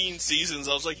 14 seasons,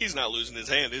 I was like, he's not losing his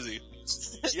hand, is he?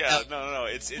 Yeah, no.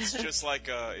 It's just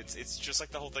it's just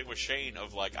like the whole thing with Shane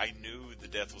of I knew the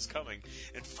death was coming,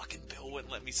 and fucking Bill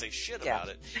wouldn't let me say shit about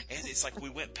it. And it's we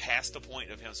went past the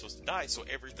point of him supposed to die, so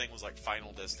everything was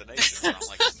Final Destination. So I'm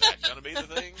like, is that gonna be the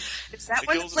thing? Is that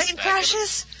when the plane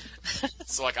crashes?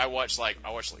 So I watched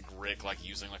Rick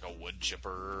using a wood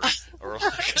chipper or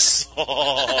a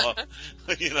saw,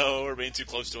 or being too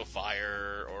close to a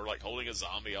fire or holding a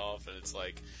zombie off, and it's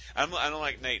I don't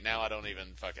like Nate now. I don't even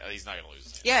he's not gonna lose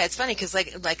his hand. Yeah, it's funny because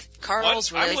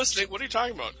Carl's I'm listening. What are you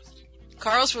talking about?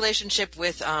 Carl's relationship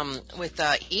with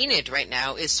Enid right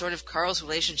now is sort of Carl's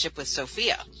relationship with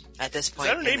Sophia at this point.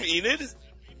 Is that her name, Enid?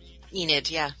 Enid,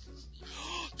 yeah.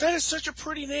 That is such a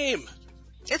pretty name.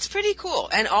 It's pretty cool,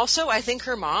 and also I think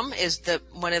her mom is the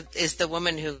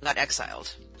woman who got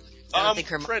exiled. I don't think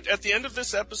her Trent, at the end of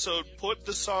this episode, put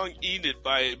the song "Enid"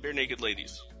 by Bare Naked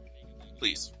Ladies,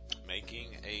 please.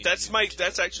 Making a.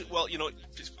 That's actually. Well,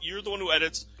 you're the one who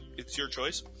edits. It's your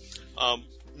choice. No.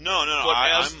 But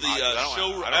as the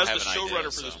showrunner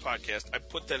idea, for this podcast, I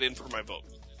put that in for my vote.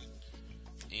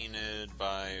 Enid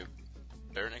by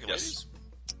Bare Naked Yes. Ladies?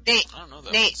 Nate, I don't know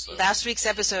that Nate, one, so. last week's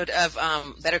episode of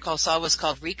Better Call Saul was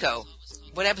called Rico.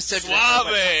 What episode?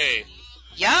 Suave.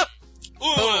 Yep.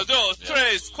 Uno, dos,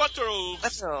 tres, cuatro.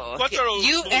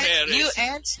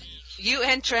 Mujeres. You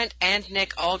and Trent and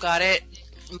Nick all got it.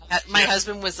 My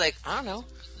husband was like, I don't know.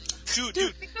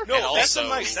 Dude. No, that's also- in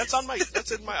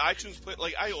my iTunes play.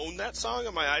 Like, I own that song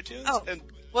on my iTunes. Oh. And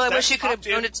Well, I that wish you could have popped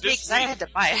in known it to me this because I week. had to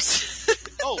buy it.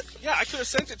 Oh, yeah, I could have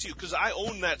sent it to you because I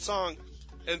own that song.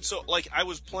 And so, like, I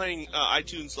was playing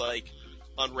iTunes, like,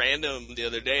 on random the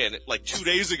other day, and 2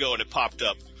 days ago, and it popped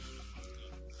up.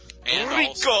 And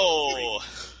Rico!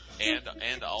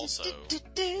 And also,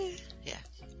 Yeah,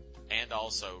 and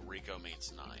also, Rico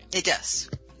means 9. it does.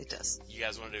 It does. You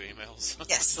guys want to do emails?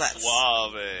 Yes, let's.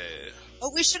 Suave.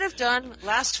 Oh, we should have done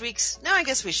last week's. No, I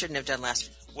guess we shouldn't have done last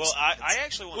week. Well, I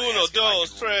actually want to Uno, ask if I dos,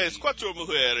 could tres, read- cuatro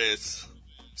mujeres.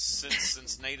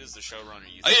 Since Nate is the showrunner,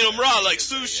 you I eat them raw like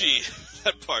is a, sushi.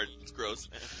 That part is gross.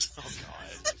 Oh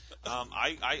God.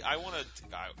 I want to.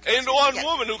 And one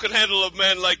woman who can handle a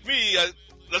man like me.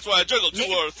 That's why I juggle 2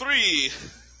 or 3.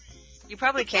 You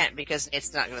probably can't because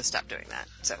it's not going to stop doing that.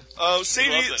 So.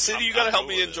 Sadie, you got to help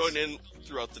me cool and with join this. in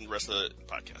throughout the rest of the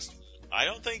podcast. I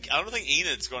don't think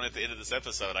Enid's going at the end of this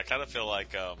episode. I kind of feel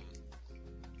like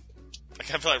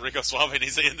Rico Suave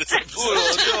needs to end this episode. Uno,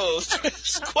 dos,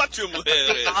 tres, cuatro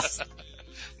mujeres.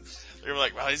 They were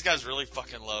like, wow, these guys really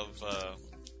fucking love.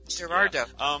 Gerardo.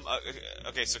 Yeah.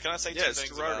 Okay, so can I say two it's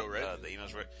things Gerardo, about right? the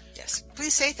emails? Yes.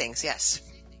 Please say things. Yes.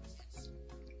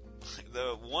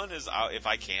 The one is, if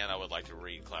I can, I would like to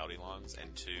read Cloudy Lungs,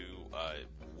 and two,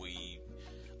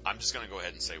 I'm just going to go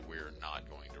ahead and say we're not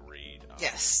going to read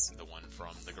Yes. the one from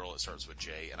the girl that starts with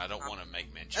J, and I don't want to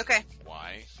make mention Okay. of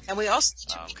why. And we also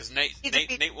Because Nate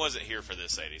wasn't here for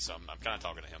this, Sadie, so I'm kind of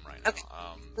talking to him right now. Okay.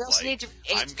 We also need to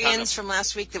read Adrian's from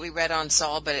last week that we read on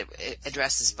Saul, but it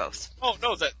addresses both. Oh,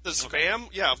 no, the spam?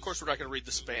 Yeah, of course we're not going to read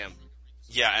the spam.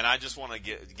 Yeah, and I just want to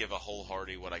give a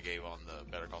wholehearted what I gave on the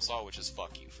Better Call Saul, which is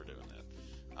fuck you for doing that.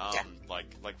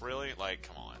 Like really? Like,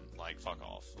 come on. Like, fuck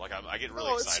off. Like, I get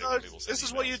really excited when people say this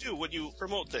is what you do when you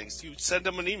promote things. You send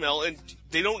them an email, and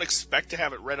they don't expect to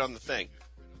have it read on the thing.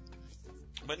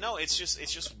 But no, it's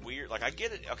just weird. Like, I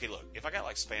get it. Okay, look, if I got,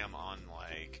 like, spam on,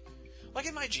 like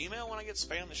in my Gmail, when I get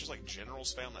spam, it's just, like, general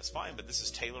spam, that's fine. But this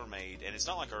is tailor-made, and it's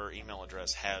not like our email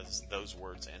address has those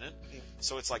words in it.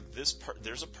 So it's like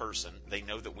there's a person, they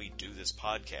know that we do this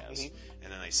podcast,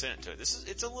 and then they send it to it.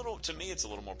 It's a little, to me, it's a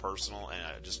little more personal,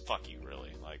 and just fuck you,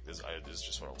 really. Like, this is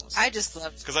just what I want to say. I just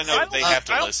love... Because I know they have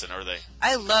to listen, or they...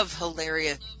 I love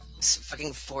hilarious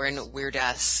fucking foreign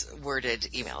weird-ass worded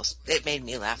emails. It made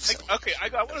me laugh so. I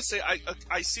want to say,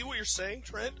 I see what you're saying,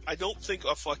 Trent. I don't think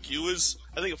a fuck you is...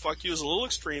 I think a fuck you is a little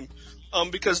extreme.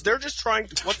 Because they're just trying...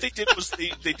 What they did was they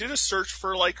did a search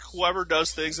for, like, whoever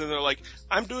does things, and they're like,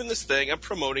 I'm doing this thing, I'm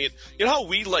promoting it. You know how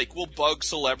we'll bug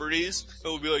celebrities?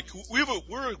 And we'll be like,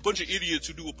 we're a bunch of idiots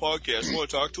who do a podcast. You want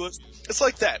to talk to us? It's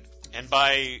like that. And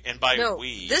by No,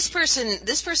 we... this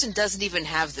person doesn't even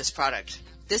have this product.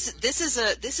 This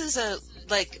is a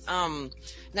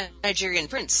Nigerian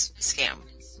prince scam.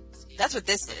 That's what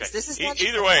this is. Okay. This is not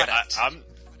either a way. product.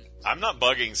 I'm not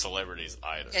bugging celebrities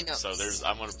either. Yeah, no. So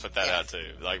I'm going to put that out too.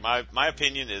 Like my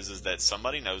opinion is that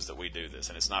somebody knows that we do this,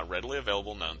 and it's not readily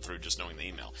available known through just knowing the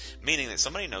email. Meaning that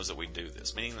somebody knows that we do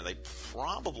this. Meaning that they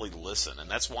probably listen, and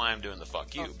that's why I'm doing the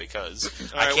fuck you, because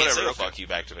I can't say fuck you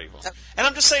back to people. And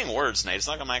I'm just saying words, Nate. It's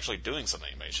not like I'm actually doing something.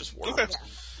 It's just words. Okay.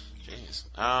 Jeez.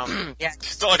 Yeah.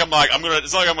 It's not like I'm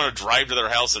gonna drive to their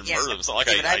house and murder them. It's not like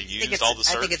I used all the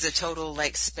search. I think it's a total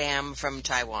spam from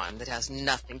Taiwan that has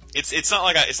nothing. It's not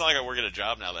like I work at a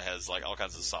job now that has like all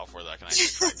kinds of software that I can actually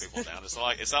track people down.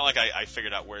 It's not like I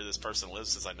figured out where this person lives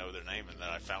since I know their name and then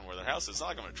I found where their house is. It's not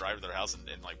like I'm gonna drive to their house and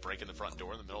like break in the front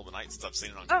door in the middle of the night since I've seen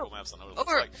it on Google Maps. I know what it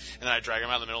looks like, and then I drag them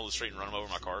out in the middle of the street and run them over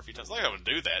my car a few times. Like I would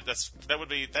do that. That's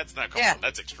not cool. Yeah.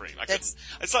 That's extreme. It's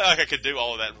not like I could do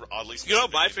all of that. Oddly, You know,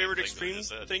 my favorite extreme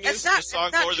thing is It's the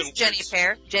song not more true, than Jenny words.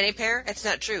 Pear. Jenny Pear. It's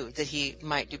not true that he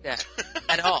might do that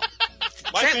at all.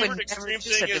 My Trent would favorite never extreme do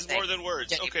thing such a is more thing. than words.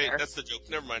 Jenny Okay, Pear. that's the joke.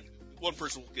 Never mind. One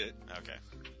person will get it. Okay.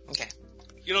 Okay.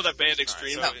 You know that band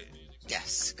Extreme? All right, so-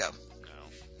 Yes. Go.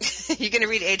 No. You gonna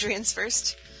read Adrian's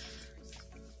first?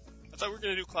 I thought we were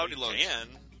going to do Cloudy Lungs. And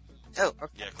Oh. Okay.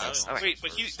 yeah, Cloudy All right. Wait,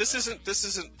 but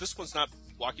this one's not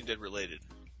Walking Dead related.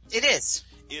 It is.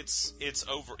 it's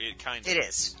over. It kind of It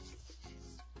is.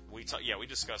 we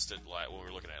discussed it when we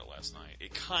were looking at it last night.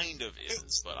 It kind of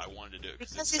is, but I wanted to do it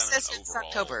because it's he kind says of an it's overall.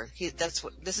 October.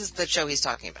 This is the show he's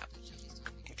talking about.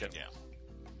 Okay. Yeah.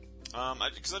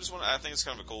 Because I think it's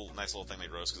kind of a cool, nice little thing they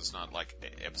roast because it's not like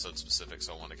episode specific,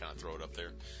 so I wanted to kind of throw it up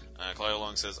there. Claudia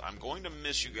Long says, I'm going to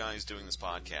miss you guys doing this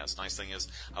podcast. Nice thing is,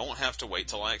 I won't have to wait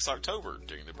till next October.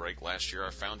 During the break last year, I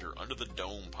found your Under the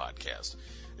Dome podcast.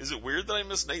 Is it weird that I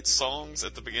miss Nate's songs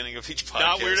at the beginning of each podcast?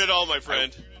 Not weird at all, my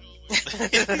friend.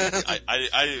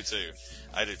 I do too.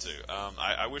 I do too.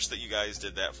 I wish that you guys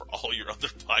did that for all your other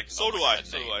podcasts. So do I.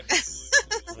 So do I.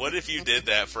 What if you did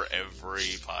that for every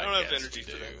podcast? I don't have energy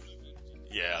for that.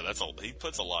 Yeah, he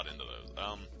puts a lot into those.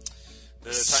 The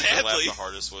time Sadly. I laughed the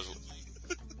hardest was,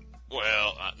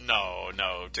 well,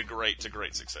 no, to great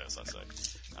success, I say.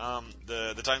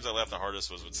 The times I laughed the hardest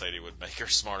was when Sadie would make her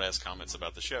smart-ass comments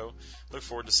about the show. Look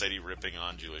forward to Sadie ripping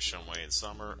on Julia Shumway in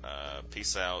summer.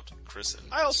 Peace out, Chris and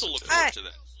I also look forward to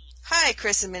that. Hi,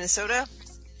 Chris in Minnesota.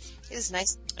 It is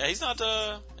nice. Yeah, he's not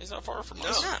far from us.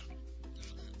 He's not.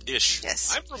 Ish.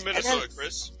 Yes. I'm from Minnesota,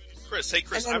 Chris. Hey,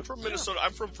 Chris, I'm from Minnesota.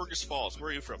 I'm from Fergus Falls. Where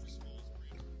are you from?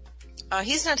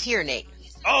 He's not here, Nate.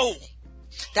 Oh!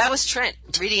 That was Trent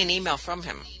reading an email from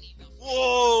him.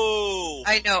 Whoa!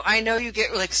 I know you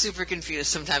get like super confused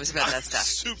sometimes about that stuff.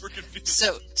 Super confused.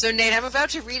 So Nate, I'm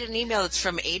about to read an email that's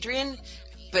from Adrian,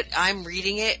 but I'm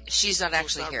reading it. She's not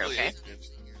actually here, really okay?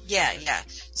 Adrian. Yeah.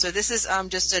 So this is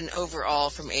just an overall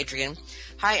from Adrian.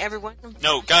 Hi, everyone.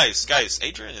 No, guys,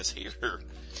 Adrian is here.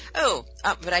 Oh,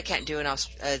 but I can't do a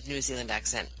New Zealand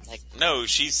accent. Like, No,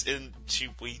 she's in.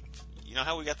 You know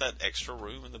how we got that extra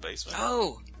room in the basement?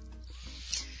 oh.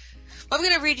 Well, I'm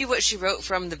going to read you what she wrote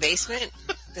from the basement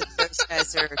that those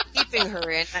guys are keeping her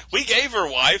in. We gave her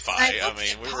Wi-Fi. I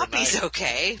mean, we were Poppy's nice.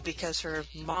 okay because her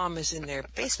mom is in their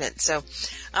basement. So,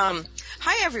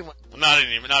 hi everyone. Not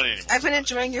anymore. I've been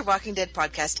enjoying your Walking Dead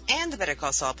podcast and the Better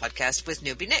Call Saul podcast with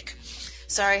Newbie Nick.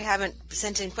 Sorry I haven't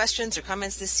sent in questions or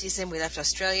comments this season. We left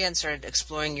Australia and started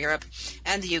exploring Europe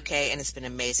and the UK, and it's been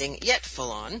amazing, yet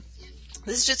full on.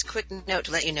 This is just a quick note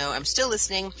to let you know I'm still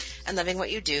listening and loving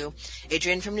what you do.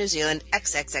 Adrian from New Zealand,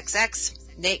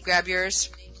 XXXX. Nate, grab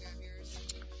yours.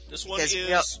 This one Because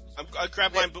is... I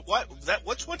grabbed mine, but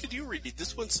which one did you read?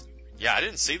 This one's... Yeah, I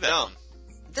didn't see that one.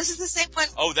 This is the same one.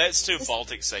 Oh, that's to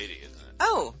Baltic Sadie, isn't it?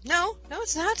 Oh, no,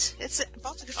 it's not. It's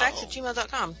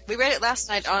balticeffect@gmail.com. We read it last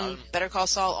night on Better Call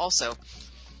Saul also.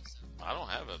 I don't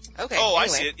have it. Okay. Oh, anyway. I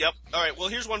see it. Yep. All right. Well,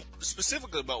 here's one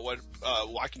specifically about what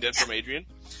Walking Dead from Adrian.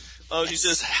 She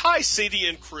says, "Hi, Sadie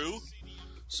and crew."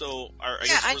 So, I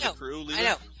guess we're the crew, Lisa? I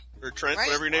know. Or Trent, Right?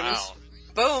 whatever your name Wow.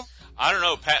 is. Boom. I don't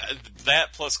know,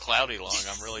 that plus Cloudy Long,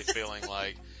 I'm really feeling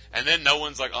like... And then no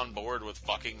one's, like, on board with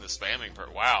fucking the spamming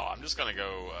part. Wow, I'm just gonna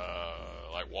go,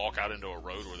 walk out into a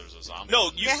road where there's a zombie.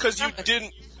 No, because you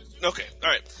didn't... Okay, all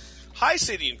right. Hi,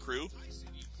 Sadie and crew.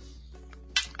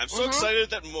 I'm so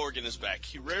excited that Morgan is back.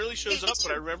 He rarely shows up,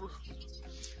 but I remember...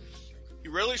 He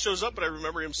rarely shows up, but I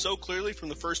remember him so clearly from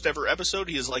the first ever episode.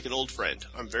 He is like an old friend.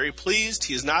 I'm very pleased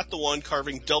he is not the one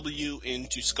carving W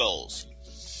into skulls.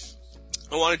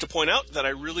 I wanted to point out that I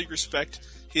really respect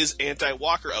his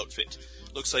anti-Walker outfit.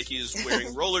 Looks like he is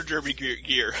wearing roller derby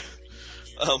gear.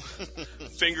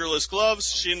 Fingerless gloves,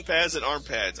 shin pads, and arm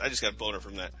pads. I just got a boner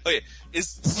from that. Okay,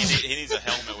 He needs a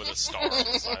helmet with a star on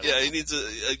the side. yeah, he needs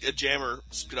a jammer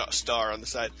star on the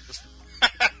side.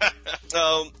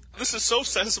 This is so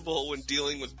sensible when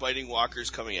dealing with biting walkers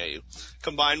coming at you.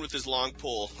 Combined with his long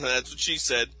pole. That's what she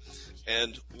said.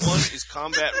 And one is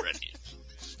combat ready.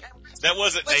 That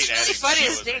wasn't What's Nate really adding. funny That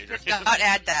is was Nate Adrian. did not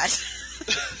add that.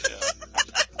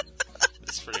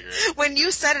 It's pretty great. When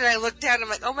you said it, I looked down. I'm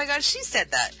like, oh my god, she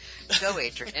said that. Go,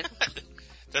 Adrian.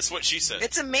 That's what she said.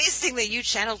 It's amazing that you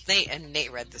channeled Nate and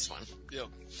Nate read this one. Yeah.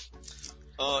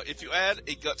 If you add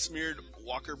a gut-smeared,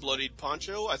 walker-bloodied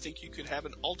poncho, I think you could have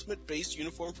an ultimate-based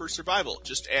uniform for survival.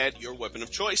 Just add your weapon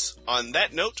of choice. On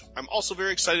that note, I'm also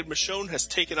very excited Michonne has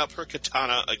taken up her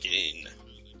katana again.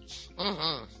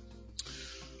 Mm-hmm.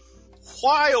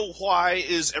 Why, oh why,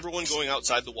 is everyone going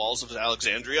outside the walls of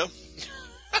Alexandria?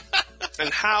 And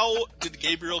how did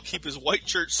Gabriel keep his white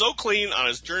shirt so clean on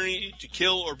his journey to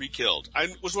kill or be killed? I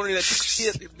was wondering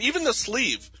that, even the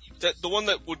sleeve, the one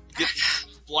that would get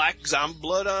black zombie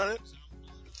blood on it.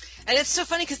 And it's so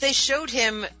funny because they showed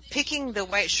him picking the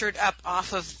white shirt up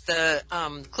off of the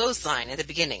clothesline at the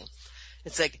beginning.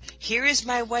 It's like, here is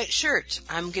my white shirt.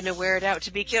 I'm going to wear it out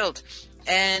to be killed.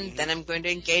 And then I'm going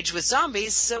to engage with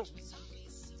zombies, so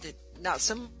not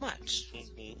so much.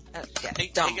 Yeah,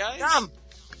 Hey, dumb. guys? Dumb.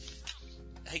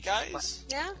 Hey guys.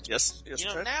 Yeah. Yes, You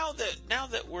know, Trent? now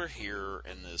that we're here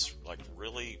in this like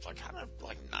really like kind of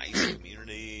like nice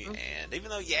community, and even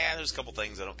though there's a couple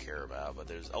things I don't care about, but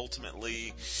there's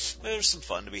some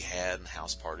fun to be had and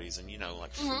house parties and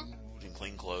like food and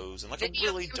clean clothes and like a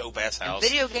really dope ass house,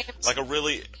 video games, like a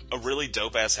really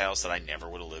dope ass house that I never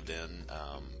would have lived in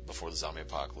before the zombie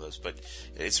apocalypse. But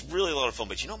it's really a lot of fun.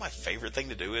 But you know, my favorite thing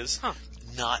to do is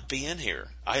not be in here.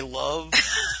 I love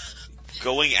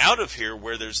going out of here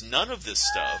where there's none of this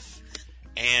stuff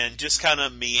and just kind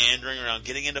of meandering around,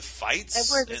 getting into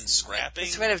fights and scrapping.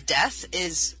 The threat of death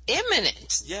is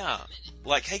imminent. Yeah.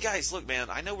 Like, hey guys, look, man,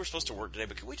 I know we're supposed to work today,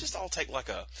 but can we just all take like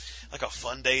a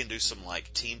fun day and do some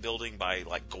like team building by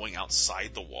like going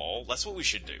outside the wall? That's what we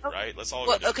should do, right? Let's all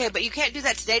go do okay, but you can't do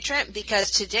that today, Trent,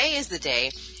 because today is the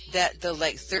day that the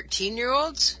like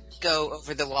 13-year-olds go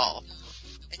over the wall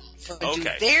and do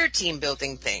their team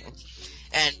building thing.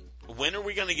 And when are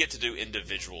we going to get to do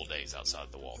individual days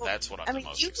outside the wall? That's what I'm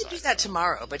most you excited can do that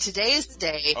tomorrow, but today is the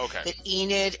day Okay. that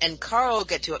Enid and Carl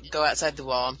get to go outside the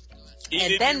wall.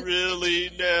 Enid, and then you really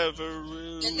never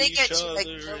rule and they get each to like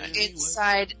other go anyway.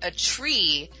 inside a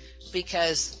tree,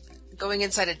 because going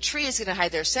inside a tree is going to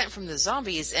hide their scent from the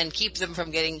zombies and keep them from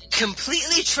getting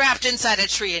completely trapped inside a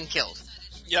tree and killed.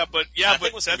 Yeah, but I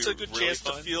think what's that's gonna a be good really chance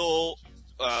fun. to feel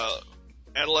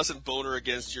adolescent boner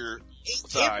against your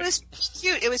thigh. It was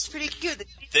cute. It was pretty cute.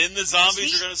 Then the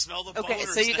zombies are going to smell the Okay,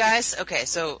 boners. so you guys,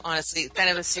 so honestly, kind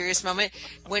of a serious moment.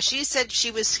 When she said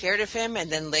she was scared of him, and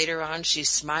then later on she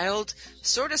smiled,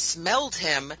 sort of smelled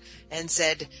him, and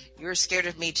said, "You're scared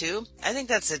of me too." I think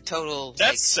that's a total.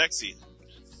 That's sexy.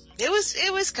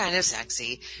 It was kind of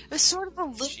sexy. It was sort of a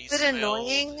little She bit smelled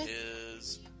annoying.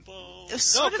 his bones. It was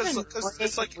sort of because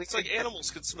annoying. it's like animals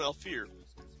can smell fear.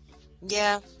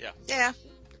 Yeah.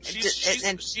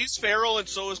 She's feral, and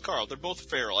so is Carl. They're both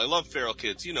feral. I love feral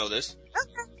kids. You know this.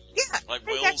 Okay. Yeah. Like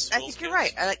I Will's think you're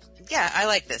kids? right. I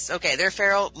like this. Okay, they're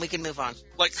feral. We can move on.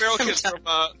 Like feral kids from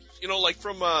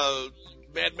from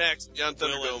Mad Max, Beyond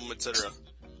Thunderdome, etc.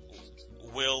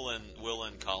 Will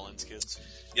and Colin's kids.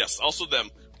 Yes, also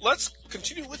them. Let's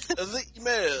continue with the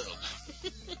email.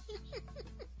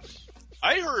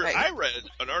 I read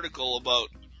an article about.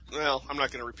 Well, I'm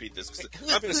not going to repeat this because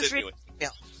I'm going to say it anyway. Yeah.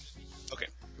 Okay.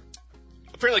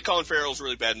 Apparently, Colin Farrell is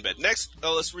really bad in bed. Next,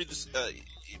 let's read this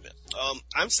email.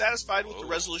 I'm satisfied with the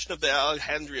resolution of the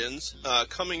Alejandrians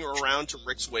coming around to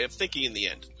Rick's way of thinking in the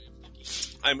end.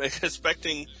 I'm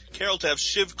expecting Carol to have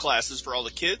Shiv classes for all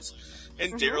the kids,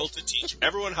 and Daryl to teach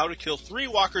everyone how to kill 3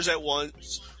 walkers at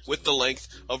once with the length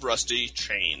of Rusty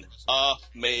chain.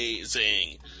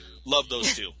 Amazing. Love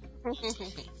those two.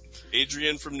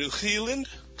 Adrian from New Zealand,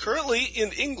 currently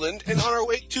in England and on our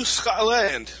way to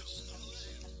Scotland.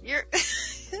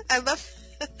 I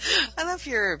love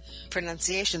your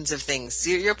pronunciations of things.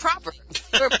 Your proper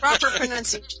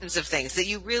pronunciations of things, that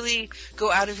you really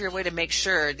go out of your way to make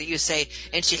sure that you say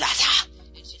enchilada.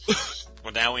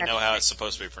 Well, now we know how it's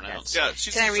supposed to be pronounced. Yeah,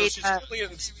 she's Can I read, currently in,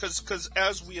 because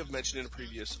as we have mentioned in a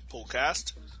previous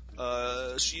podcast,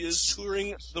 she is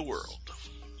touring the world.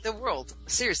 The world,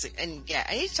 seriously, and yeah,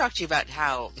 I need to talk to you about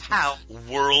how.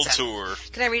 World tour.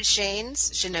 Can I read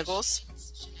Shenigles?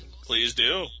 Please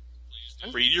do.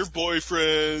 Read your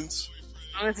boyfriends.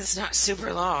 As long as it's not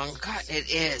super long. God,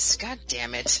 it is. God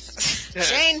damn it.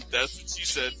 Shane! That's what she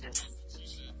said.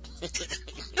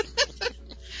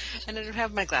 And I don't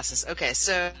have my glasses. Okay,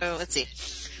 so let's see.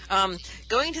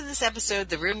 Going to this episode,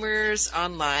 the rumors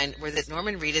online were that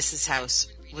Norman Reedus' house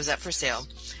was up for sale,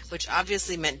 which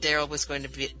obviously meant Daryl was going to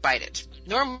bite it.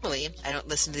 Normally, I don't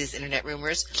listen to these internet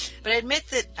rumors, but I admit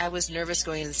that I was nervous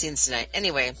going into the scenes tonight.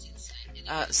 Anyway,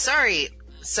 sorry,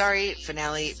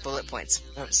 finale bullet points.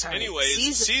 Oh, sorry.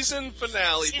 Anyways, season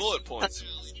finale bullet points.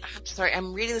 I'm sorry,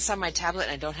 I'm reading this on my tablet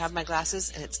and I don't have my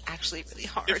glasses, and it's actually really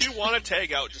hard. If you want to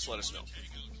tag out, just let us know.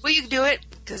 Will you do it?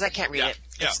 Because I can't read it.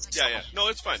 Yeah. No,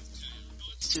 it's fine.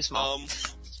 It's too small.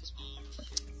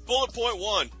 Bullet point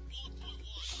 1.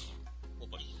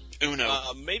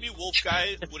 Uno. Maybe Wolf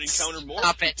Guy would encounter more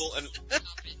Stop people and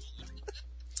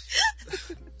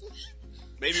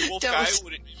maybe Wolf Don't. Guy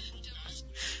would.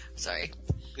 Sorry.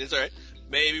 It's all right.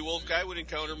 Maybe Wolf Guy would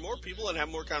encounter more people and have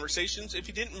more conversations if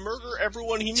he didn't murder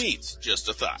everyone he meets. Just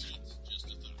a thought.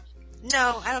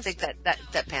 No, I don't think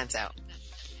that pans out.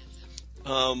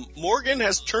 Morgan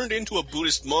has turned into a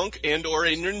Buddhist monk and or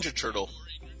a Ninja Turtle.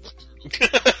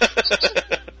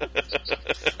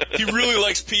 He really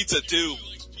likes pizza too.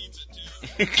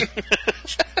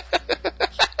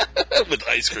 With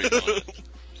ice cream on it.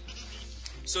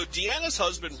 So Deanna's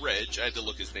husband, Reg, I had to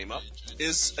look his name up,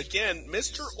 is, again,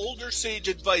 Mr. Older Sage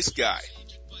Advice Guy.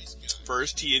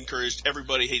 First, he encouraged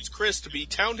Everybody Hates Chris to be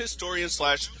town historian /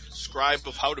 scribe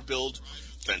of how to build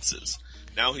fences.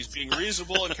 Now he's being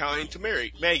reasonable and kind to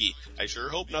Maggie. I sure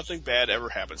hope nothing bad ever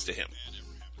happens to him.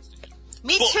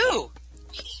 Me too.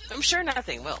 I'm sure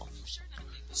nothing will.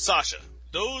 Sasha,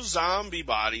 those zombie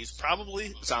bodies,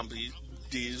 probably zombies,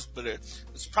 but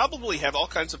it's probably have all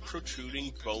kinds of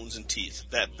protruding bones and teeth.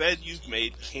 That bed you've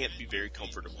made can't be very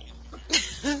comfortable.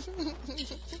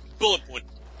 Bullet point.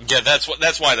 Yeah, that's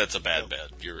why that's a bad bed.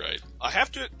 You're right. I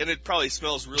have to, and it probably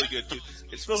smells really good too.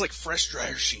 It smells like fresh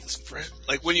dryer sheets,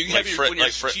 like when you Like have when your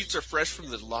sheets are fresh from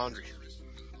the laundry,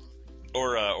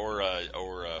 or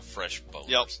fresh bones.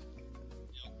 Yep.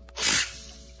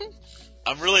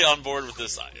 I'm really on board with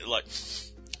this. Like,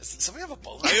 does somebody have a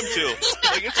bone? I am too.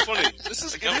 Like, it's funny.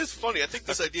 It is funny. I think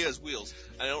this idea has wheels.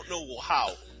 I don't know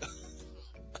how.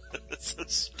 It's so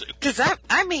stupid. Because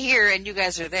I'm here and you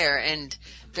guys are there, and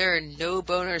there are no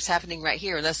boners happening right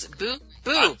here. Unless Boo,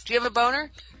 do you have a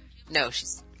boner? No,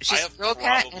 she's a girl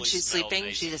cat and she's sleeping.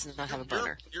 Nathan. She does not have a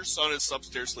boner. Your son is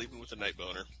upstairs sleeping with a night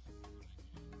boner.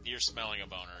 You're smelling a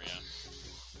boner, yeah.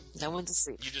 No one's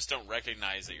asleep. You just don't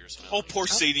recognize that you're smelling. Oh, poor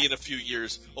Sadie in a few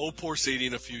years.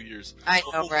 I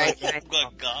know, right? Oh, my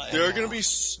God. There are going to be...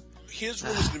 His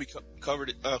room is going to be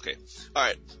covered... Okay. All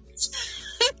right.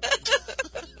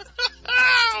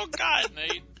 Oh, God,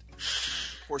 Nate.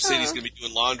 Poor Sadie's going to be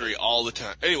doing laundry all the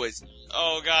time. Anyways.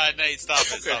 Oh, God, Nate, stop it.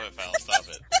 Stop it, pal. Stop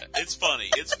it. It's funny.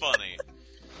 It's funny.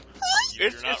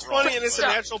 It's funny, and it's a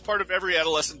natural part of every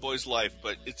adolescent boy's life,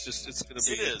 but it's going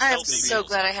to be... I'm so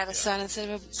glad I had a son instead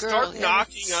of a girl. Start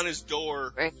knocking on his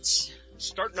door. Right.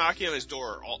 Start knocking on his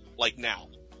door, like now.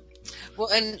 Well,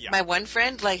 and my one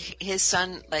friend, like his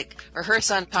son, or her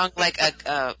son, hung like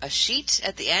a sheet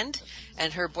at the end,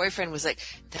 and her boyfriend was like,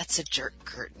 "That's a jerk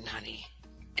curtain, honey."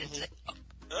 And he's like,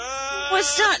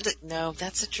 "What's not?" Like, no,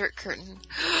 that's a jerk curtain.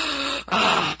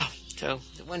 So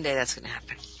one day that's gonna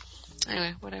happen.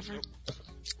 Anyway, whatever.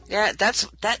 Yeah,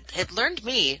 it learned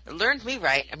me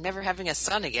right. I'm never having a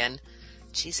son again.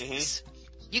 Jesus.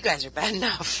 You guys are bad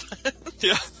enough.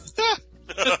 Yeah.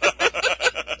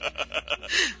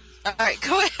 All right,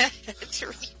 go ahead.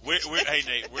 Hey,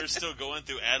 Nate, we're still going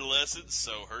through adolescence,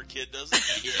 so her kid doesn't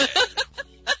get it.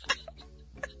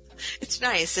 It's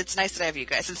nice. It's nice that I have you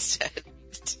guys instead.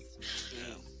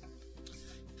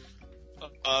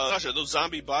 Sasha, those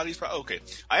zombie bodies... Okay.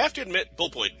 I have to admit,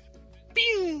 bullet point.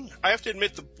 Bing! I have to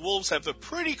admit the Wolves have a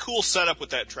pretty cool setup with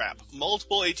that trap.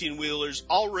 Multiple 18-wheelers,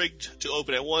 all rigged to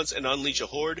open at once and unleash a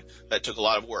horde. That took a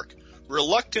lot of work.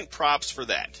 Reluctant props for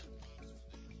that.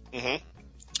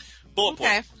 Bullet point.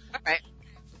 Okay. All right.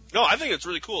 No, I think it's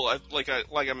really cool. Like I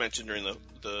mentioned during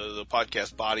the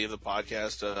podcast body of the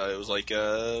podcast, it was like,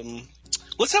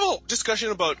 let's have a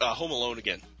discussion about Home Alone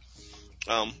again.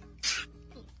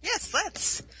 Yes,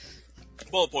 let's.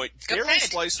 Bullet point. Go Barely ahead.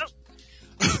 sliced.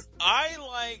 I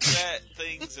like that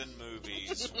things in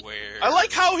movies where I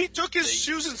like how he took his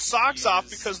shoes and socks off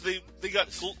because he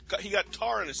got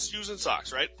tar on his shoes and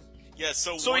socks, right? Yeah,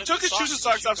 so he took his shoes and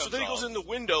socks off, so then he goes in the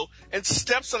window and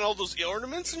steps on all those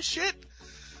ornaments and shit.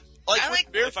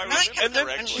 And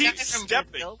then keeps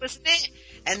stepping. Was in it,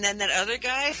 and then that other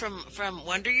guy from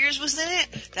Wonder Years was in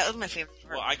it. That was my favorite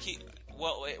part.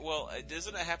 Well,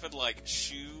 doesn't it happen like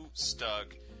shoe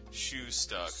stuck,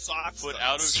 sock foot stuck.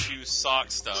 out of shoe, sock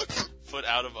stuck, foot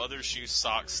out of other shoe,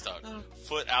 sock stuck,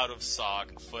 foot out of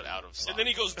sock, foot out of sock. And then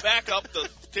he goes back up the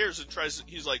stairs and tries.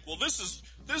 He's like, "Well, this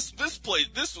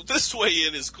way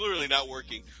in is clearly not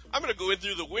working. I'm going to go in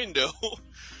through the window."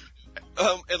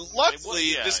 And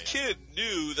luckily, this kid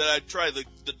knew that I'd try the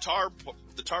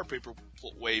tar paper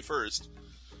way first.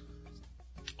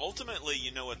 Ultimately,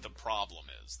 you know what the problem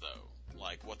is, though.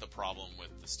 Like, what the problem with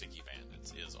the sticky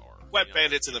bandits is, or wet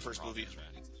bandits in the first movie. Is,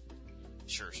 right?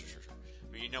 Sure.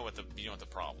 But you know what the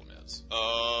problem is.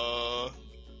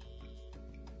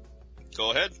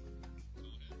 Go ahead.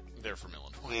 They're from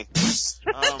Illinois.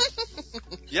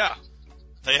 Yeah,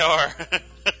 they are.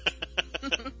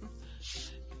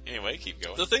 Anyway, keep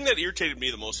going. The thing that irritated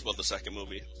me the most about the second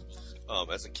movie,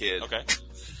 as a kid,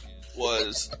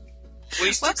 was when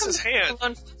he sticks his hand.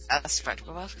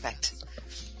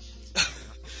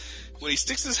 When he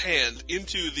sticks his hand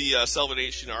into the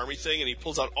Salvation Army thing, and he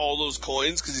pulls out all those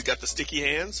coins because he's got the sticky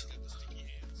hands.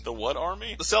 The what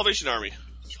army? The Salvation Army.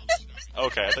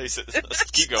 Okay, I thought you said.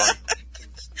 Keep going.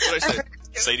 What'd I say?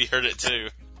 Sadie heard it too.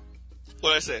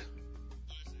 What'd I say?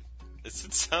 It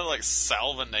sounded like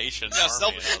Salvation Army. The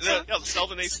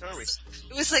Salvation Army.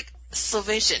 It was like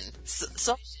Salvation.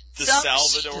 The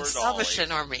Salvador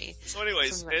Salvation Army. So,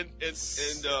 anyways,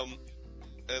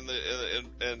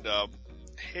 and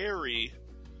Harry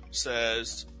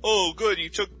says, "Oh, good, you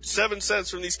took 7 cents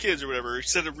from these kids or whatever." He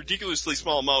said a ridiculously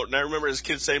small amount, and I remember his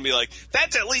kids saying to me, like,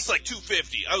 "That's at least like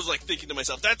 $2.50." I was like thinking to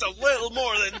myself, "That's a little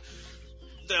more than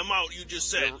the amount you just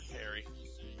said, Harry."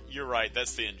 You're right.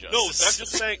 That's the injustice. No, I'm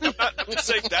just saying. I'm just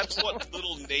saying that's what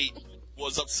little Nate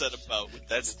was upset about. With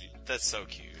that's so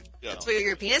cute. Yeah. That's what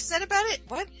your penis said about it?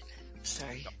 What?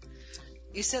 Sorry.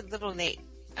 You said little Nate.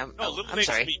 Little I'm Nate's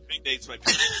sorry. me. Big Nate's my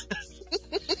penis.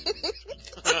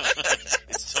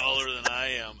 It's taller than I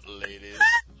am, ladies.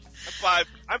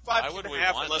 I'm 5 would and a we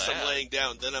half want unless that? I'm laying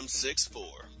down. Then I'm 6'4".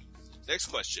 Next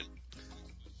question.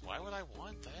 Why would I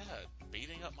want that?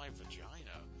 Beating up my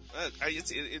vagina.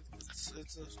 It's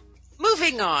a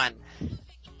Moving on.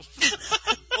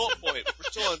 bullet point. We're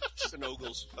still on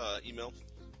Finogle's email.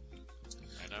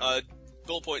 I know.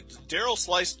 Bullet point. Daryl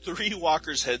sliced 3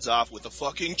 walkers' heads off with a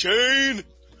fucking chain.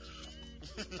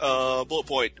 Bullet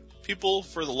point. People,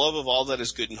 for the love of all that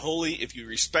is good and holy, if you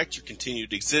respect your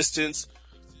continued existence,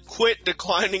 quit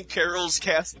declining Carol's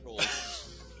casserole.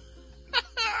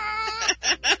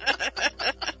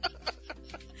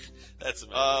 That's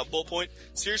amazing. Bullet point.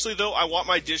 Seriously though, I want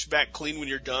my dish back clean when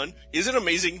you're done. Is an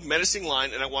amazing, menacing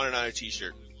line, and I want it on a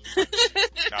t-shirt.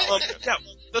 Yeah,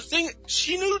 the thing,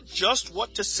 she knew just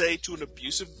what to say to an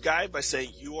abusive guy by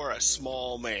saying, "You are a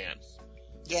small man."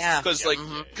 Yeah. Because,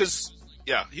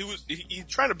 he's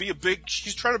trying to be a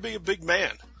big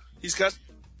man. He's got,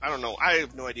 I don't know, I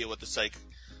have no idea what the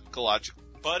psychological.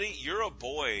 Buddy, you're a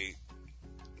boy.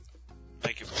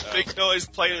 Big noise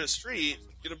playing in the street,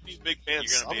 you're gonna be a big man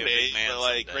You're gonna be a someday, big man but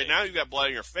like, someday. right now you got blood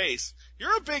on your face.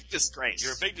 You're a big disgrace.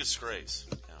 You're a big disgrace.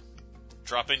 Yeah.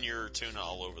 Dropping your tuna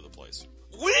all over the place.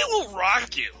 We will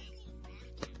rock you.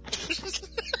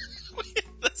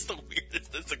 That's the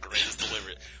weirdest. That's the greatest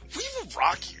delivery. We will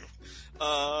rock you.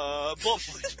 Bullet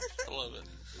point. I love it.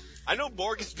 I know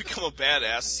Borg has become a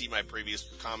badass, see my previous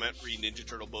comment, re-Ninja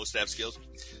Turtle bow staff skills,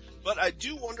 but I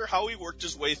do wonder how he worked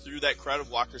his way through that crowd of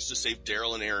walkers to save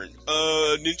Daryl and Aaron.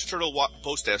 Ninja Turtle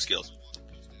bow staff skills.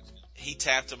 He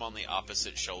tapped him on the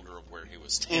opposite shoulder of where he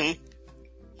was standing.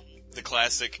 The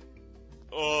classic,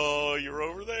 "Oh, you're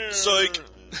over there." Psych.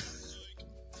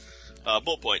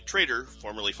 Bullet point. Traitor,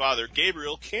 formerly father,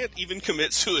 Gabriel can't even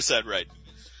commit suicide right.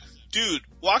 Dude,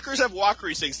 walkers have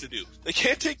walkery things to do. They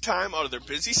can't take time out of their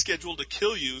busy schedule to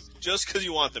kill you just because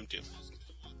you want them to.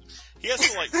 He has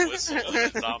to like whistle,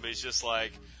 and the zombie's just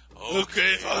like,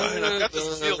 Okay, fine. I've got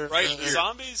this field right The here.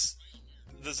 zombies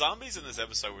in this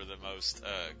episode were the most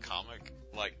comic,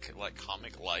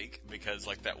 comic-like, because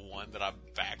like that one that I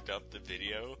backed up the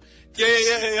video.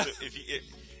 Yeah.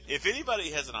 If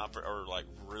anybody has an or like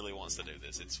really wants to do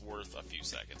this, it's worth a few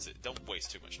seconds. Don't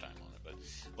waste too much time on it. But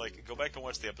like, go back and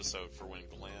watch the episode for when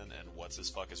Glenn and what's his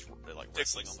fuck is like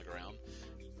wrestling on the ground.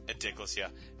 And Dickless, yeah.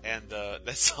 And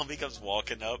that zombie comes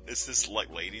walking up. It's this like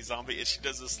lady zombie, and she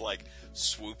does this like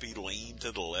swoopy lean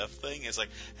to the left thing. It's like,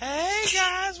 "Hey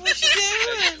guys, what you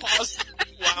doing?"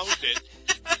 Wound it.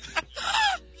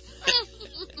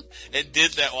 And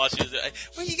did that while she was like,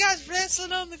 "Well, you guys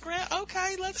wrestling on the ground?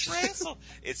 Okay, let's wrestle."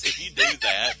 It's if you do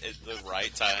that at the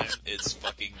right time, it's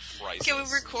fucking priceless. Can we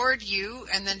record you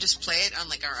and then just play it on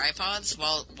like our iPods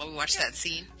while we watch that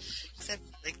scene? Except,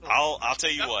 like, I'll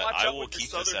tell you what. Watch I out will with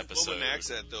keep your this southern episode. woman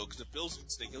accent though, because if Bill's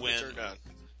instinct, he'll When- get turned on.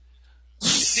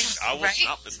 I will Right?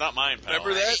 It's not mine, pal.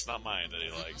 Remember that? It's not mine that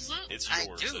he likes. It's I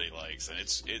yours do. that he likes, and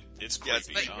it's Yeah,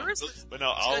 creepy. but huh? yours is- But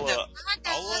no, I'll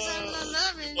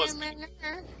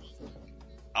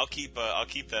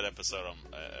keep that episode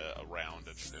around,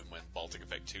 and when Baltic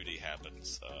Effect 2D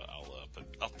happens,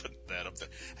 I'll put that up there.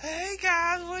 Hey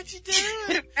guys, what you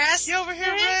doing? You over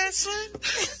here wrestling?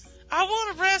 I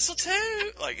want to wrestle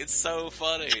too. Like, it's so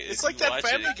funny. It's like that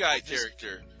Family Guy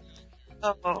character.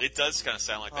 It does kind of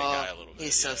sound like that guy a little bit.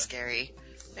 He's so yeah. scary.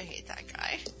 I hate that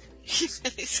guy. He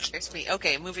really scares me.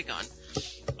 Okay, moving on.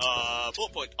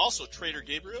 Bullet point. Also, Traitor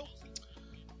Gabriel,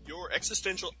 your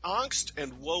existential angst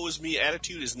and woe is me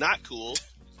attitude is not cool,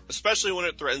 especially when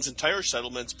it threatens entire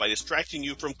settlements by distracting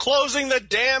you from closing the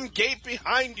damn gate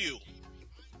behind you.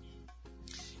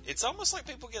 It's almost like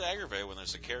people get aggravated when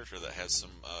there's a character that has some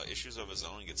issues of his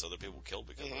own and gets other people killed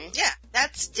because of it. Yeah,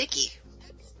 that's Dickie.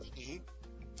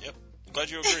 Yep. Glad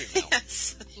you agree, Mel.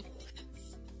 Yes.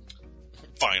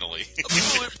 Finally.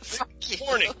 Fuck you.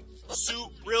 Warning.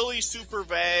 Really super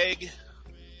vague.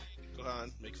 Go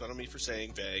on. Make fun of me for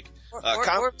saying vague. Or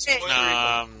Spoiler.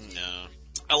 No.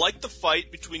 I like the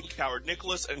fight between Coward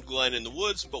Nicholas and Glenn in the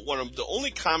woods, but one of the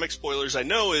only comic spoilers I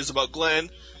know is about Glenn,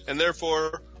 and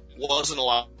therefore wasn't a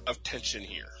lot of tension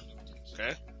here.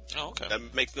 Okay? Oh, okay.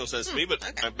 That makes no sense to me, but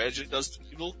I imagine it does to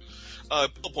people.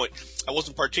 Bullet point. I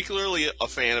wasn't particularly a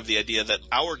fan of the idea that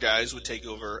our guys would take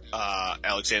over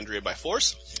Alexandria by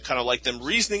force. Kind of like them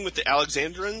reasoning with the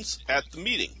Alexandrians at the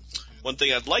meeting. One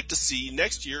thing I'd like to see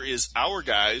next year is our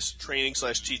guys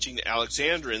training/teaching the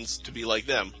Alexandrians to be like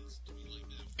them.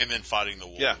 And then fighting the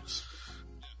wolves. Yeah.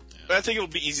 But I think it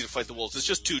would be easy to fight the wolves. It's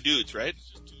just two dudes, right?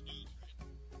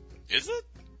 Is it?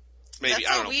 Maybe. That's I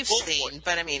don't what know. we've Bullet seen, point.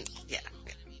 but I mean, yeah.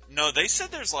 No, they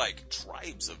said there's like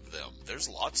tribes of them. There's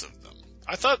lots of them.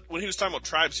 I thought when he was talking about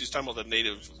tribes, he was talking about the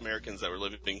Native Americans that were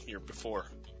living here before.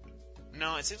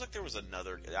 No, it seems like there was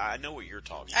another. I know what you're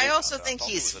talking about. I also I think thought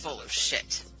he's there was full another of thing.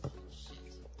 shit.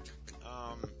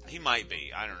 He might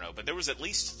be. I don't know. But there was at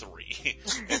least 3.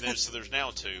 And there's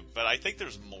now 2. But I think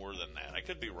there's more than that. I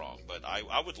could be wrong. But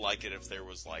I would like it if there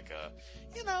was like a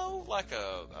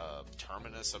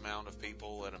terminus amount of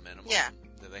people at a minimum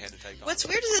that they had to take on. What's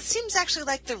weird is it seems actually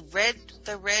like the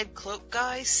red cloak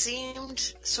guy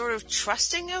seemed sort of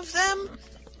trusting of them,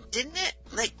 didn't it?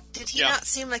 Like, did he not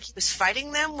seem like he was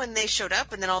fighting them when they showed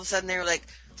up, and then all of a sudden they were like,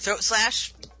 throat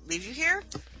slash, leave you here?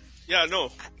 Yeah,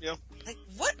 no. Yeah. Like,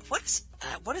 what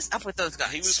is up with those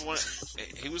guys? He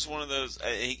was one of those.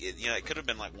 It could have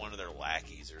been like one of their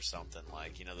lackeys or something.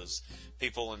 Like, those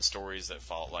people in stories that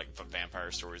follow, like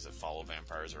vampire stories that follow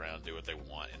vampires around and do what they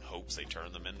want in hopes they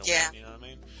turn them into one. You know what I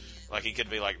mean? Like, he could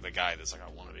be like the guy that's like,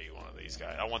 I want to be one of these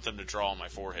guys. I want them to draw on my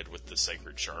forehead with the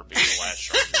sacred Sharpie, the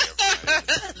last Sharpie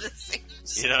ever made.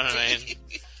 You know what I mean?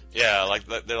 Yeah, like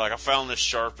they're like, I found this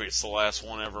Sharpie. It's the last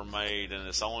one ever made, and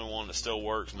it's the only one that still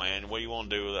works, man. What do you want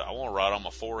to do with it? I want to write on my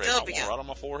forehead. I want to write on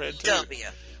my forehead too. W.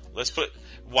 Let's put.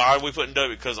 Why are we putting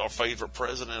W? Because our favorite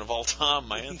president of all time,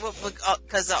 man.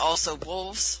 Because they're also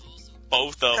wolves.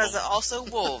 Both of them. Because they're also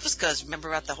wolves. Because remember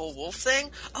about the whole wolf thing?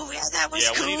 Oh yeah, that was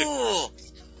cool.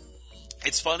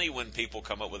 It's funny when people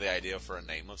come up with the idea for a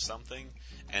name of something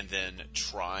and then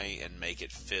try and make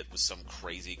it fit with some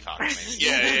crazy cockamamie.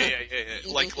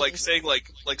 Yeah. Like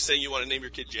saying you want to name your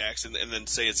kid Jackson and then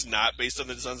say it's not based on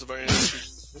the Sons of Anarchy.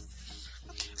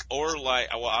 Or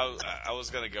I was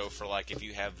gonna go for like if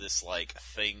you have this like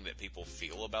thing that people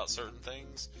feel about certain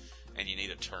things and you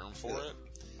need a term for it,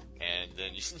 and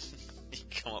then you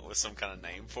come up with some kind of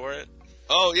name for it.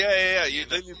 Oh yeah.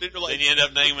 Then you end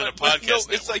up naming a podcast.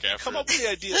 No, it's like you come up with the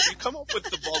idea. You come up with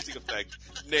the Baltic Effect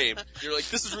name. You're like,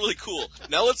 this is really cool.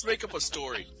 Now let's make up a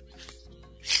story.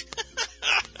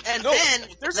 And then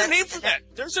there's a name for that.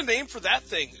 There's a name for that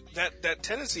thing, that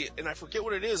tendency, and I forget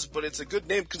what it is, but it's a good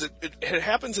name because it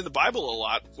happens in the Bible a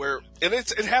lot. And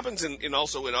it happens in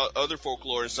also in other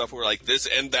folklore and stuff where like this,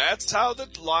 and that's how the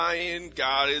lion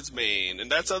got his mane,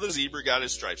 and that's how the zebra got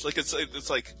his stripes. Like it's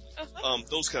like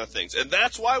those kind of things, and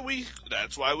that's why we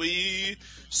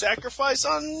sacrifice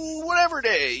on whatever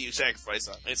day you sacrifice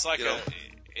on. It's like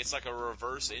it's like a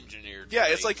reverse engineered. Yeah,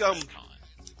 it's like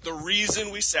the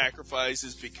reason we sacrifice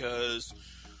is because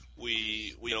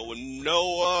we when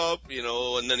Noah,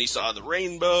 and then he saw the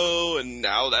rainbow, and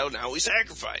now we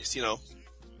sacrifice,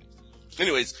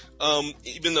 Anyways,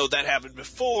 even though that happened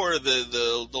before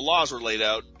the laws were laid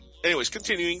out. Anyways,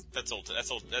 continuing. That's old.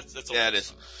 Yeah, it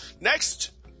is.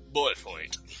 Next bullet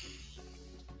point.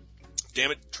 Damn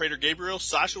it, Trader Gabriel.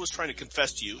 Sasha was trying to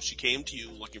confess to you. She came to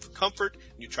you looking for comfort,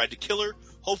 and you tried to kill her.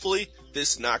 Hopefully,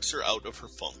 this knocks her out of her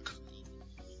funk.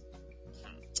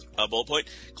 Bullet point.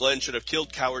 Glenn should have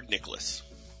killed coward Nicholas.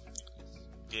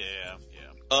 Yeah.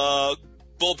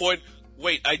 Bullet point.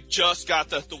 Wait, I just got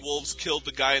that the wolves killed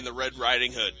the guy in the Red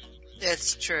Riding Hood.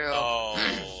 It's true.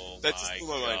 Oh, that's my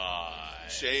God.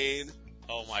 God. Shane.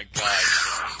 Oh, my God,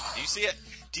 Shane. Do you see it?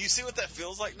 Do you see what that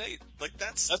feels like, Nate? Like,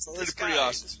 that's pretty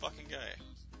awesome. This fucking guy.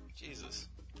 Jesus.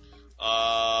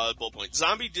 Bullet point.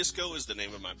 Zombie Disco is the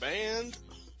name of my band.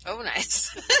 Oh,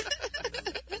 nice.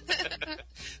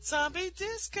 Zombie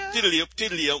Disco. Tiddly-up.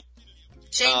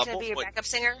 Shane, can I be your backup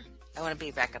singer? I want to be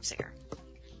a backup singer.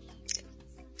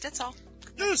 That's all.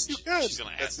 Yes, you can. She's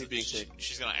gonna That's me being Shane.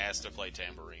 She's gonna ask to play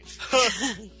tambourine.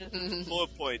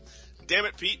 Bullet point. Damn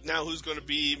it, Pete. Now who's going to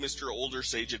be Mr. Older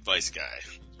Sage Advice Guy?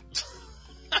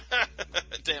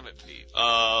 Damn it, Pete.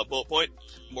 Bullet point.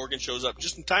 Morgan shows up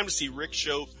just in time to see Rick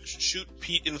shoot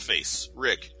Pete in the face.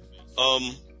 Rick.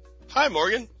 Hi,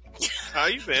 Morgan. How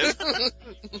you been?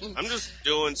 I'm just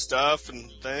doing stuff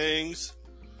and things.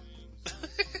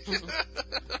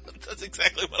 That's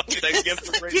exactly what I'm Thanks again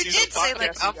for great you season did say,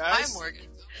 like, podcasting, hi, guys. Morgan.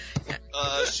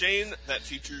 Shane, that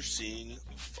future scene,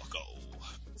 fucko.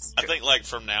 I think, like,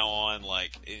 from now on,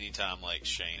 like, anytime, like,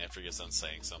 Shane, after he gets done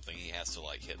saying something, he has to,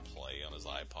 like, hit play on his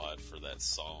iPod for that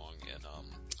song in,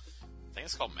 I think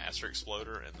it's called Master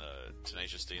Exploder in the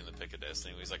Tenacious D and the Pick of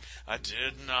Destiny. He's like, I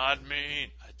did not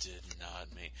mean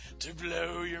to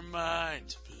blow your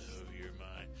mind,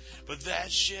 but that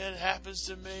shit happens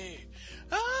to me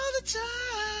all the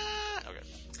time. Okay.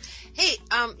 Hey,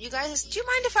 you guys, do you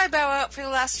mind if I bow out for the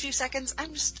last few seconds?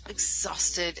 I'm just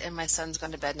exhausted, and my son's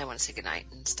gone to bed, and I want to say goodnight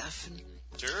and stuff. And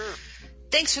Sure.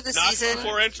 thanks for the season.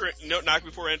 Knock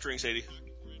before entering, Sadie.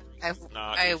 I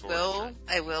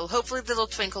will. Hopefully the little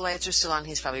twinkle lights are still on.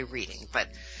 He's probably reading. But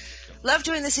love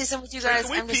doing the season with you guys.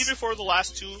 Can we pee before the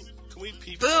last two? Can we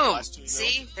pee before Boom! the last two?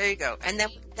 See? There you go. And then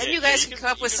you guys can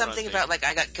come up with something about, like,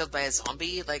 I got killed by a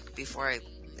zombie, like,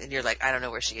 and you're like, I don't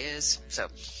know where she is. So.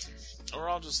 Or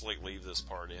I'll just, like, leave this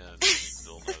part in.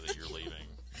 They'll know that you're leaving.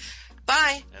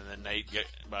 Bye! And then Nate,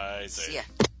 bye. See ya.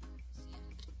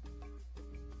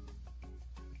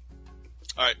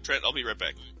 Alright, Trent, I'll be right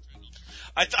back.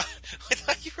 I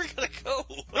thought you were gonna go.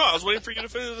 No, I was waiting for you to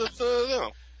finish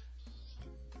the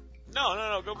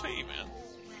No, go pee, man.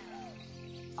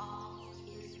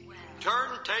 Turn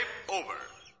tape over.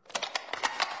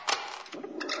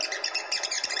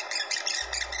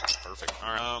 Perfect.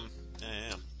 All right.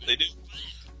 Yeah. They do.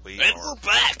 We're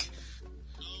back.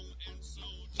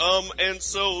 And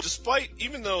so,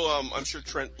 even though I'm sure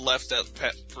Trent left that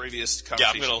previous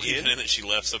conversation, I'm going to leave it in that she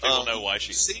left, so people know why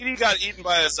she. Sadie got eaten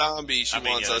by a zombie. She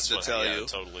wants us to tell you. It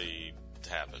totally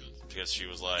happened because she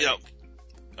was like, Yep.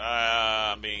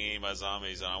 I'm being eaten by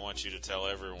zombies, and I want you to tell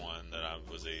everyone that I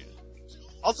was eaten.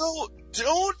 Although,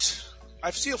 I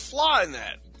see a flaw in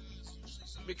that.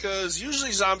 Because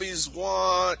usually zombies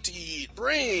want to eat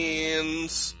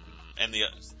brains. And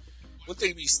would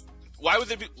they be? Why would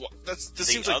they be? This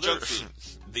seems like junk food.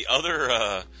 The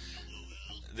other,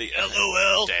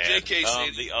 LOL. Dad,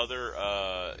 JK.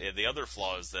 the other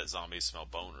flaw is that zombies smell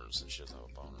boners, and she doesn't have a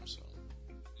boner, so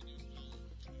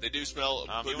they do smell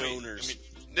boners. I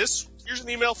Here's an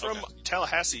email from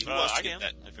Tallahassee. Who wants to I get can,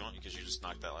 that? if you want, because you just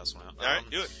knocked that last one out. All right,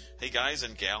 do it. Hey guys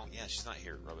and gal, yeah, she's not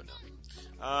here. Rub it down.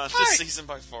 This season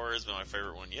by far has been my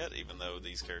favorite one yet, even though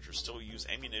these characters still use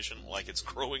ammunition like it's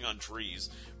growing on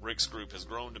trees. Rick's group has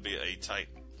grown to be a tight...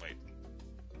 Wait.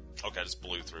 Okay, I just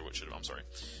blew through what should have... I'm sorry.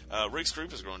 Rick's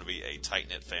group has grown to be a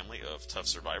tight-knit family of tough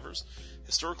survivors.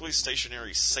 Historically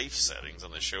stationary safe settings on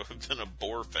the show have been a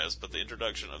bore fest, but the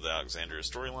introduction of the Alexandria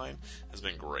storyline has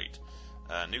been great.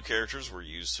 New characters were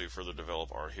used to further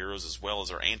develop our heroes as well as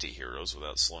our anti-heroes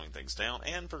without slowing things down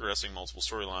and progressing multiple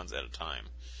storylines at a time.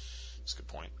 That's a good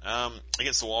point.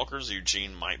 Against the Walkers,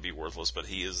 Eugene might be worthless, but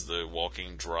he is the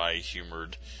walking, dry,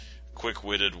 humored,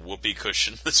 quick-witted whoopee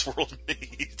cushion this world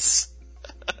needs.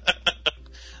 I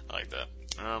like that.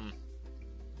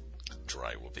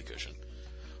 Dry whoopee cushion.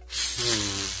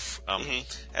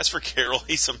 As for Carol,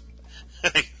 he's hang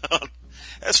on.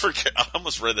 I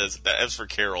almost read this. As for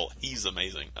Carol, he's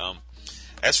amazing.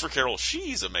 As for Carol,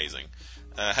 she's amazing.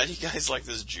 How do you guys like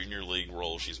this junior league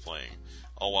role she's playing?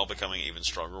 All while becoming an even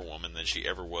stronger woman than she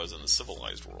ever was in the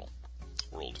civilized world.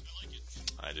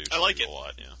 I do. I like it a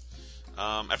lot. Yeah.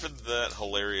 After that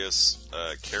hilarious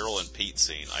Carol and Pete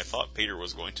scene, I thought Peter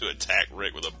was going to attack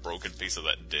Rick with a broken piece of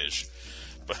that dish,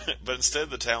 but instead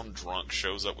the town drunk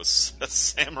shows up with a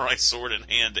samurai sword in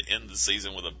hand to end the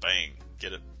season with a bang.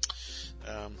 Get it?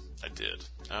 I did.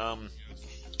 Yeah.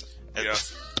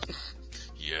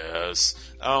 Yes.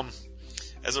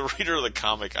 As a reader of the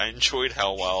comic, I enjoyed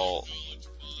how while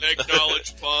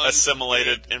acknowledge pun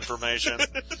assimilated information.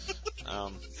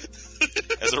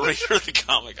 As a reader of the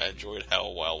comic, I enjoyed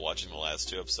how while watching the last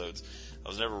two episodes, I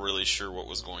was never really sure what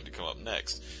was going to come up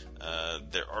next.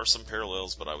 There are some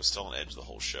parallels, but I was still on edge the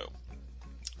whole show.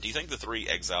 Do you think the three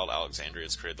exiled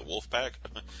Alexandrians created the Wolf Pack,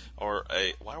 or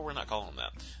why are we not calling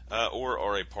them that, or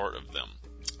are a part of them?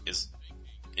 Is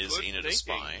Enid a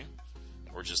spy,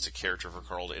 or just a character for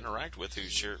Carl to interact with who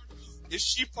share? Is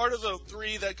she part of the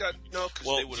three that got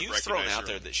Well, you've thrown out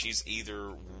there that she's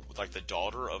either like the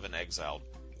daughter of an exiled,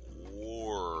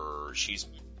 or she's.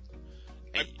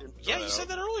 Yeah, you said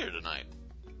that earlier tonight.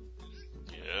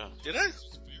 Yeah. Did I?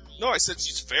 No, I said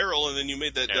she's feral, and then you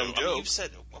made that dumb joke. You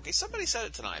said somebody said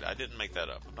it tonight. I didn't make that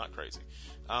up. I'm not crazy.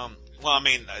 Well, I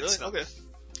mean, it's really? not, okay.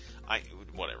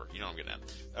 Whatever. You know what I'm getting at.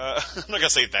 I'm not gonna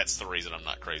say that's the reason I'm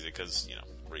not crazy because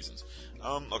reasons.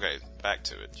 Okay, back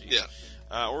to it. Jeez. Yeah.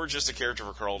 Or just a character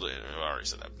for Carl to. I already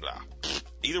said that. Blah.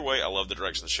 Either way, I love the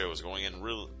direction the show is going in.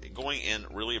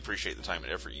 Really appreciate the time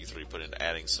and effort you three put into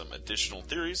adding some additional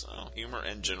theories, humor,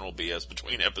 and general BS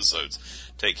between episodes.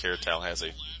 Take care,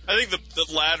 Tallahassee. I think the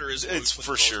latter is. It's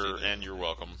for sure, and you're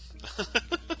welcome.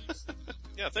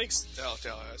 Yeah, thanks,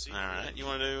 Tallahassee. All right, you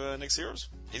want to do Nick's Heroes?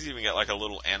 He's even got like a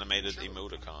little animated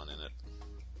emoticon in it.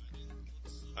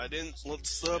 I didn't.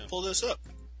 Let's pull this up.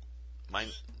 Mine,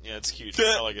 yeah, it's cute.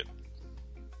 I like it.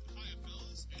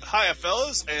 Hiya,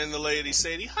 fellas, and the lady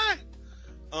Sadie. Hi.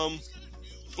 Oh,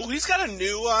 he's got a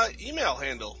new email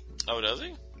handle. Oh, does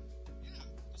he?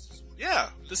 Yeah,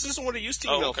 this isn't what he used to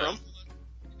email from.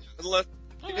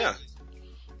 Yeah.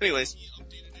 Anyways,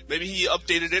 maybe he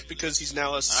updated it because he's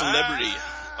now a celebrity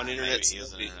on internet. Maybe he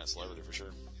is an internet celebrity for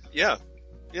sure. Yeah.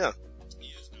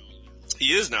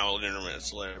 He is now an internet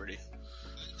celebrity.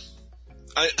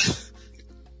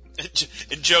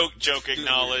 Joke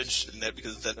acknowledged. And that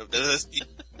because that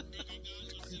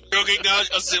joke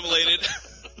acknowledged, assimilated.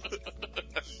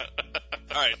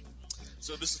 Alright.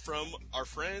 So this is from our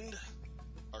friend,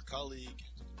 our colleague,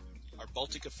 our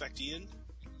Baltic Effectian,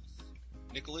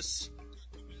 Nicholas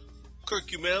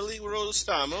Curcumelli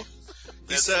Rodostamo.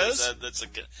 He says... That's a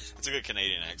good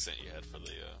Canadian accent you had for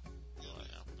the...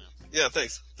 Yeah,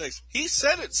 thanks. He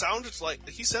said it sounded like...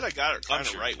 He said I got it kind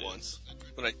of right once.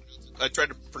 When I tried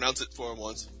to pronounce it for him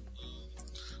once.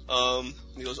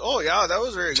 He goes, oh yeah, that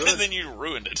was very good. And then you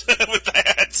ruined it with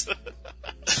that.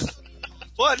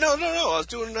 What? No. I was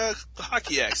doing a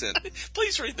hockey accent.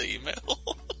 Please read the email.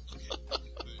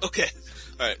 Okay.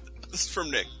 Alright. This is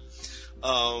from Nick.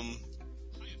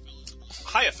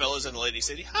 Hiya, fellas and the lady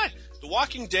Sadie. Hi. The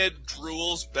Walking Dead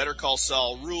rules, Better Call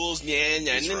Saul rules, yeah.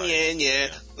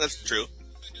 That's true.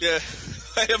 Yeah.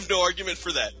 I have no argument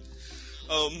for that.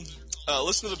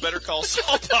 Listen to the Better Call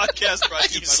Saul podcast brought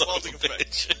to you by Baltic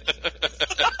Effect.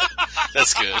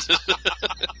 That's good.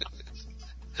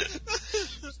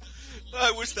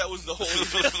 I wish that was the whole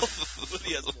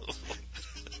email.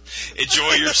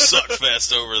 Enjoy your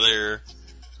suckfest over there.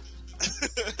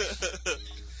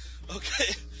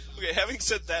 Okay, having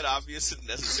said that obvious and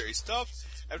necessary stuff,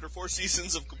 after 4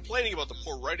 seasons of complaining about the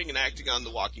poor writing and acting on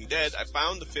The Walking Dead, I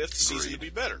found the 5th season to be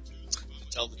better. To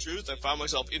tell the truth, I found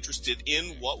myself interested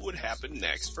in what would happen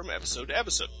next from episode to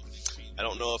episode. I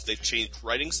don't know if they've changed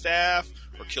writing staff,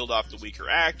 or killed off the weaker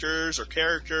actors, or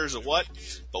characters, or what,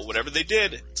 but whatever they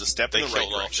did, it's a step in the right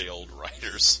direction. They killed off the old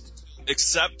writers.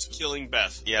 Except killing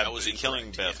Beth. Yeah, that was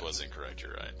killing Beth was incorrect,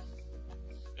 you're right.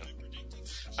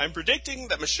 I'm predicting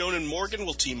that Michonne and Morgan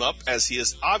will team up, as he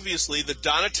is obviously the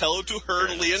Donatello to her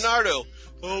Leonardo.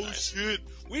 Oh shit!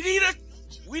 We need a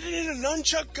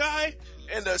nunchuck guy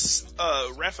and a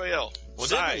Raphael. Well,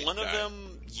 didn't one of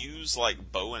them use like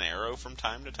bow and arrow from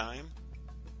time to time?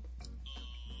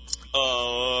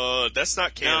 That's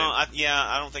not canon. No,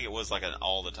 I don't think it was like an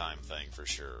all the time thing for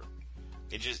sure.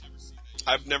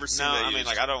 I've never seen that. No, I mean,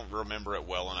 like, I don't remember it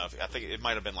well enough. I think it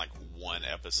might have been like one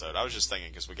episode. I was just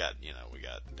thinking because we got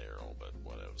Daryl, but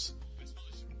what else?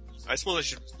 I suppose I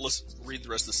should read the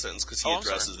rest of the sentence because he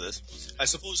addresses this. I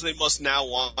suppose they must now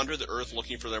wander the earth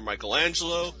looking for their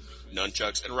Michelangelo,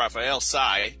 nunchucks, and Raphael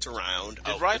Sai to round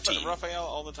out the team. Raphael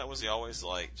all the time, was he always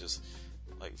like just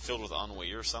like filled with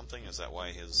ennui or something? Is that why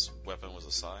his weapon was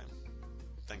a Sai?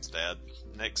 Thanks, Dad.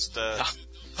 Next,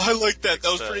 I like that.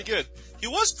 That was pretty good. He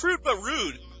was crude but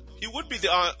rude. He would be the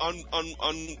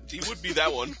he would be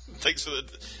that one. Thanks for the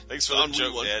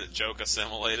joke, one. Dad. Joke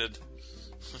assimilated.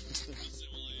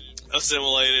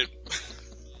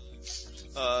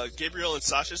 Gabriel and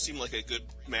Sasha seem like a good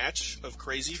match of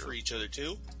crazy for each other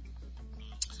too.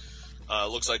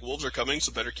 Looks like wolves are coming,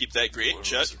 so better keep that grate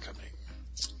shut.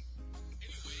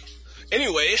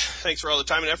 Anyway, thanks for all the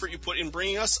time and effort you put in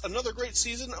bringing us another great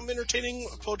season of entertaining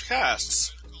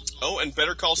podcasts. Oh, and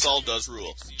Better Call Saul does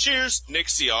rule. Cheers, Nick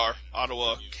CR,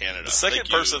 Ottawa, Canada. The second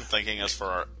person thanking us for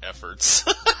our efforts.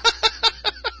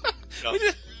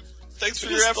 Thanks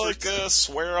for your efforts. Like,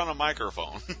 swear on a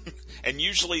microphone. And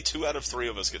usually 2 out of 3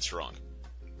 of us get drunk.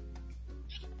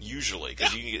 Usually,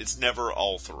 because it's never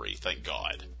all 3, thank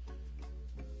God.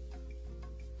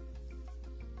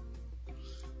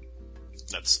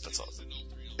 That's all.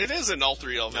 It isn't all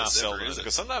 3 of us.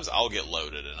 Because sometimes I'll get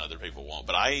loaded and other people won't.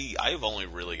 But I've only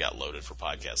really got loaded for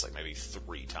podcasts like maybe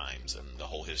 3 times in the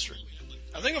whole history.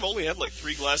 I think I've only had like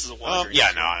 3 glasses of wine.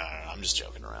 No, I'm just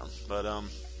joking around. But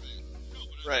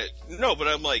right. No, but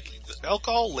I'm like,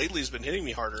 alcohol lately has been hitting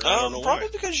me harder. I don't know probably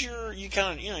why. Because you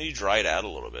kind of you dried out a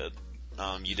little bit.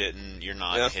 You're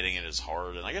not hitting it as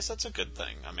hard, and I guess that's a good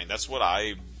thing. I mean, that's what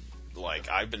I've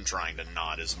been trying to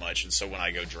not as much, and so when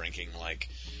I go drinking, like,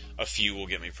 a few will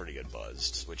get me pretty good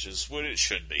buzzed, which is what it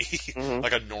should be. Mm-hmm.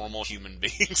 Like a normal human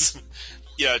being.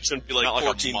 Yeah, it shouldn't be like not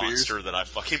 14 like a beers. monster that I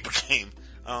fucking became.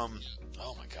 Oh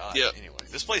my god. Yeah. Anyway,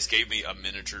 this place gave me a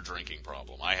miniature drinking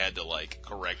problem. I had to, like,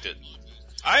 correct it.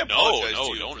 I apologize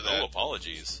to you no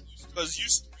apologies. Because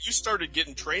you started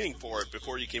getting training for it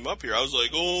before you came up here. I was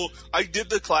like, I did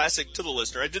the classic, to the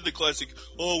listener,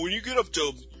 when you get up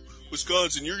to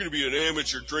Wisconsin, you're going to be an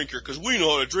amateur drinker because we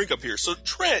know how to drink up here. So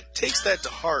Trent takes that to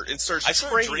heart and starts I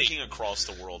started training. drinking across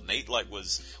the world. Nate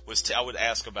I would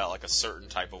ask about like a certain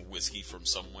type of whiskey from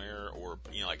somewhere, or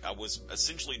like I was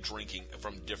essentially drinking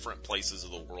from different places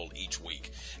of the world each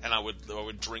week, and I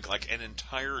would drink like an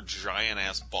entire giant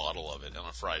ass bottle of it on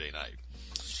a Friday night.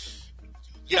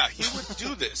 Yeah, he would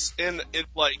do this, and it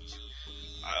like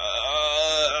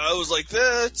I was like,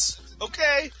 that's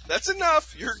okay. That's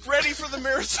enough. You're ready for the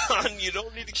marathon. You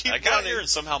don't need to keep. I got running. here and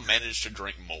somehow managed to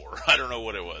drink more. I don't know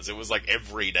what it was. It was like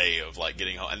every day of like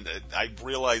getting home, and I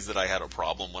realized that I had a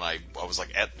problem when I was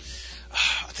like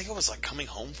I think I was like coming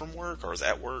home from work, or I was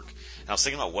at work, and I was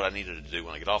thinking about what I needed to do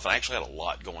when I get off, and I actually had a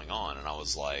lot going on, and I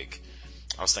was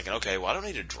thinking, okay, well, I don't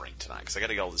need to drink tonight because I got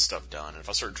to get all this stuff done. And if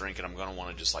I start drinking, I'm going to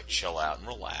want to just like chill out and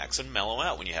relax and mellow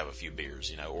out when you have a few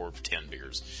beers, or 10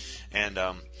 beers. And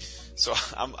so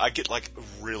I get like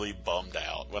really bummed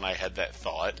out when I had that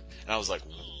thought, and I was like,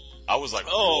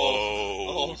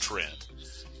 whoa, Trent.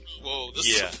 Whoa, this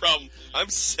is a problem. I'm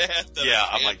sad that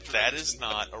I'm like, that is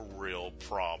not a real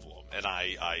problem. And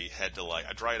I had to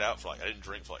I dried out I didn't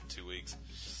drink for like 2 weeks.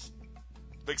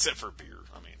 Except for beer.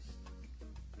 I mean,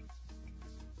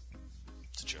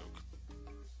 it's a joke.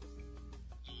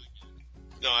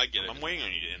 No, I get it. I'm waiting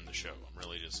on you to end the show. I'm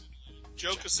really just...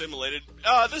 Joke assimilated.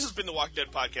 This has been the Walking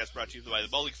Dead podcast brought to you by the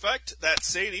Baltic Effect. That's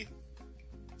Sadie.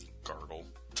 Gargle.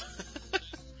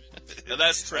 And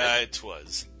that's Trent. It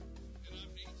was.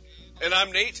 And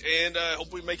I'm Nate, and I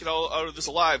hope we make it all out of this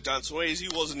alive. Don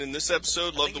Swayze wasn't in this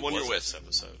episode. Love the one you're with. This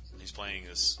episode. He's playing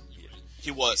this. He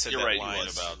was. He said You're that right. line He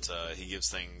was. about he gives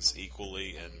things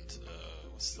equally, and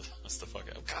what's the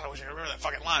fucking? Oh God, I wish I remember that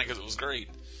fucking line because it was great.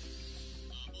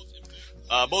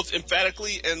 Both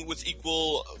emphatically and with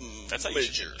equal. That's how you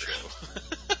should end the show.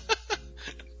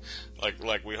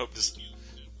 like we hope to.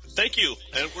 Thank you,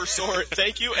 and we're sorry.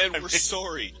 Thank you, and we're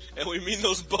sorry, and we mean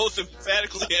those both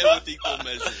emphatically and with equal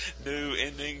measure. New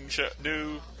ending show.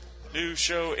 New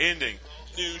show ending.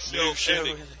 New show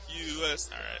ending. U.S.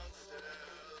 All right.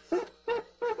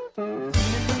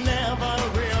 Never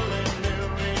really knew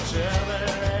each other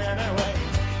anyway.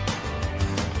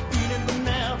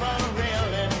 Never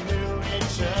really knew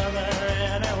each other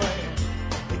anyway.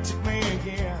 It took me a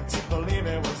year to believe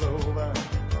it was over.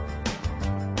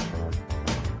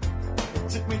 It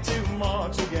took me 2 more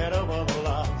to get over the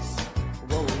loss.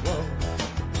 Whoa, whoa.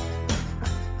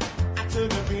 I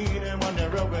took a beating when they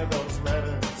wrote me those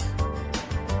letters.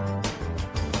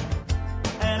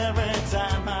 And every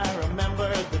time I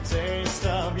remember the taste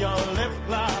of your lip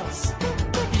gloss,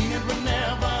 even we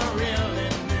never really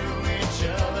knew each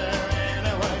other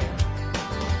anyway.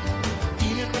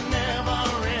 Even we never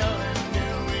really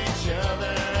knew each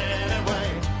other anyway.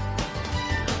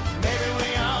 Maybe we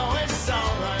always saw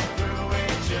right through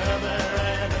each other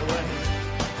anyway.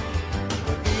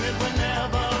 But even we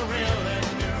never really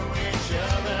knew each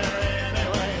other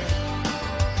anyway.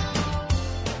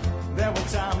 There were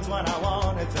times when I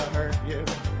wanted to hurt you,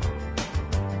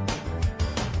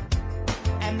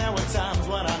 and there were times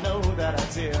when I know that I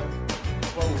did.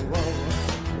 Whoa, whoa.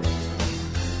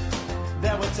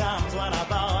 There were times when I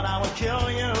thought I would kill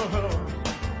you,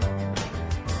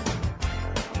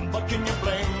 but can you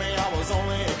blame me? I was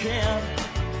only a kid.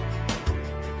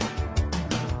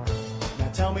 Now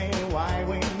tell me why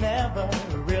we never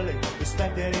really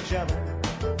respected each other,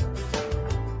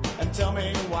 and tell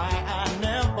me why I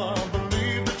never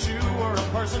believed that you were a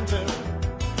person too.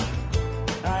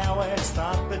 I always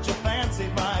thought that you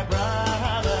fancied my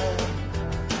brother.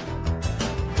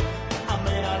 I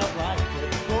may not have liked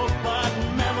it, but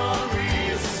memory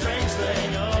is a strange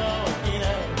thing. Oh,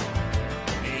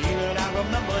 Enid, I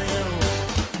remember you.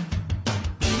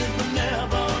 Enid, we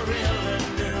never really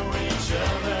knew each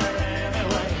other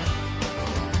anyway.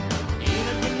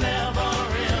 Enid, we never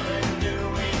really knew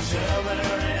each other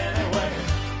anyway.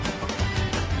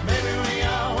 Maybe we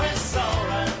always saw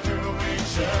right through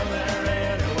each other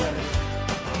anyway.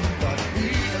 But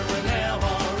Enid, we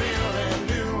never really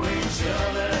knew each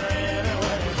other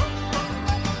anyway.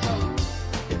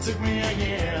 It took me a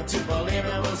year to believe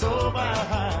it was over.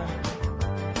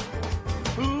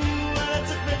 Ooh, and it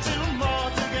took me 2 more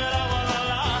to get over the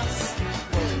loss.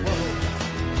 Whoa, whoa.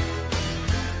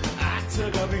 I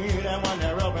took a beating when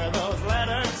they wrote me those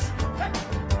letters.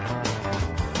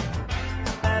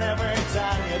 And every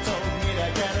time you told me to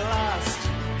get lost.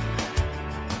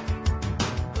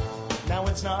 Now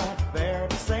it's not fair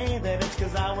to say that it's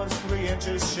 'cause I was 3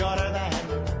 inches shorter than.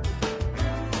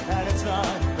 And it's not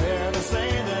fair to say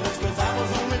that it's 'cause I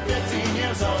was only 15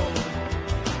 years old.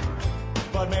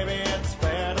 But maybe it's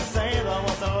fair to say there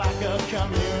was a lack of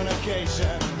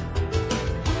communication.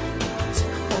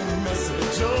 Oh,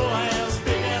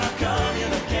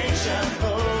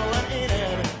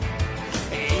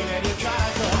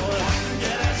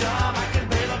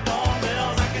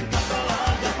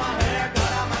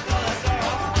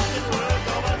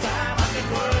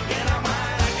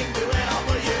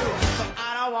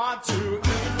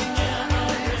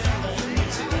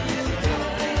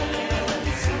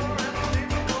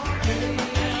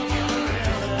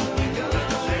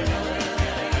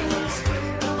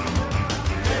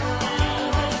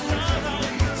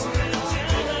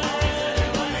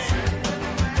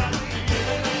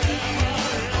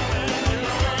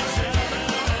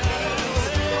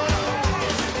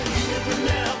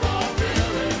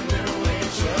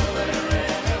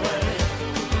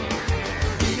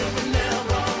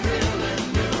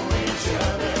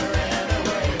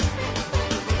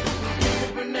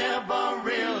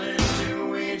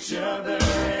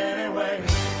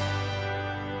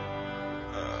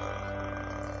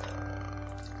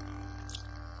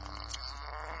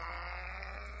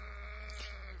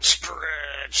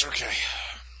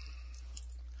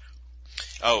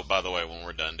 Oh, by the way, when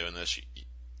we're done doing this,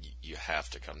 you have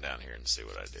to come down here and see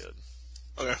what I did.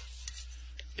 Okay.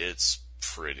 It's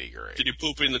pretty great. Did you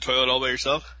poop in the toilet all by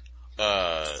yourself?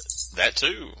 That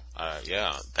too.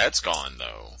 Yeah, that's gone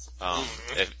though.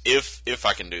 If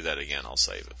I can do that again, I'll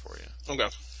save it for you. Okay.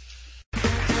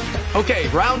 Okay,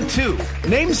 round 2.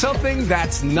 Name something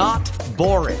that's not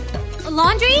boring. A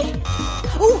laundry?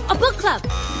 Ooh, a book club.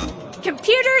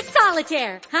 Computer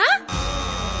solitaire, huh?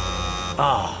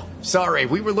 Ah, sorry,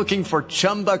 we were looking for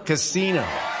Chumba Casino.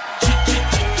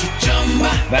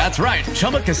 That's right,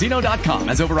 ChumbaCasino.com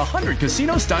has over 100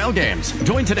 casino-style games.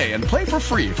 Join today and play for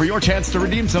free for your chance to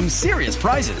redeem some serious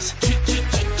prizes.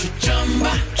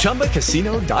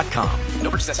 ChumbaCasino.com. No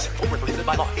purchase necessary. Void where prohibited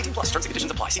by law. 18+ terms and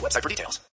conditions apply. See website for details.